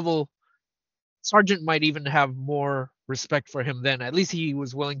on some level Sargent might even have more respect for him then. At least he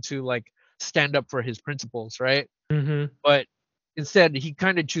was willing to like stand up for his principles, right? Mhm. But instead he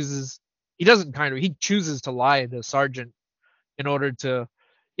kind of chooses he doesn't kind of he chooses to lie to Sargent in order to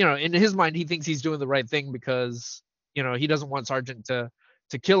in his mind he thinks he's doing the right thing because he doesn't want Sargent to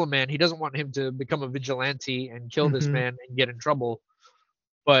kill a man. He doesn't want him to become a vigilante and kill this Mhm. man and get in trouble.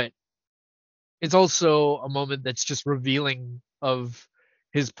 But it's also a moment that's just revealing of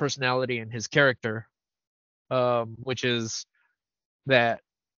his personality and his character, which is that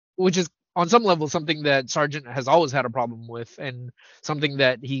which is on some level something that Sargent has always had a problem with, and something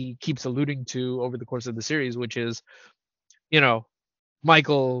that he keeps alluding to over the course of the series, which is you know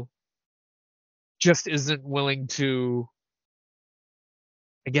Michael just isn't willing to,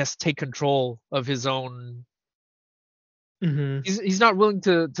 I guess, take control of his own. Mhm. He's not willing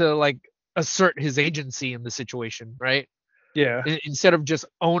to like assert his agency in the situation, right? Yeah. Instead of just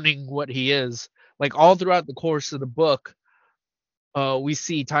owning what he is. Like all throughout the course of the book, we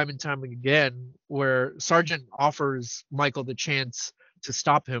see time and time again where Sargent offers Michael the chance to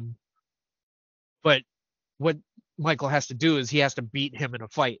stop him, but what Michael has to do is he has to beat him in a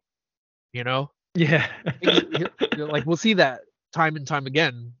fight. You know, Yeah. like we'll see that time and time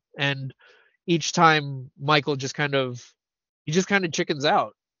again, and each time Michael just kind of he just kind of chickens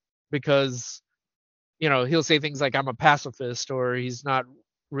out because he'll say things like I'm a pacifist or he's not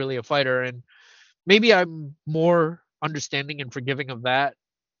really a fighter, and maybe I'm more understanding and forgiving of that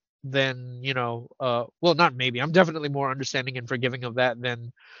than well, not maybe, I'm definitely more understanding and forgiving of that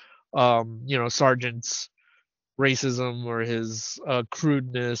than Sargent's racism or his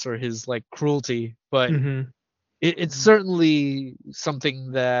crudeness or his like cruelty. But Mhm. it's certainly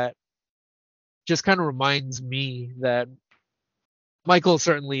something that just kind of reminds me that Michael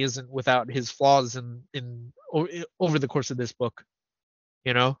certainly isn't without his flaws over the course of this book.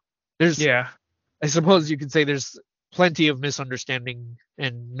 You know, there's Yeah. I suppose you could say there's plenty of misunderstanding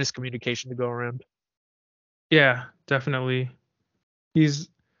and miscommunication to go around. Yeah, definitely. He's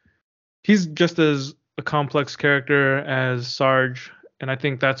he's just as a complex character as Sarge, and I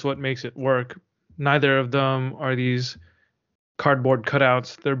think that's what makes it work. Neither of them are these cardboard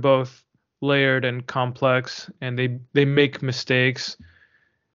cutouts. They're both layered and complex, and they make mistakes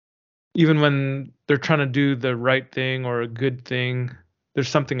even when they're trying to do the right thing or a good thing. There's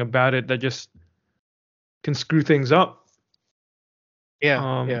something about it that just can screw things up. Yeah,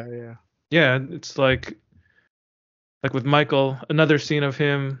 Um yeah, yeah, yeah, it's like with Michael, that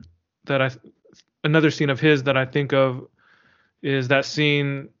I another scene of his that I think of is that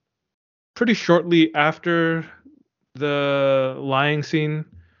scene pretty shortly after the lying scene,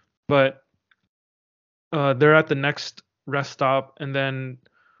 but they're at the next rest stop, and then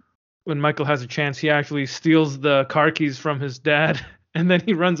when Michael has a chance, he actually steals the car keys from his dad, and then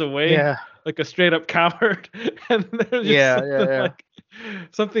he runs away yeah, like a straight up coward. And there's just yeah, yeah, something yeah, like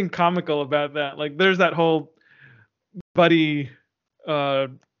something comical about that. Like there's that whole buddy uh,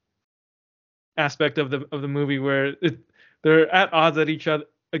 aspect of the movie where they're at odds at each other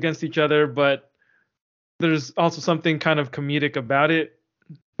against each other, but there's also something kind of comedic about it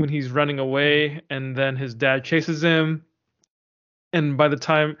when he's running away and then his dad chases him, and by the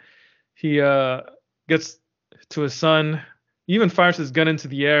time he gets to his son, he even fires his gun into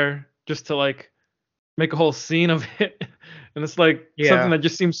the air just to like make a whole scene of it. And it's like something yeah, that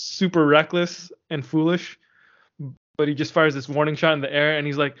just seems super reckless and foolish, but he just fires this warning shot in the air, and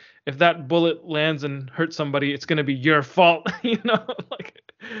he's like, if that bullet lands and hurts somebody, it's gonna be your fault. Like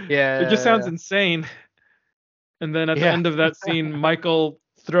it just sounds yeah, insane. And then at the yeah, end of that scene, Michael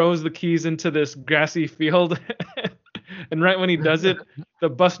throws the keys into this grassy field. And right when he does it, the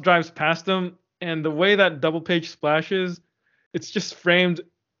bus drives past him. And the way that double page splashes, it's just framed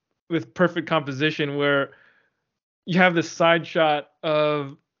with perfect composition where you have this side shot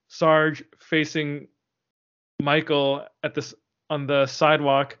of Sarge facing Michael at this on the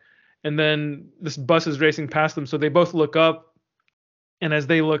sidewalk, and then this bus is racing past them. So they both look up, and as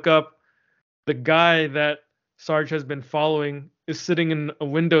they look up, the guy that Sarge has been following is sitting in a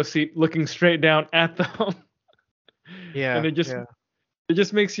window seat looking straight down at them. And yeah, yeah, it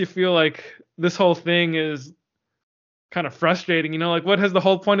just makes you feel like this whole thing is kind of frustrating, like what has the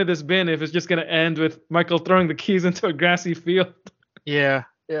whole point of this been if it's just going to end with Michael throwing the keys into a grassy field? yeah,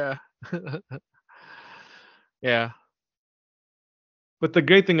 yeah. Yeah. But the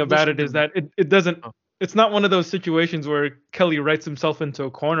great thing about it is Addition that it doesn't, oh, it's not one of those situations where Kelly writes himself into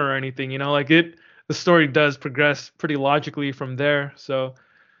a corner or anything, you know, like it the story does progress pretty logically from there. So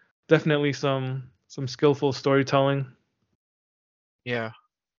definitely some skillful storytelling. yeah.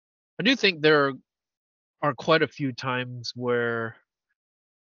 I do think there are quite a few times where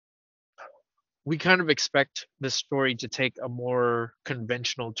we kind of expect the story to take a more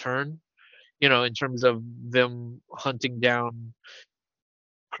conventional turn, in terms of them hunting down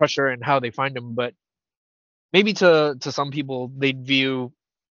Crusher and how they find him. But maybe to some people, they'd view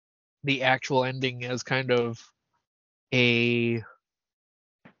the actual ending as kind of a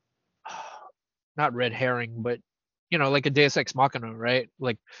not red herring, but like a Deus Ex Machina, right?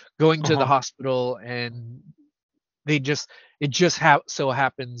 Like going to the Uh-huh. hospital and they just it just so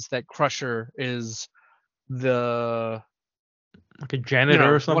happens that Crusher is the Like a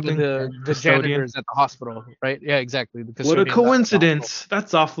janitor or one of something, the custodian. janitors at the hospital, right? Yeah, exactly, the What a custodians at the hospital. coincidence.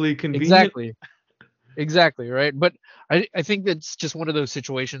 That's awfully convenient. Exactly, exactly, right? But I think that's just one of those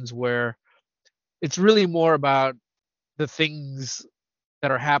situations where it's really more about the things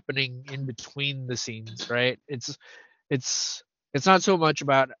that are happening in between the scenes, right? It's it's not so much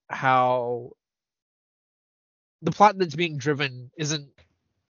about how the plot that's being driven isn't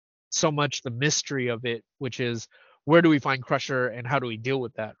so much the mystery of it, which is where do we find Crusher and how do we deal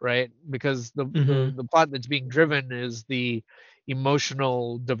with that, right? Because the the Mhm. the plot that's being driven is the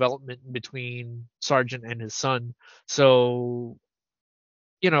emotional development between Sergeant and his son. So,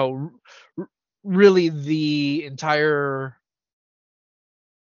 you know, r- really the entire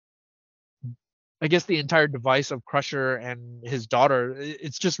I guess the entire device of Crusher and his daughter,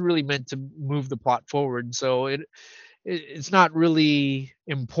 it's just really meant to move the plot forward. So it's not really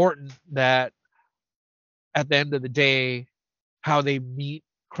important that at the end of the day how they meet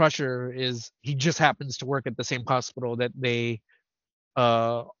Crusher is he just happens to work at the same hospital that they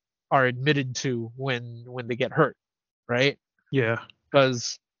uh are admitted to when they get hurt, right? Yeah.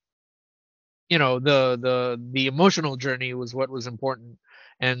 Because the emotional journey was what was important,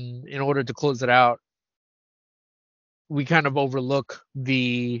 and in order to close it out, we kind of overlook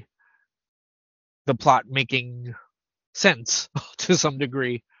the plot making sense to some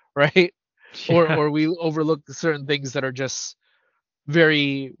degree, right? or Yeah. or we overlook certain things that are just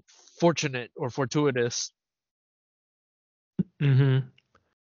very fortunate or fortuitous. Mhm.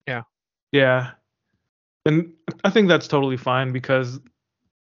 Yeah. Yeah. And I think that's totally fine because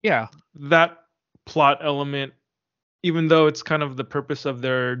Yeah. that plot element, even though it's kind of the purpose of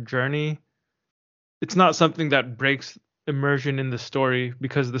their journey, it's not something that breaks immersion in the story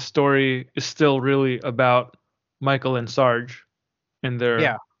because the story is still really about Michael and Sarge and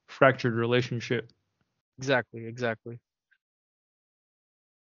Yeah. their fractured relationship. Exactly. Exactly.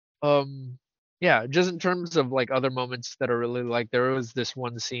 Um. Yeah. Just in terms of like other moments that are really like there was this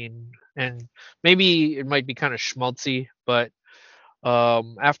one scene, and maybe it might be kind of schmaltzy, but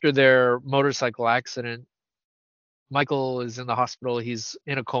after their motorcycle accident, Michael is in the hospital. He's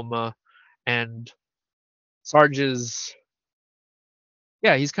in a coma, and Sarge is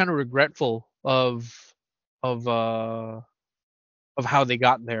yeah, he's kind of regretful of uh of how they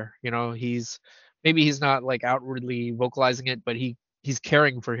got there. He's maybe he's not like outwardly vocalizing it, but he's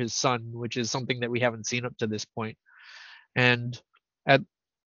caring for his son, which is something that we haven't seen up to this point. And at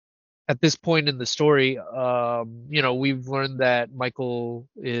at this point in the story, we've learned that Michael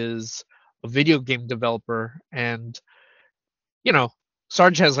is a video game developer, and you know,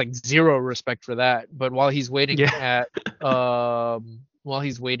 Sarge has like zero respect for that. But Yeah. while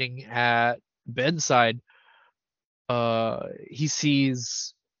he's waiting at bedside, he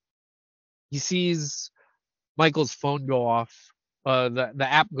sees Michael's phone go off. The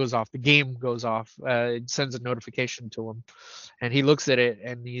app goes off. The game goes off. It sends a notification to him, and he looks at it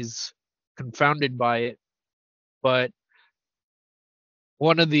and he's confounded by it. But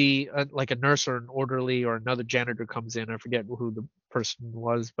one of the like a nurse or an orderly or another janitor comes in. I forget who the person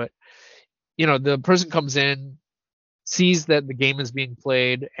was, but the person comes in, sees that the game is being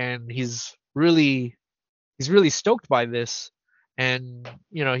played, and he's really stoked by this. And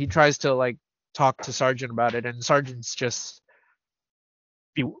he tries to like talk to Sergeant about it, and Sergeant's just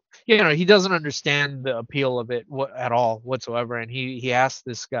he doesn't understand the appeal of it at all whatsoever. And he asked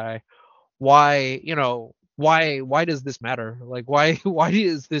this guy why does this matter, like why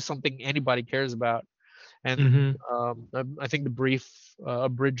is this something anybody cares about. And Mhm. I think the brief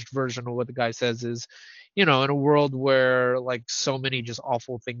abridged version of what the guy says is, in a world where like so many just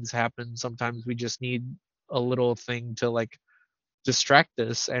awful things happen, sometimes we just need a little thing to like distract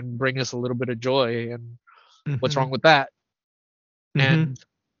us and bring us a little bit of joy. And what's wrong Mhm. with that? Mhm. And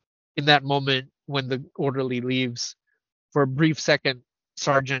in that moment when the orderly leaves, for a brief second,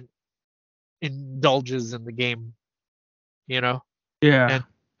 Sergeant indulges in the game, you know? Yeah. And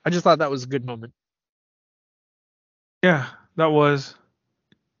I just thought that was a good moment. Yeah, that was.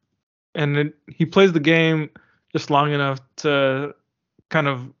 And he plays the game just long enough to kind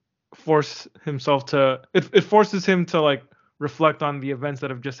of force himself to it forces him to like reflect on the events that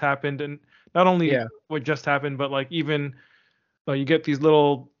have just happened, and not only Yeah. what just happened, but like even you get these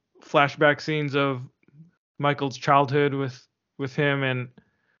little flashback scenes of Michael's childhood with him, and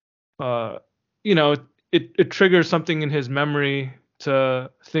uh you know it triggers something in his memory to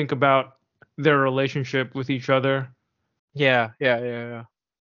think about their relationship with each other. Yeah, yeah, yeah, yeah.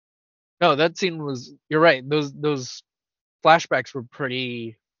 No, that scene was, you're right. Those flashbacks were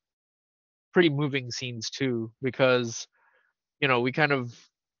pretty moving scenes too, because we kind of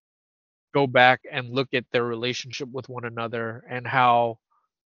go back and look at their relationship with one another, and how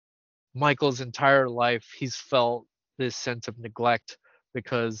Michael's entire life he's felt this sense of neglect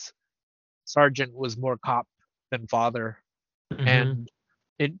because Sergeant was more cop than father. Mhm. And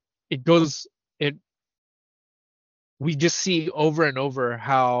it it goes it we just see over and over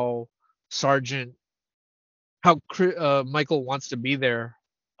how Sergeant Michael wants to be there,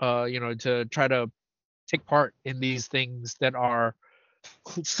 to try to take part in these things that are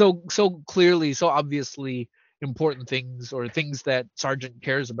so clearly, so obviously important things, or things that Sergeant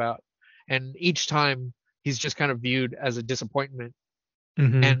cares about. And each time he's just kind of viewed as a disappointment.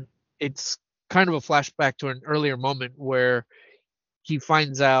 Mhm. And it's kind of a flashback to an earlier moment where he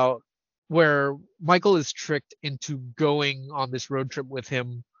finds out, where Michael is tricked into going on this road trip with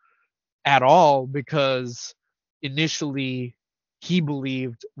him at all, because initially he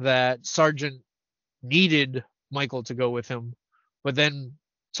believed that Sergeant needed Michael to go with him. But then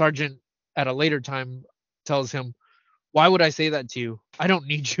Sergeant, at a later time, tells him, "Why would I say that to you? I don't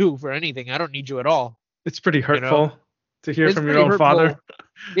need you for anything. I don't need you at all." It's pretty You know, hurtful to hear it's from your pretty own father. hurtful.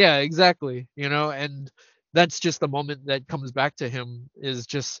 Yeah, exactly. And that's just the moment that comes back to him, is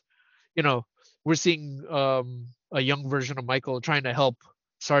just, you know, we're seeing a young version of Michael trying to help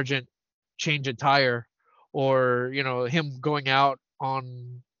Sergeant change a tire, or him going out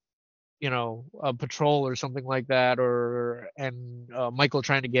on a patrol or something like that, or and Michael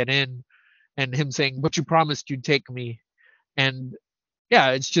trying to get in, and him saying, "But you promised you'd take me." And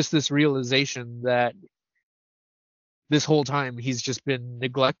yeah, it's just this realization that this whole time he's just been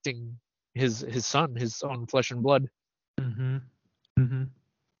neglecting his son, his own flesh and blood. Mhm. Mhm.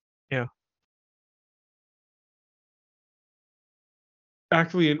 Yeah.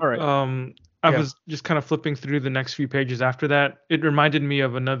 Actually, All right. I Yeah. was just kind of flipping through the next few pages after that. It reminded me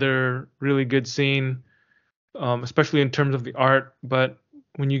of another really good scene, especially in terms of the art. But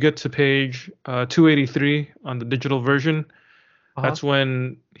when you get to page 283 on the digital version, Uh-huh. that's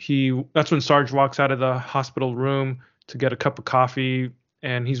when Sarge walks out of the hospital room to get a cup of coffee,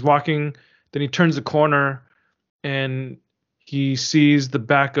 and he's walking. Then he turns the corner, and he sees the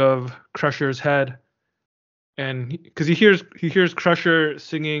back of Crusher's head, and because he hears Crusher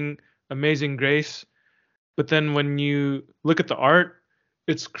singing Amazing Grace, but then when you look at the art,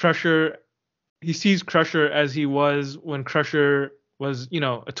 it's Crusher. He sees Crusher as he was when Crusher was, a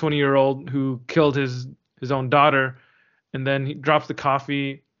 20-year-old who killed his own daughter, and then he drops the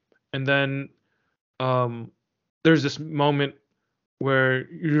coffee, and then um, there's this moment where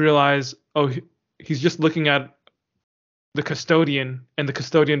you realize, oh, he's just looking at the custodian, and the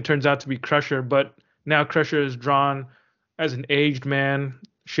custodian turns out to be Crusher, but now Crusher is drawn as an aged man,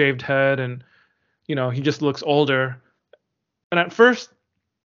 shaved head, and he just looks older. And at first,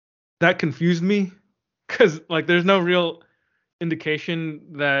 that confused me because like there's no real indication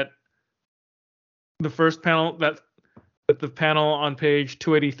that the first panel that the panel on page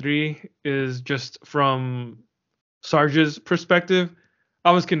 283 is just from Sarge's perspective.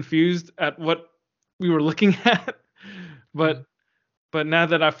 I was confused at what we were looking at, Mm. but now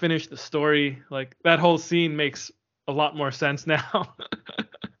that I finished the story, like that whole scene makes a lot more sense now.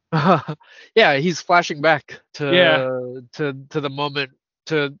 Yeah, he's flashing back Yeah, to the moment,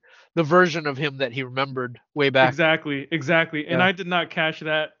 to the version of him that he remembered way back. exactly, exactly. And Yeah. I did not catch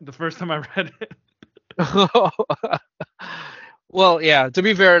that the first time I read it. Well, yeah, to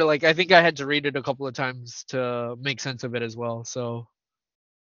be fair, like I think I had to read it a couple of times to make sense of it as well. So,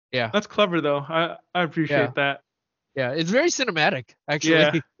 yeah. That's clever though. I Yeah. appreciate that. Yeah, it's very cinematic actually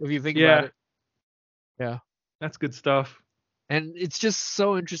Yeah, if you think about yeah, it. Yeah. that's good stuff. And it's just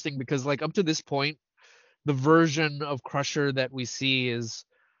so interesting because, like, up to this point, the version of Crusher that we see is,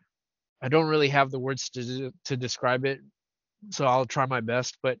 I don't really have the words to describe it, so I'll try my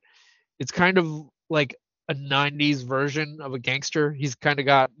best, but it's kind of like a 90s version of a gangster. He's kind of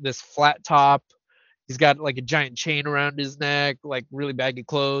got this flat top. He's got like a giant chain around his neck, like really baggy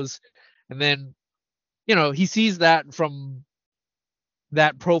clothes. And then, he sees that from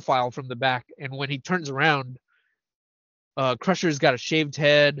that profile from the back. And when he turns around, Crusher's got a shaved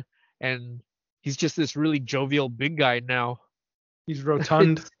head and he's just this really jovial big guy now. He's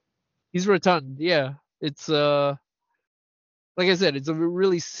rotund. It's He's rotund, yeah. It's like I said, it's a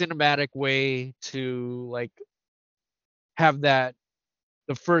really cinematic way to like have that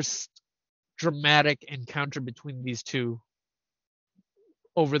the first dramatic encounter between these two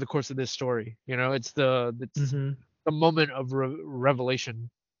over the course of this story. It's Hmm. the moment of revelation.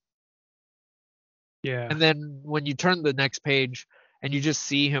 Yeah. And then when you turn the next page and you just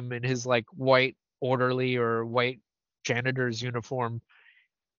see him in his like white orderly or white janitor's uniform,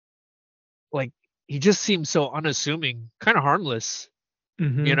 like he just seems so unassuming, kind of harmless, you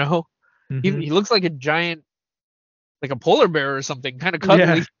Hmm. know? He Hmm. he looks like a giant, like a polar bear or something, kind of Yeah.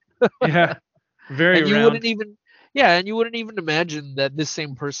 cuddly. Yeah. Very And you round. wouldn't even Yeah, and you wouldn't even imagine that this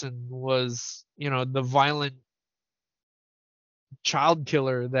same person was, the violent child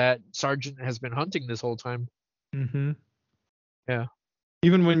killer that Sargent has been hunting this whole time. Hmm. Yeah.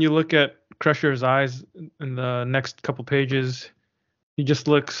 Even when you look at Crusher's eyes in the next couple pages, he just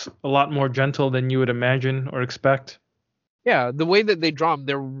looks a lot more gentle than you would imagine or expect. Yeah, the way that they draw him,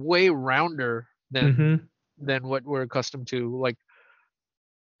 they're way rounder than Hmm. what we're accustomed to. Like,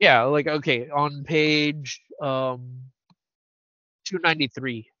 yeah, like okay, on page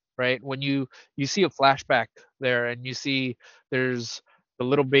 293, right? When you see a flashback there and you see there's the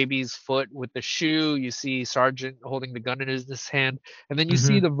little baby's foot with the shoe, you see Sergeant holding the gun in his hand, and then you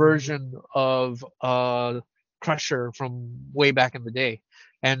see Hmm. the version of Crusher from way back in the day.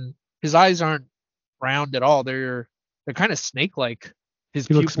 And his eyes aren't round at all. They're kind of snake-like. His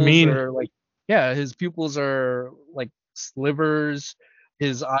He looks pupils mean. are like Yeah, his pupils are like slivers.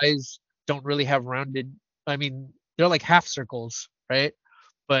 His eyes don't really have rounded, I mean, they're like half circles, right?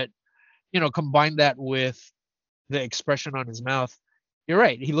 But, combine that with the expression on his mouth. You're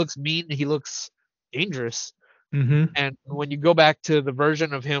right. He looks mean. He looks dangerous. Hmm. And when you go back to the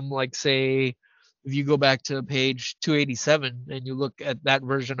version of him, like say, if you go back to page 287 and you look at that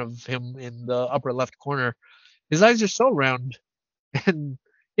version of him in the upper left corner, his eyes are so round. And,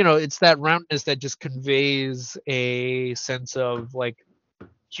 it's that roundness that just conveys a sense of like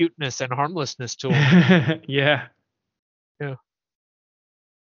cuteness and harmlessness to him. Yeah, Yeah.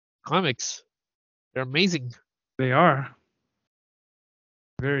 Comics, they're amazing. they are.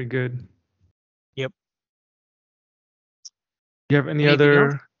 Very good. Yep. Do you have any Anything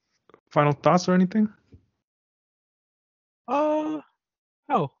else? other final thoughts or anything? Uh,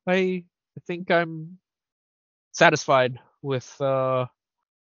 oh, I think I'm satisfied with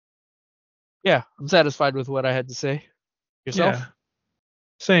yeah, I'm satisfied with what I had to say. Yeah, Yourself?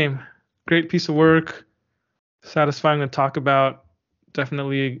 same. Great piece of work. Satisfying to talk about.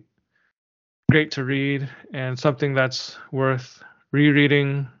 Definitely great to read and something that's worth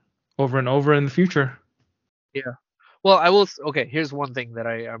rereading over and over in the future. Yeah. Well, okay, here's one thing that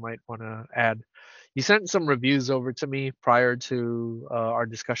I might want to add. You sent some reviews over to me prior to our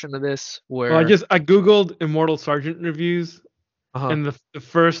discussion of this Well, where I googled Immortal Sergeant reviews, uh-huh. and the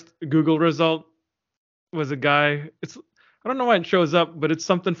first Google result was a guy. It's I don't know why it shows up, but it's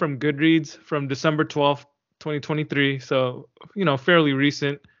something from Goodreads from December 12th, 2023. So fairly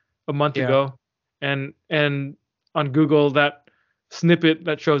recent, a month Yeah. ago. And on Google, that snippet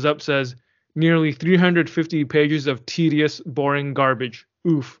that shows up says nearly 350 pages of tedious, boring garbage.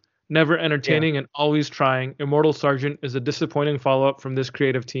 Oof. Never Yeah. entertaining and always trying. Immortal Sergeant is a disappointing follow-up from this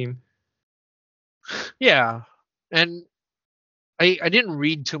creative team. Yeah. And I didn't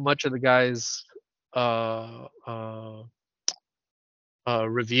read too much of the guy's uh uh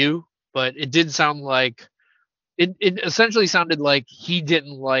review, but it did sound like it essentially sounded like he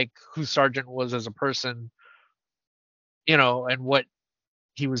didn't like who Sargent was as a person, and what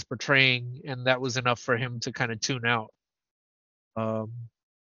he was portraying, and that was enough for him to kind of tune out. Um,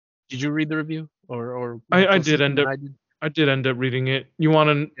 did you read the review, or I go did see end when up I did? I did end up reading it. Yeah,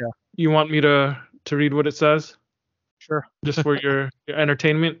 You want me to read what it says sure. just for your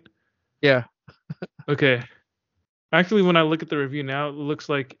entertainment? Yeah, Okay. Actually, when I look at the review now, it looks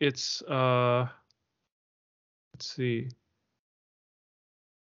like it's let's see.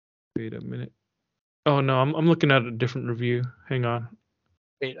 Wait a minute. Oh no, I'm looking at a different review. Hang on.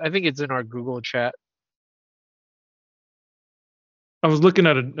 wait, I think it's in our Google chat. I was looking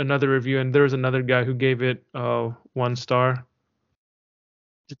at another review and there was another guy who gave it 1 star.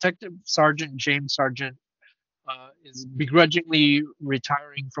 Detective Sergeant James Sargent is begrudgingly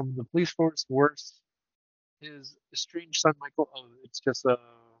retiring from the police force. Worse, his estranged son Michael. Oh, it's just let's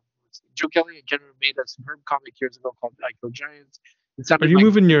see. Joe Kelly and Ken made a superb comic years ago called Ico Giants. It Are sounded you like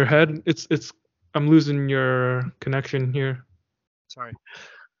moving your head? It's I'm losing your connection here. sorry.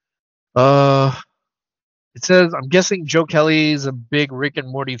 Uh, it says I'm guessing Joe Kelly is a big Rick and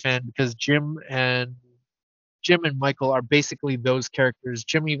Morty fan because Jim and Michael are basically those characters.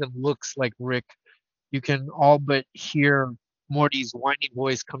 Jim even looks like Rick. You can all but hear Morty's whiny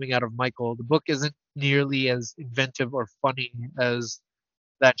voice coming out of Michael. The book isn't nearly as inventive or funny as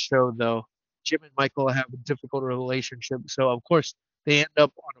that show, though. Jim and Michael have a difficult relationship, so of course they end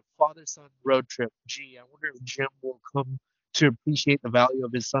up on a father-son road trip. Gee, I wonder if Jim will come to appreciate the value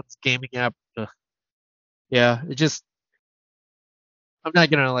of his son's gaming app. Ugh. Yeah, it just I'm not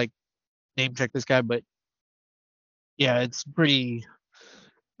gonna like name check this guy, but yeah, it's pretty.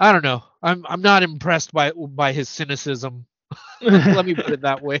 I don't know. I'm not impressed by his cynicism. Let me put it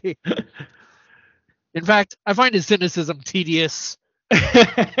that way. In fact, I find his cynicism tedious.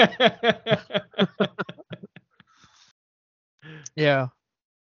 Yeah,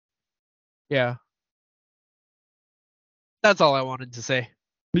 yeah. That's all I wanted to say.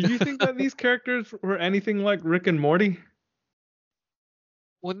 Did you think that these characters were anything like Rick and Morty?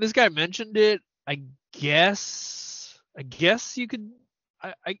 When this guy mentioned it, I guess you could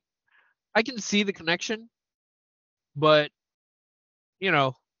I I, I can see the connection, but you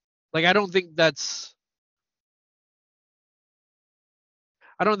know, like I don't think that's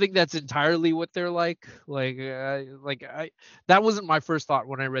entirely what they're like. Like I that wasn't my first thought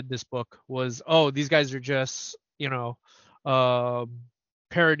when I read this book was, oh, these guys are just, um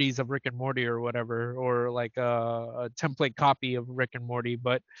parodies of Rick and Morty or whatever, or like a template copy of Rick and Morty.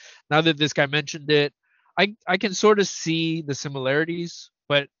 But now that this guy mentioned it, I can sort of see the similarities,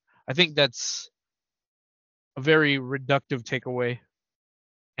 but I think that's a very reductive takeaway.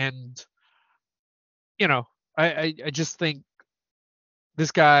 And you know, I just think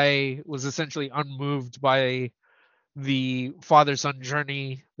this guy was essentially unmoved by the father son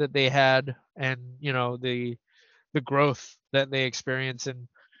journey that they had, and the growth that they experience. And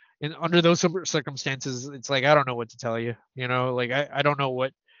under those circumstances, it's like I don't know what to tell you. Like I don't know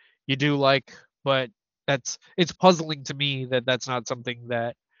what you do like, but it's puzzling to me that that's not something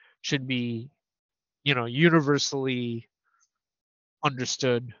that should be universally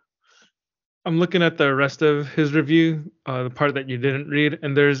understood. I'm looking at the rest of his review, the part that you didn't read,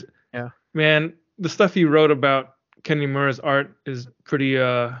 and there's Yeah, man, the stuff he wrote about Kenny Mura's art is pretty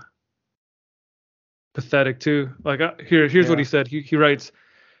pathetic too. Like here's what he yeah, said. He writes,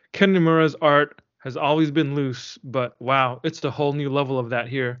 Ken Nimura's art has always been loose, but wow, it's a whole new level of that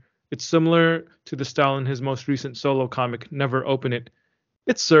here. It's similar to the style in his most recent solo comic, Never Open It.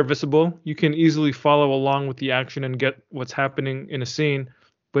 It's serviceable. You can easily follow along with the action and get what's happening in a scene,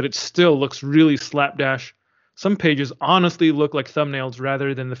 but it still looks really slapdash. Some pages honestly look like thumbnails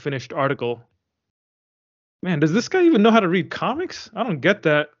rather than the finished article. Man, does this guy even know how to read comics? I don't get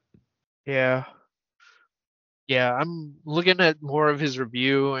that. yeah. Yeah, I'm looking at more of his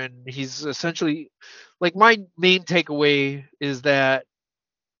review, and he's essentially like my main takeaway is that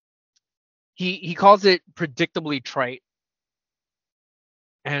he calls it predictably trite,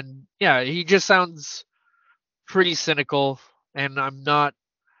 and yeah, he just sounds pretty cynical, and I'm not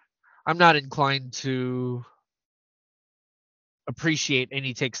inclined to appreciate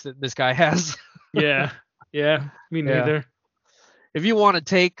any takes that this guy has. Yeah, yeah, me Yeah, neither. if you want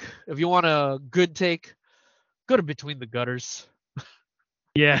a good take, go to Between the Gutters.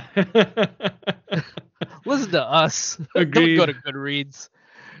 Yeah. Listen to us. Don't go Agreed. to Goodreads.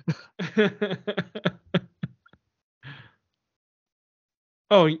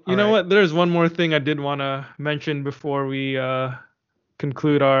 Oh, All you know right, what? There's one more thing I did want to mention before we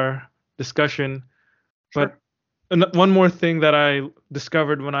conclude our discussion. sure. But one more thing that I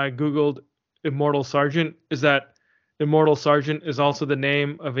discovered when I Googled Immortal Sergeant is that Immortal Sergeant is also the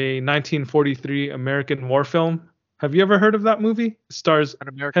name of a 1943 American war film. Have you ever heard of that movie? It stars An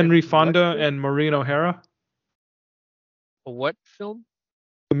Henry American what Fonda film? and Maureen O'Hara. A what film?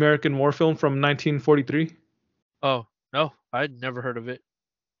 American war film from 1943. Oh, no, I'd never heard of it.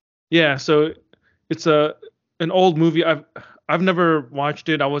 Yeah, so it's an old movie. I've never watched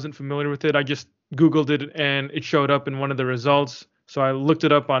it. I wasn't familiar with it. I just Googled it and it showed up in one of the results. So I looked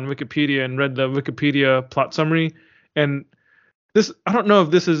it up on Wikipedia and read the Wikipedia plot summary. And this, I don't know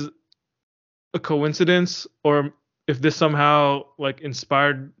if this is a coincidence or if this somehow like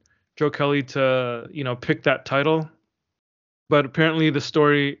inspired Joe Kelly to, pick that title. But apparently the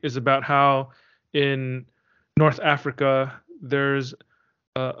story is about how in North Africa there's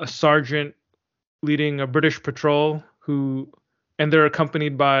a sergeant leading a British patrol who and they're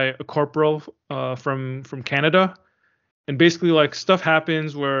accompanied by a corporal from Canada. And basically, like, stuff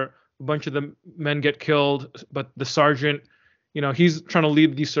happens where a bunch of the men get killed, but the sergeant, he's trying to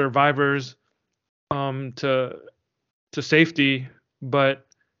lead these survivors to safety, but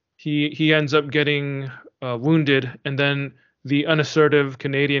he ends up getting wounded, and then the unassertive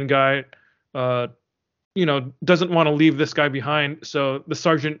Canadian guy, uh, doesn't want to leave this guy behind, so the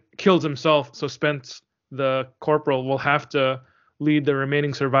sergeant kills himself. So Spence, the corporal, will have to lead the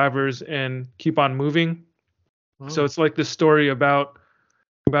remaining survivors and keep on moving. So Oh. it's like this story about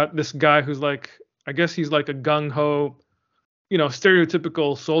this guy who's like, I guess he's like a gung ho,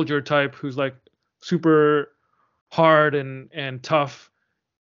 stereotypical soldier type who's like super hard and tough,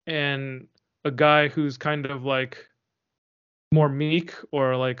 and a guy who's kind of like more meek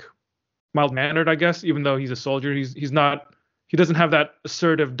or like mild mannered, I guess, even though he's a soldier. He's not, he doesn't have that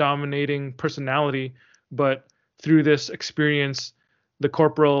assertive dominating personality, but through this experience, the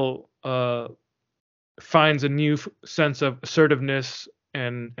corporal finds a new sense of assertiveness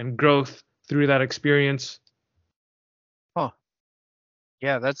and growth through that experience. Huh.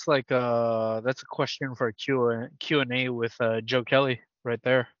 Yeah, that's like that's a question for a Q&A with Joe Kelly right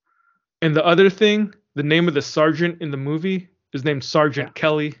there. And the other thing, the name of the sergeant in the movie is named Yeah. Sergeant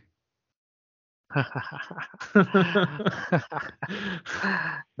Kelly.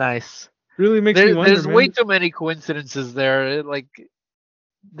 Nice. Really makes me wonder, There's way man. too many coincidences there. Like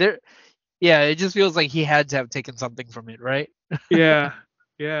there, yeah, it just feels like he had to have taken something from it, right? Yeah,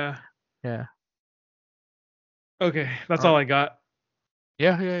 yeah. Yeah. Okay, that's All all right. I got.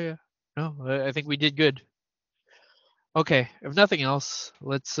 Yeah. No, I think we did good. Okay, if nothing else,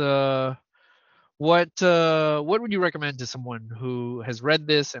 let's what would you recommend to someone who has read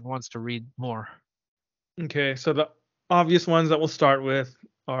this and wants to read more? Okay, so the obvious ones that we'll start with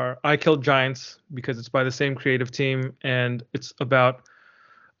are I Killed Giants, because it's by the same creative team and it's about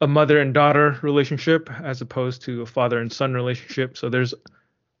a mother and daughter relationship as opposed to a father and son relationship. So there's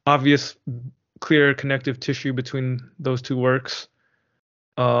obvious, clear connective tissue between those two works.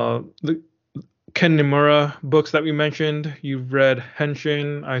 The Ken Niimura books that we mentioned, you've read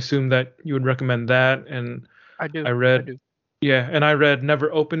Henshin. I assume that you would recommend that. And I do. I I read, do. yeah, and I read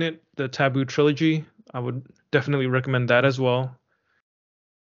Never Open It, the Taboo trilogy. I would definitely recommend that as well.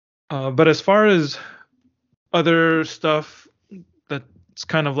 But as far as other stuff that's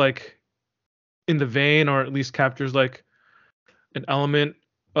kind of like in the vein, or at least captures like an element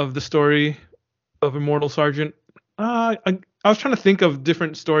of the story of Immortal Sergeant, I was trying to think of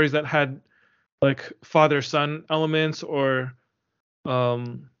different stories that had like father son elements, or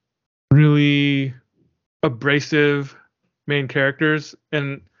um, really abrasive main characters,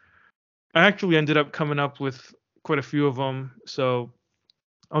 and I actually ended up coming up with quite a few of them. So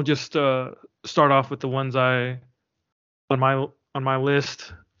I'll just start off with the ones I on my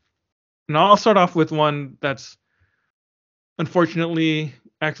list, and I'll start off with one that's unfortunately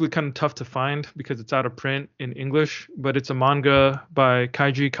actually kind of tough to find because it's out of print in English, but it's a manga by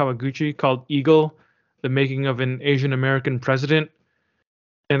Kaiji Kawaguchi called Eagle: The Making of an Asian American President.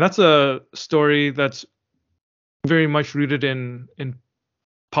 And that's a story that's very much rooted in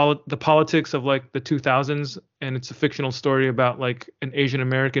the politics of like the 2000s, and it's a fictional story about like an Asian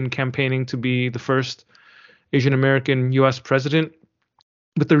American campaigning to be the first Asian American US president.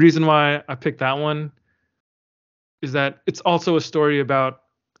 But the reason why I picked that one is that it's also a story about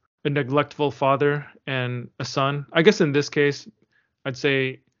a neglectful father and a son. I guess in this case, I'd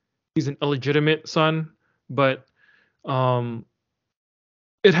say he's an illegitimate son, but um,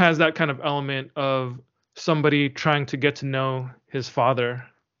 it has that kind of element of somebody trying to get to know his father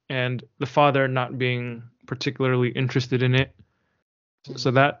and the father not being particularly interested in it. So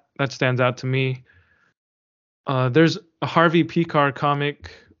Hmm. that stands out to me. There's a Harvey Pekar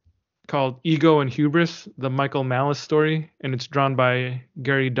comic called Ego and Hubris, the Michael Malice story, and it's drawn by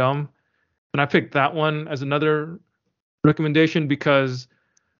Gary Dumm. And I picked that one as another recommendation because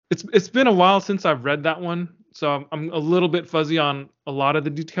it's been a while since I've read that one, so I'm a little bit fuzzy on a lot of the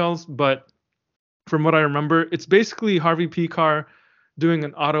details. But from what I remember, it's basically Harvey Pekar doing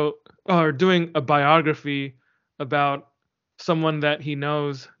an auto or doing a biography about someone that he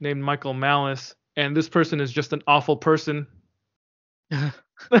knows named Michael Malice, and this person is just an awful person.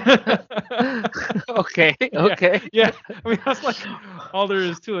 Okay. Yeah, Okay. yeah. I mean, that's like all there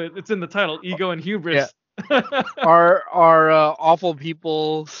is to it. It's in the title, Ego and Yeah. Hubris. Are awful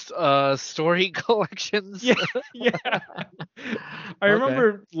people's story collections? Yeah, yeah. I Okay.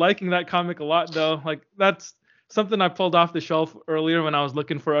 remember liking that comic a lot, though. Like, that's something I pulled off the shelf earlier when I was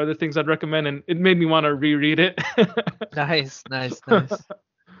looking for other things I'd recommend, and it made me want to reread it. Nice.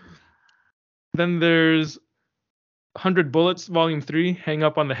 Then there's 100 Bullets, Volume 3, Hang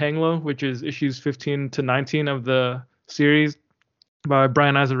Up on the Hang Low, which is issues 15 to 19 of the series by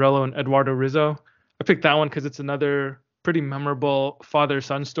Brian Azzarello and Eduardo Rizzo. I picked that one because it's another pretty memorable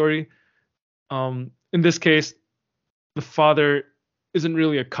father-son story. In this case, the father isn't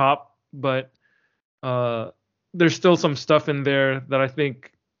really a cop, but there's still some stuff in there that I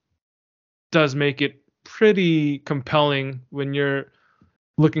think does make it pretty compelling when you're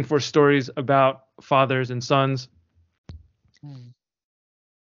looking for stories about fathers and sons. Hmm.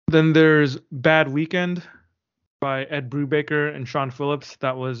 Then there's Bad Weekend by Ed Brubaker and Sean Phillips.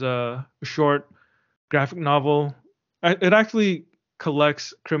 That was a short graphic novel. It actually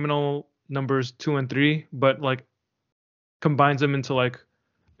collects criminal numbers 2 and 3, but like combines them into like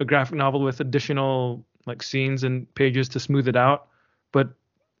a graphic novel with additional like scenes and pages to smooth it out. But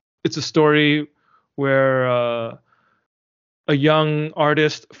it's a story where a young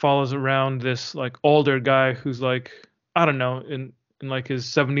artist follows around this like older guy who's like, I don't know, in like his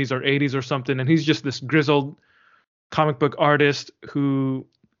 70s or 80s or something, and he's just this grizzled comic book artist who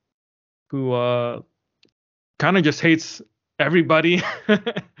kind of just hates everybody.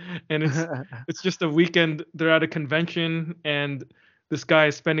 And it's just a weekend, they're at a convention, and this guy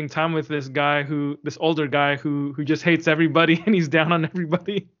is spending time with this older guy who just hates everybody, and he's down on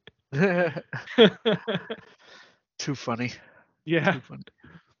everybody. Too funny. Yeah. Too funny.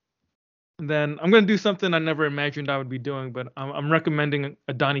 And then I'm gonna do something I never imagined I would be doing, but I'm recommending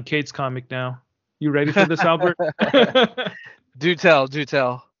a Donny Cates comic now. You ready for this, Albert? Do tell, do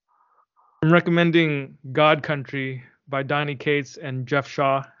tell. I'm recommending God Country by Donny Cates and Jeff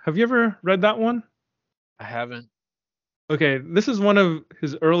Shaw. Have you ever read that one? I haven't. Okay, this is one of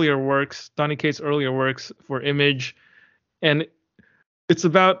his earlier works, Donny Cates' earlier works for Image, and it's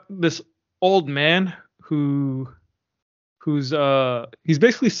about this old man who's he's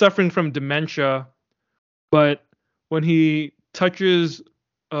basically suffering from dementia, but when he touches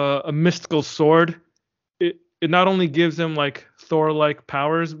a mystical sword, it not only gives him like Thor-like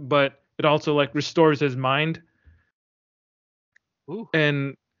powers, but it also like restores his mind. Ooh.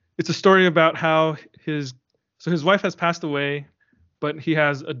 And it's a story about how his wife has passed away, but he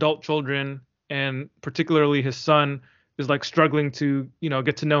has adult children, and particularly his son is like struggling to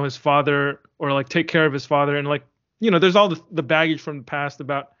get to know his father or like take care of his father, and like there's all the baggage from the past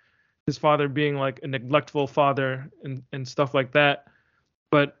about his father being like a neglectful father and stuff like that.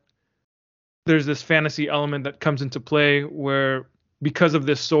 But there's this fantasy element that comes into play where because of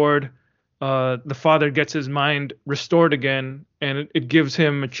this sword, the father gets his mind restored again, and it gives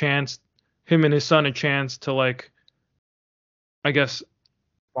him him and his son a chance to like, I guess,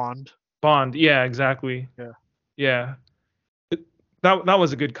 Bond. bond. Yeah, exactly. Yeah. Yeah, that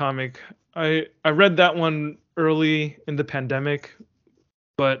was a good comic. I read that one early in the pandemic,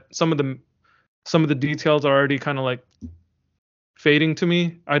 but some of the details are already kind of like fading to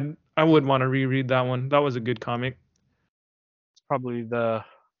me. I would want to reread that one. That was a good comic. It's probably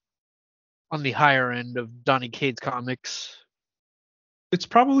on the higher end of Donny Cates comics. It's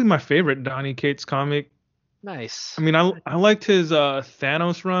probably my favorite Donny Cates comic. Nice. I mean, I liked his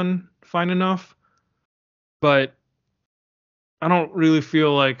Thanos run fine enough, but I don't really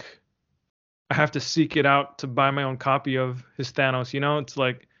feel like I have to seek it out to buy my own copy of his Thanos. It's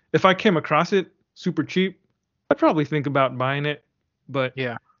like if I came across it super cheap, I'd probably think about buying it, but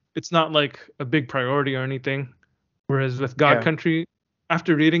Yeah. it's not like a big priority or anything. Whereas with God Yeah. Country,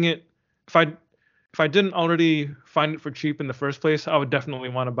 after reading it, if I didn't already find it for cheap in the first place, I would definitely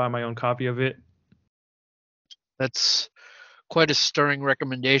want to buy my own copy of it. That's quite a stirring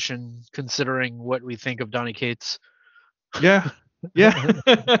recommendation considering what we think of Donny Cates. Yeah. Yeah.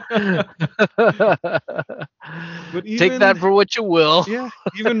 But Take that even for what you will. yeah,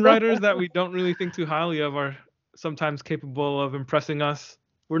 even writers that we don't really think too highly of are sometimes capable of impressing us.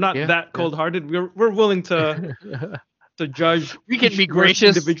 We're not Yeah. that cold-hearted. We're willing to judge We can each be work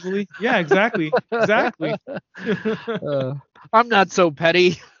gracious. individually. Yeah, exactly. Exactly. I'm not so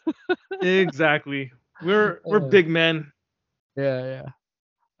petty. Exactly. We're big men. Yeah, yeah.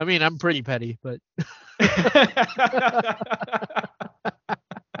 I mean, I'm pretty petty, but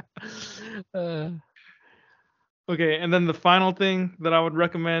uh, Okay, and then the final thing that I would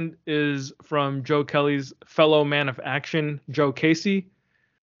recommend is from Joe Kelly's fellow man of action, Joe Casey.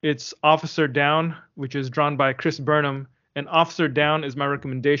 It's Officer Down, which is drawn by Chris Burnham. And Officer Down is my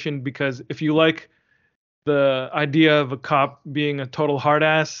recommendation because if you like the idea of a cop being a total hard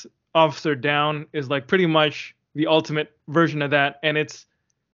ass, Officer Down is like pretty much the ultimate version of that. And it's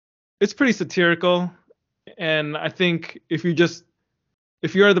pretty satirical. And I think if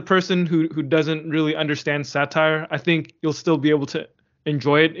you're the person who doesn't really understand satire, I think you'll still be able to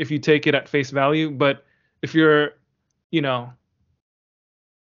enjoy it if you take it at face value. But if you're you know,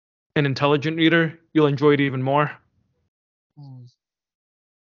 an intelligent reader, you'll enjoy it even more. Mm,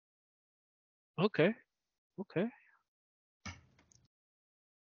 okay. Okay.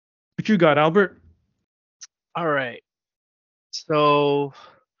 What you got, Albert? All right. So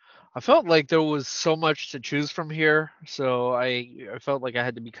I felt like there was so much to choose from here, so I felt like I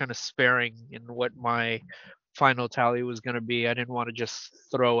had to be kind of sparing in what my final tally was going to be. I didn't want to just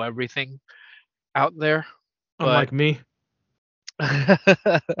throw everything out there, but Unlike me.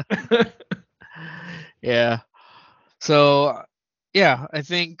 yeah. So yeah, I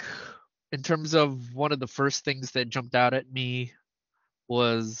think in terms of one of the first things that jumped out at me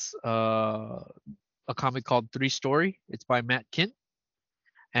was a comic called Three Story. It's by Matt Kint,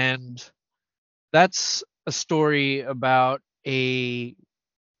 and that's a story about a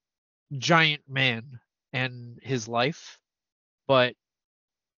giant man and his life. But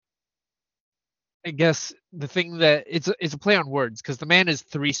I guess the thing that it's a play on words because the man is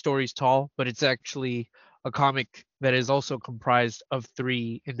 3 stories tall, but it's actually a comic that is also comprised of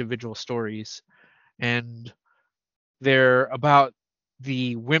 3 individual stories, and they're about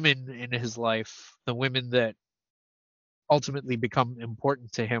the women in his life, the women that ultimately become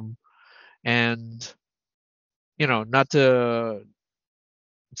important to him. And not to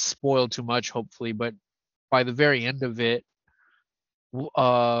spoil too much, hopefully, but by the very end of it,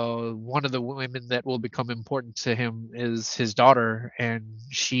 one of the women that will become important to him is his daughter, and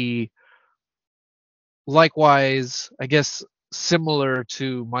she, likewise, I guess, similar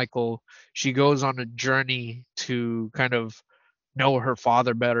to Michael, she goes on a journey to kind of know her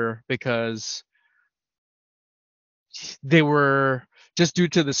father better because they were just due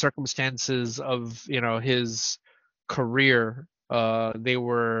to the circumstances of his career. They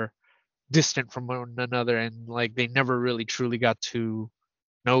were distant from one another, and like they never really truly got to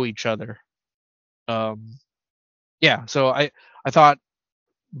know each other. um yeah, so I thought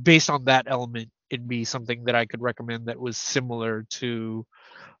based on that element it'd be something that I could recommend that was similar to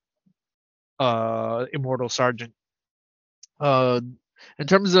Immortal Sergeant. uh in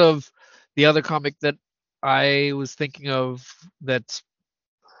terms of the other comic that I was thinking of, that's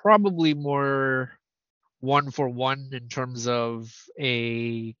probably more one for one in terms of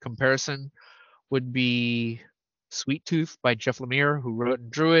a comparison, would be Sweet Tooth by Jeff Lemire, who wrote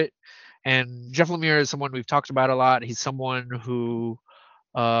and drew it. And Jeff Lemire is someone we've talked about a lot. He's someone who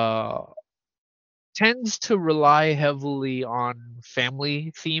uh, tends to rely heavily on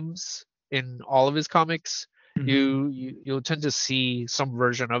family themes in all of his comics. Hmm. You'll tend to see some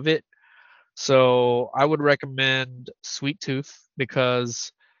version of it. So I would recommend Sweet Tooth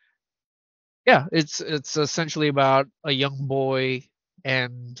because yeah, it's essentially about a young boy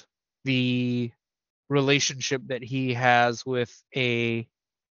and the relationship that he has with a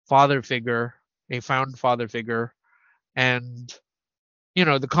father figure, a found father figure, and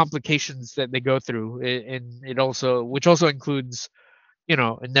the complications that they go through. And it also, which also includes,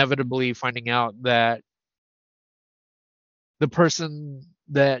 inevitably finding out that the person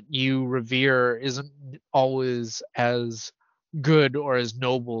that you revere isn't always as good or as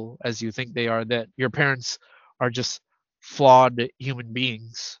noble as you think they are, that your parents are just flawed human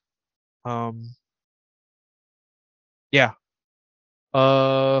beings. Um yeah.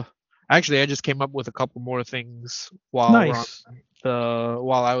 Uh, Actually, I just came up with a couple more things Nice.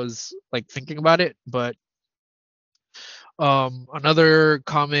 while I was like thinking about it. But another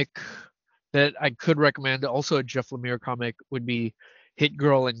comic that I could recommend, also a Jeff Lemire comic, would be Hit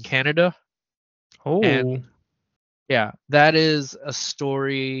Girl in Canada. And Oh, yeah, that is a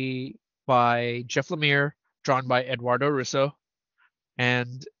story by Jeff Lemire, drawn by Eduardo Russo,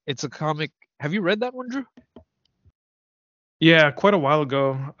 and it's a comic. Have you read that one, Drew? yeah, quite a while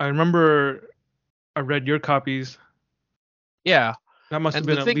ago. I remember I read your copies. Yeah, That must have and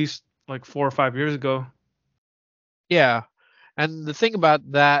been the at thing, least like 4 or 5 years ago. yeah, and the thing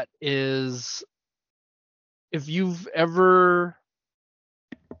about that is if you've ever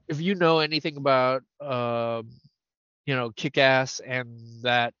if you know anything about Kick Ass and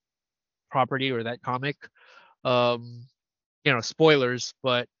that property or that comic, um spoilers,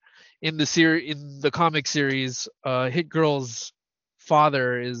 but in the comic series, Hit Girl's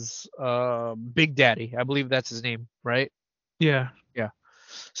father is Big Daddy. I believe that's his name, right? Yeah. Yeah.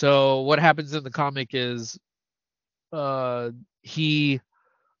 So what happens in the comic is he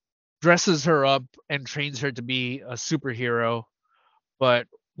dresses her up and trains her to be a superhero, but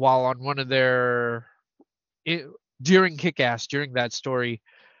while on one of their it, during Kick-Ass, during that story,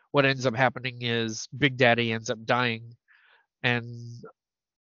 what ends up happening is Big Daddy ends up dying, and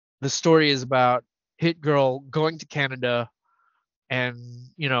the story is about Hit Girl going to Canada and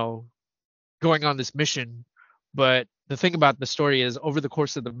going on this mission, but the thing about the story is over the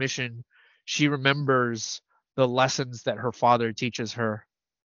course of the mission, she remembers the lessons that her father teaches her.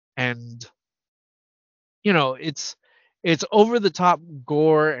 And it's over the top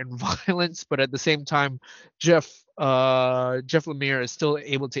gore and violence, but at the same time, Jeff Lemire is still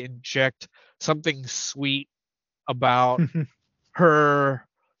able to inject something sweet about her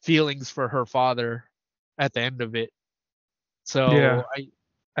feelings for her father at the end of it. Yeah. So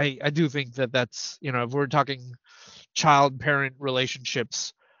I do think that that's, if we're talking child parent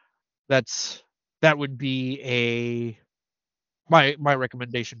relationships, that's that would be a my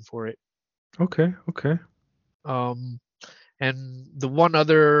recommendation for it. Okay. Okay. Um and the one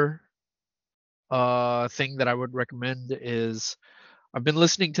other thing that I would recommend is I've been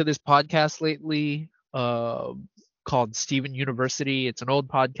listening to this podcast lately called Steven University. It's an old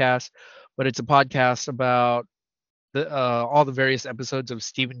podcast, but it's a podcast about all the various episodes of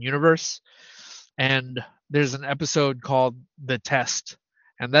Steven Universe. And there's an episode called The Test.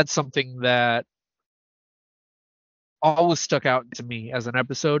 And that's something that always stuck out to me as an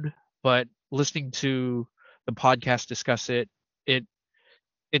episode, but listening to the podcast discuss it, it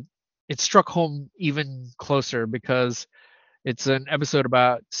it it struck home even closer because it's an episode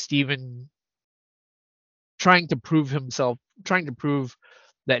about Steven trying to prove himself, trying to prove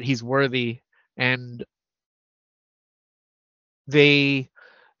that he's worthy, and they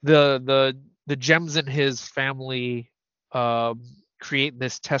the gems in his family um, create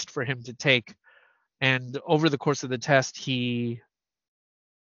this test for him to take, and over the course of the test, he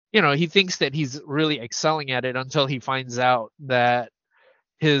thinks that he's really excelling at it until he finds out that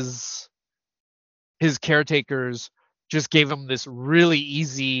his his caretakers just gave him these really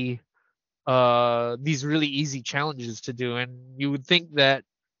easy challenges to do, and you would think that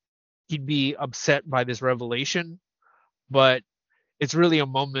he'd be upset by this revelation, but it's really a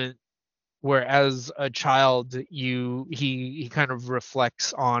moment where as a child he kind of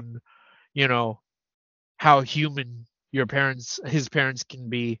reflects on you know how human his parents can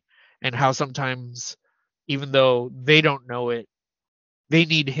be, and how sometimes even though they don't know it, they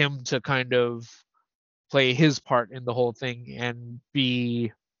need him to kind of play his part in the whole thing and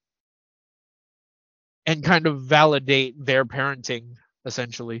kind of validate their parenting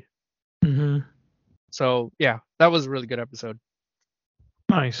essentially. Hmm. So yeah, that was a really good episode,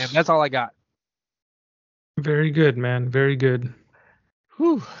 and Nice. that's all I got. Very good, man. Very good.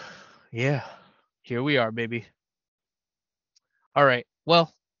 Whew. Yeah, here we are, baby. All right,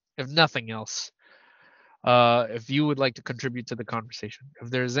 well, if nothing else, if you would like to contribute to the conversation, if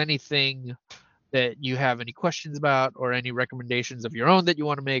there's anything that you have any questions about, or any recommendations of your own that you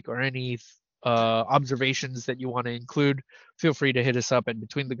want to make, or any observations that you want to include, feel free to hit us up at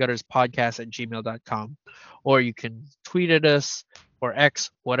betweenthe.gutterspodcast@gmail.com, or you can tweet at us or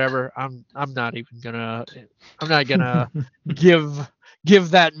X, whatever. I'm not gonna give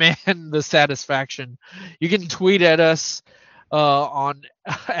give that man the satisfaction. You can tweet at us on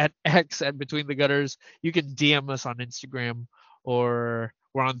at X at Between the Gutters. You can DM us on Instagram, or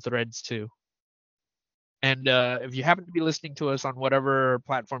we're on Threads too. And if you happen to be listening to us on whatever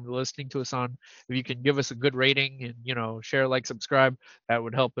platform you're listening to us on, if you can give us a good rating and share, like, subscribe, that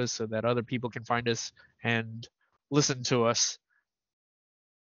would help us so that other people can find us and listen to us.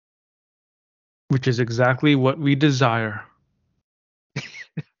 Which is exactly what we desire.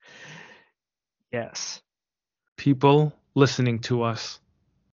 Yes, People listening to us.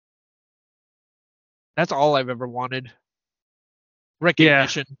 that's all I've ever wanted. Yeah.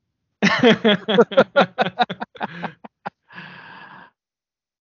 Recognition.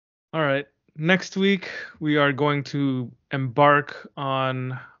 All right. Next week, we are going to embark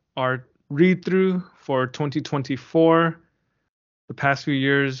on our read through for 2024. The past few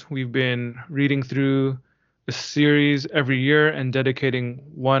years, we've been reading through a series every year and dedicating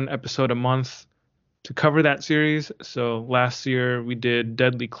one episode a month to cover that series. So last year, we did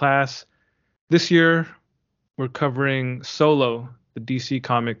Deadly Class. This year, we're covering Solo, the DC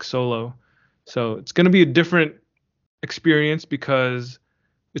comic Solo. So it's going to be a different experience because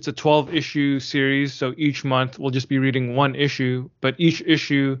it's a 12 issue series. So each month we'll just be reading one issue, but each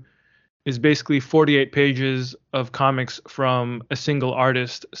issue is basically 48 pages of comics from a single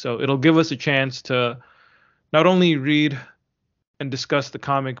artist. So it'll give us a chance to not only read and discuss the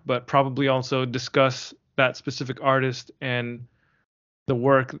comic, but probably also discuss that specific artist and the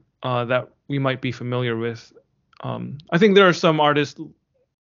work that we might be familiar with. I think there are some artists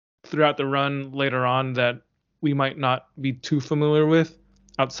throughout the run later on that we might not be too familiar with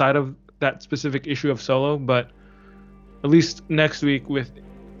outside of that specific issue of Solo, but at least next week with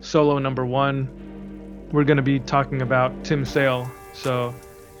Solo #1, we're going to be talking about Tim Sale. So,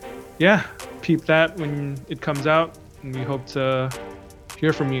 yeah, peep that when it comes out. and we hope to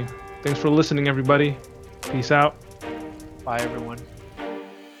hear from you. Thanks for listening, everybody. Peace out. Bye, everyone.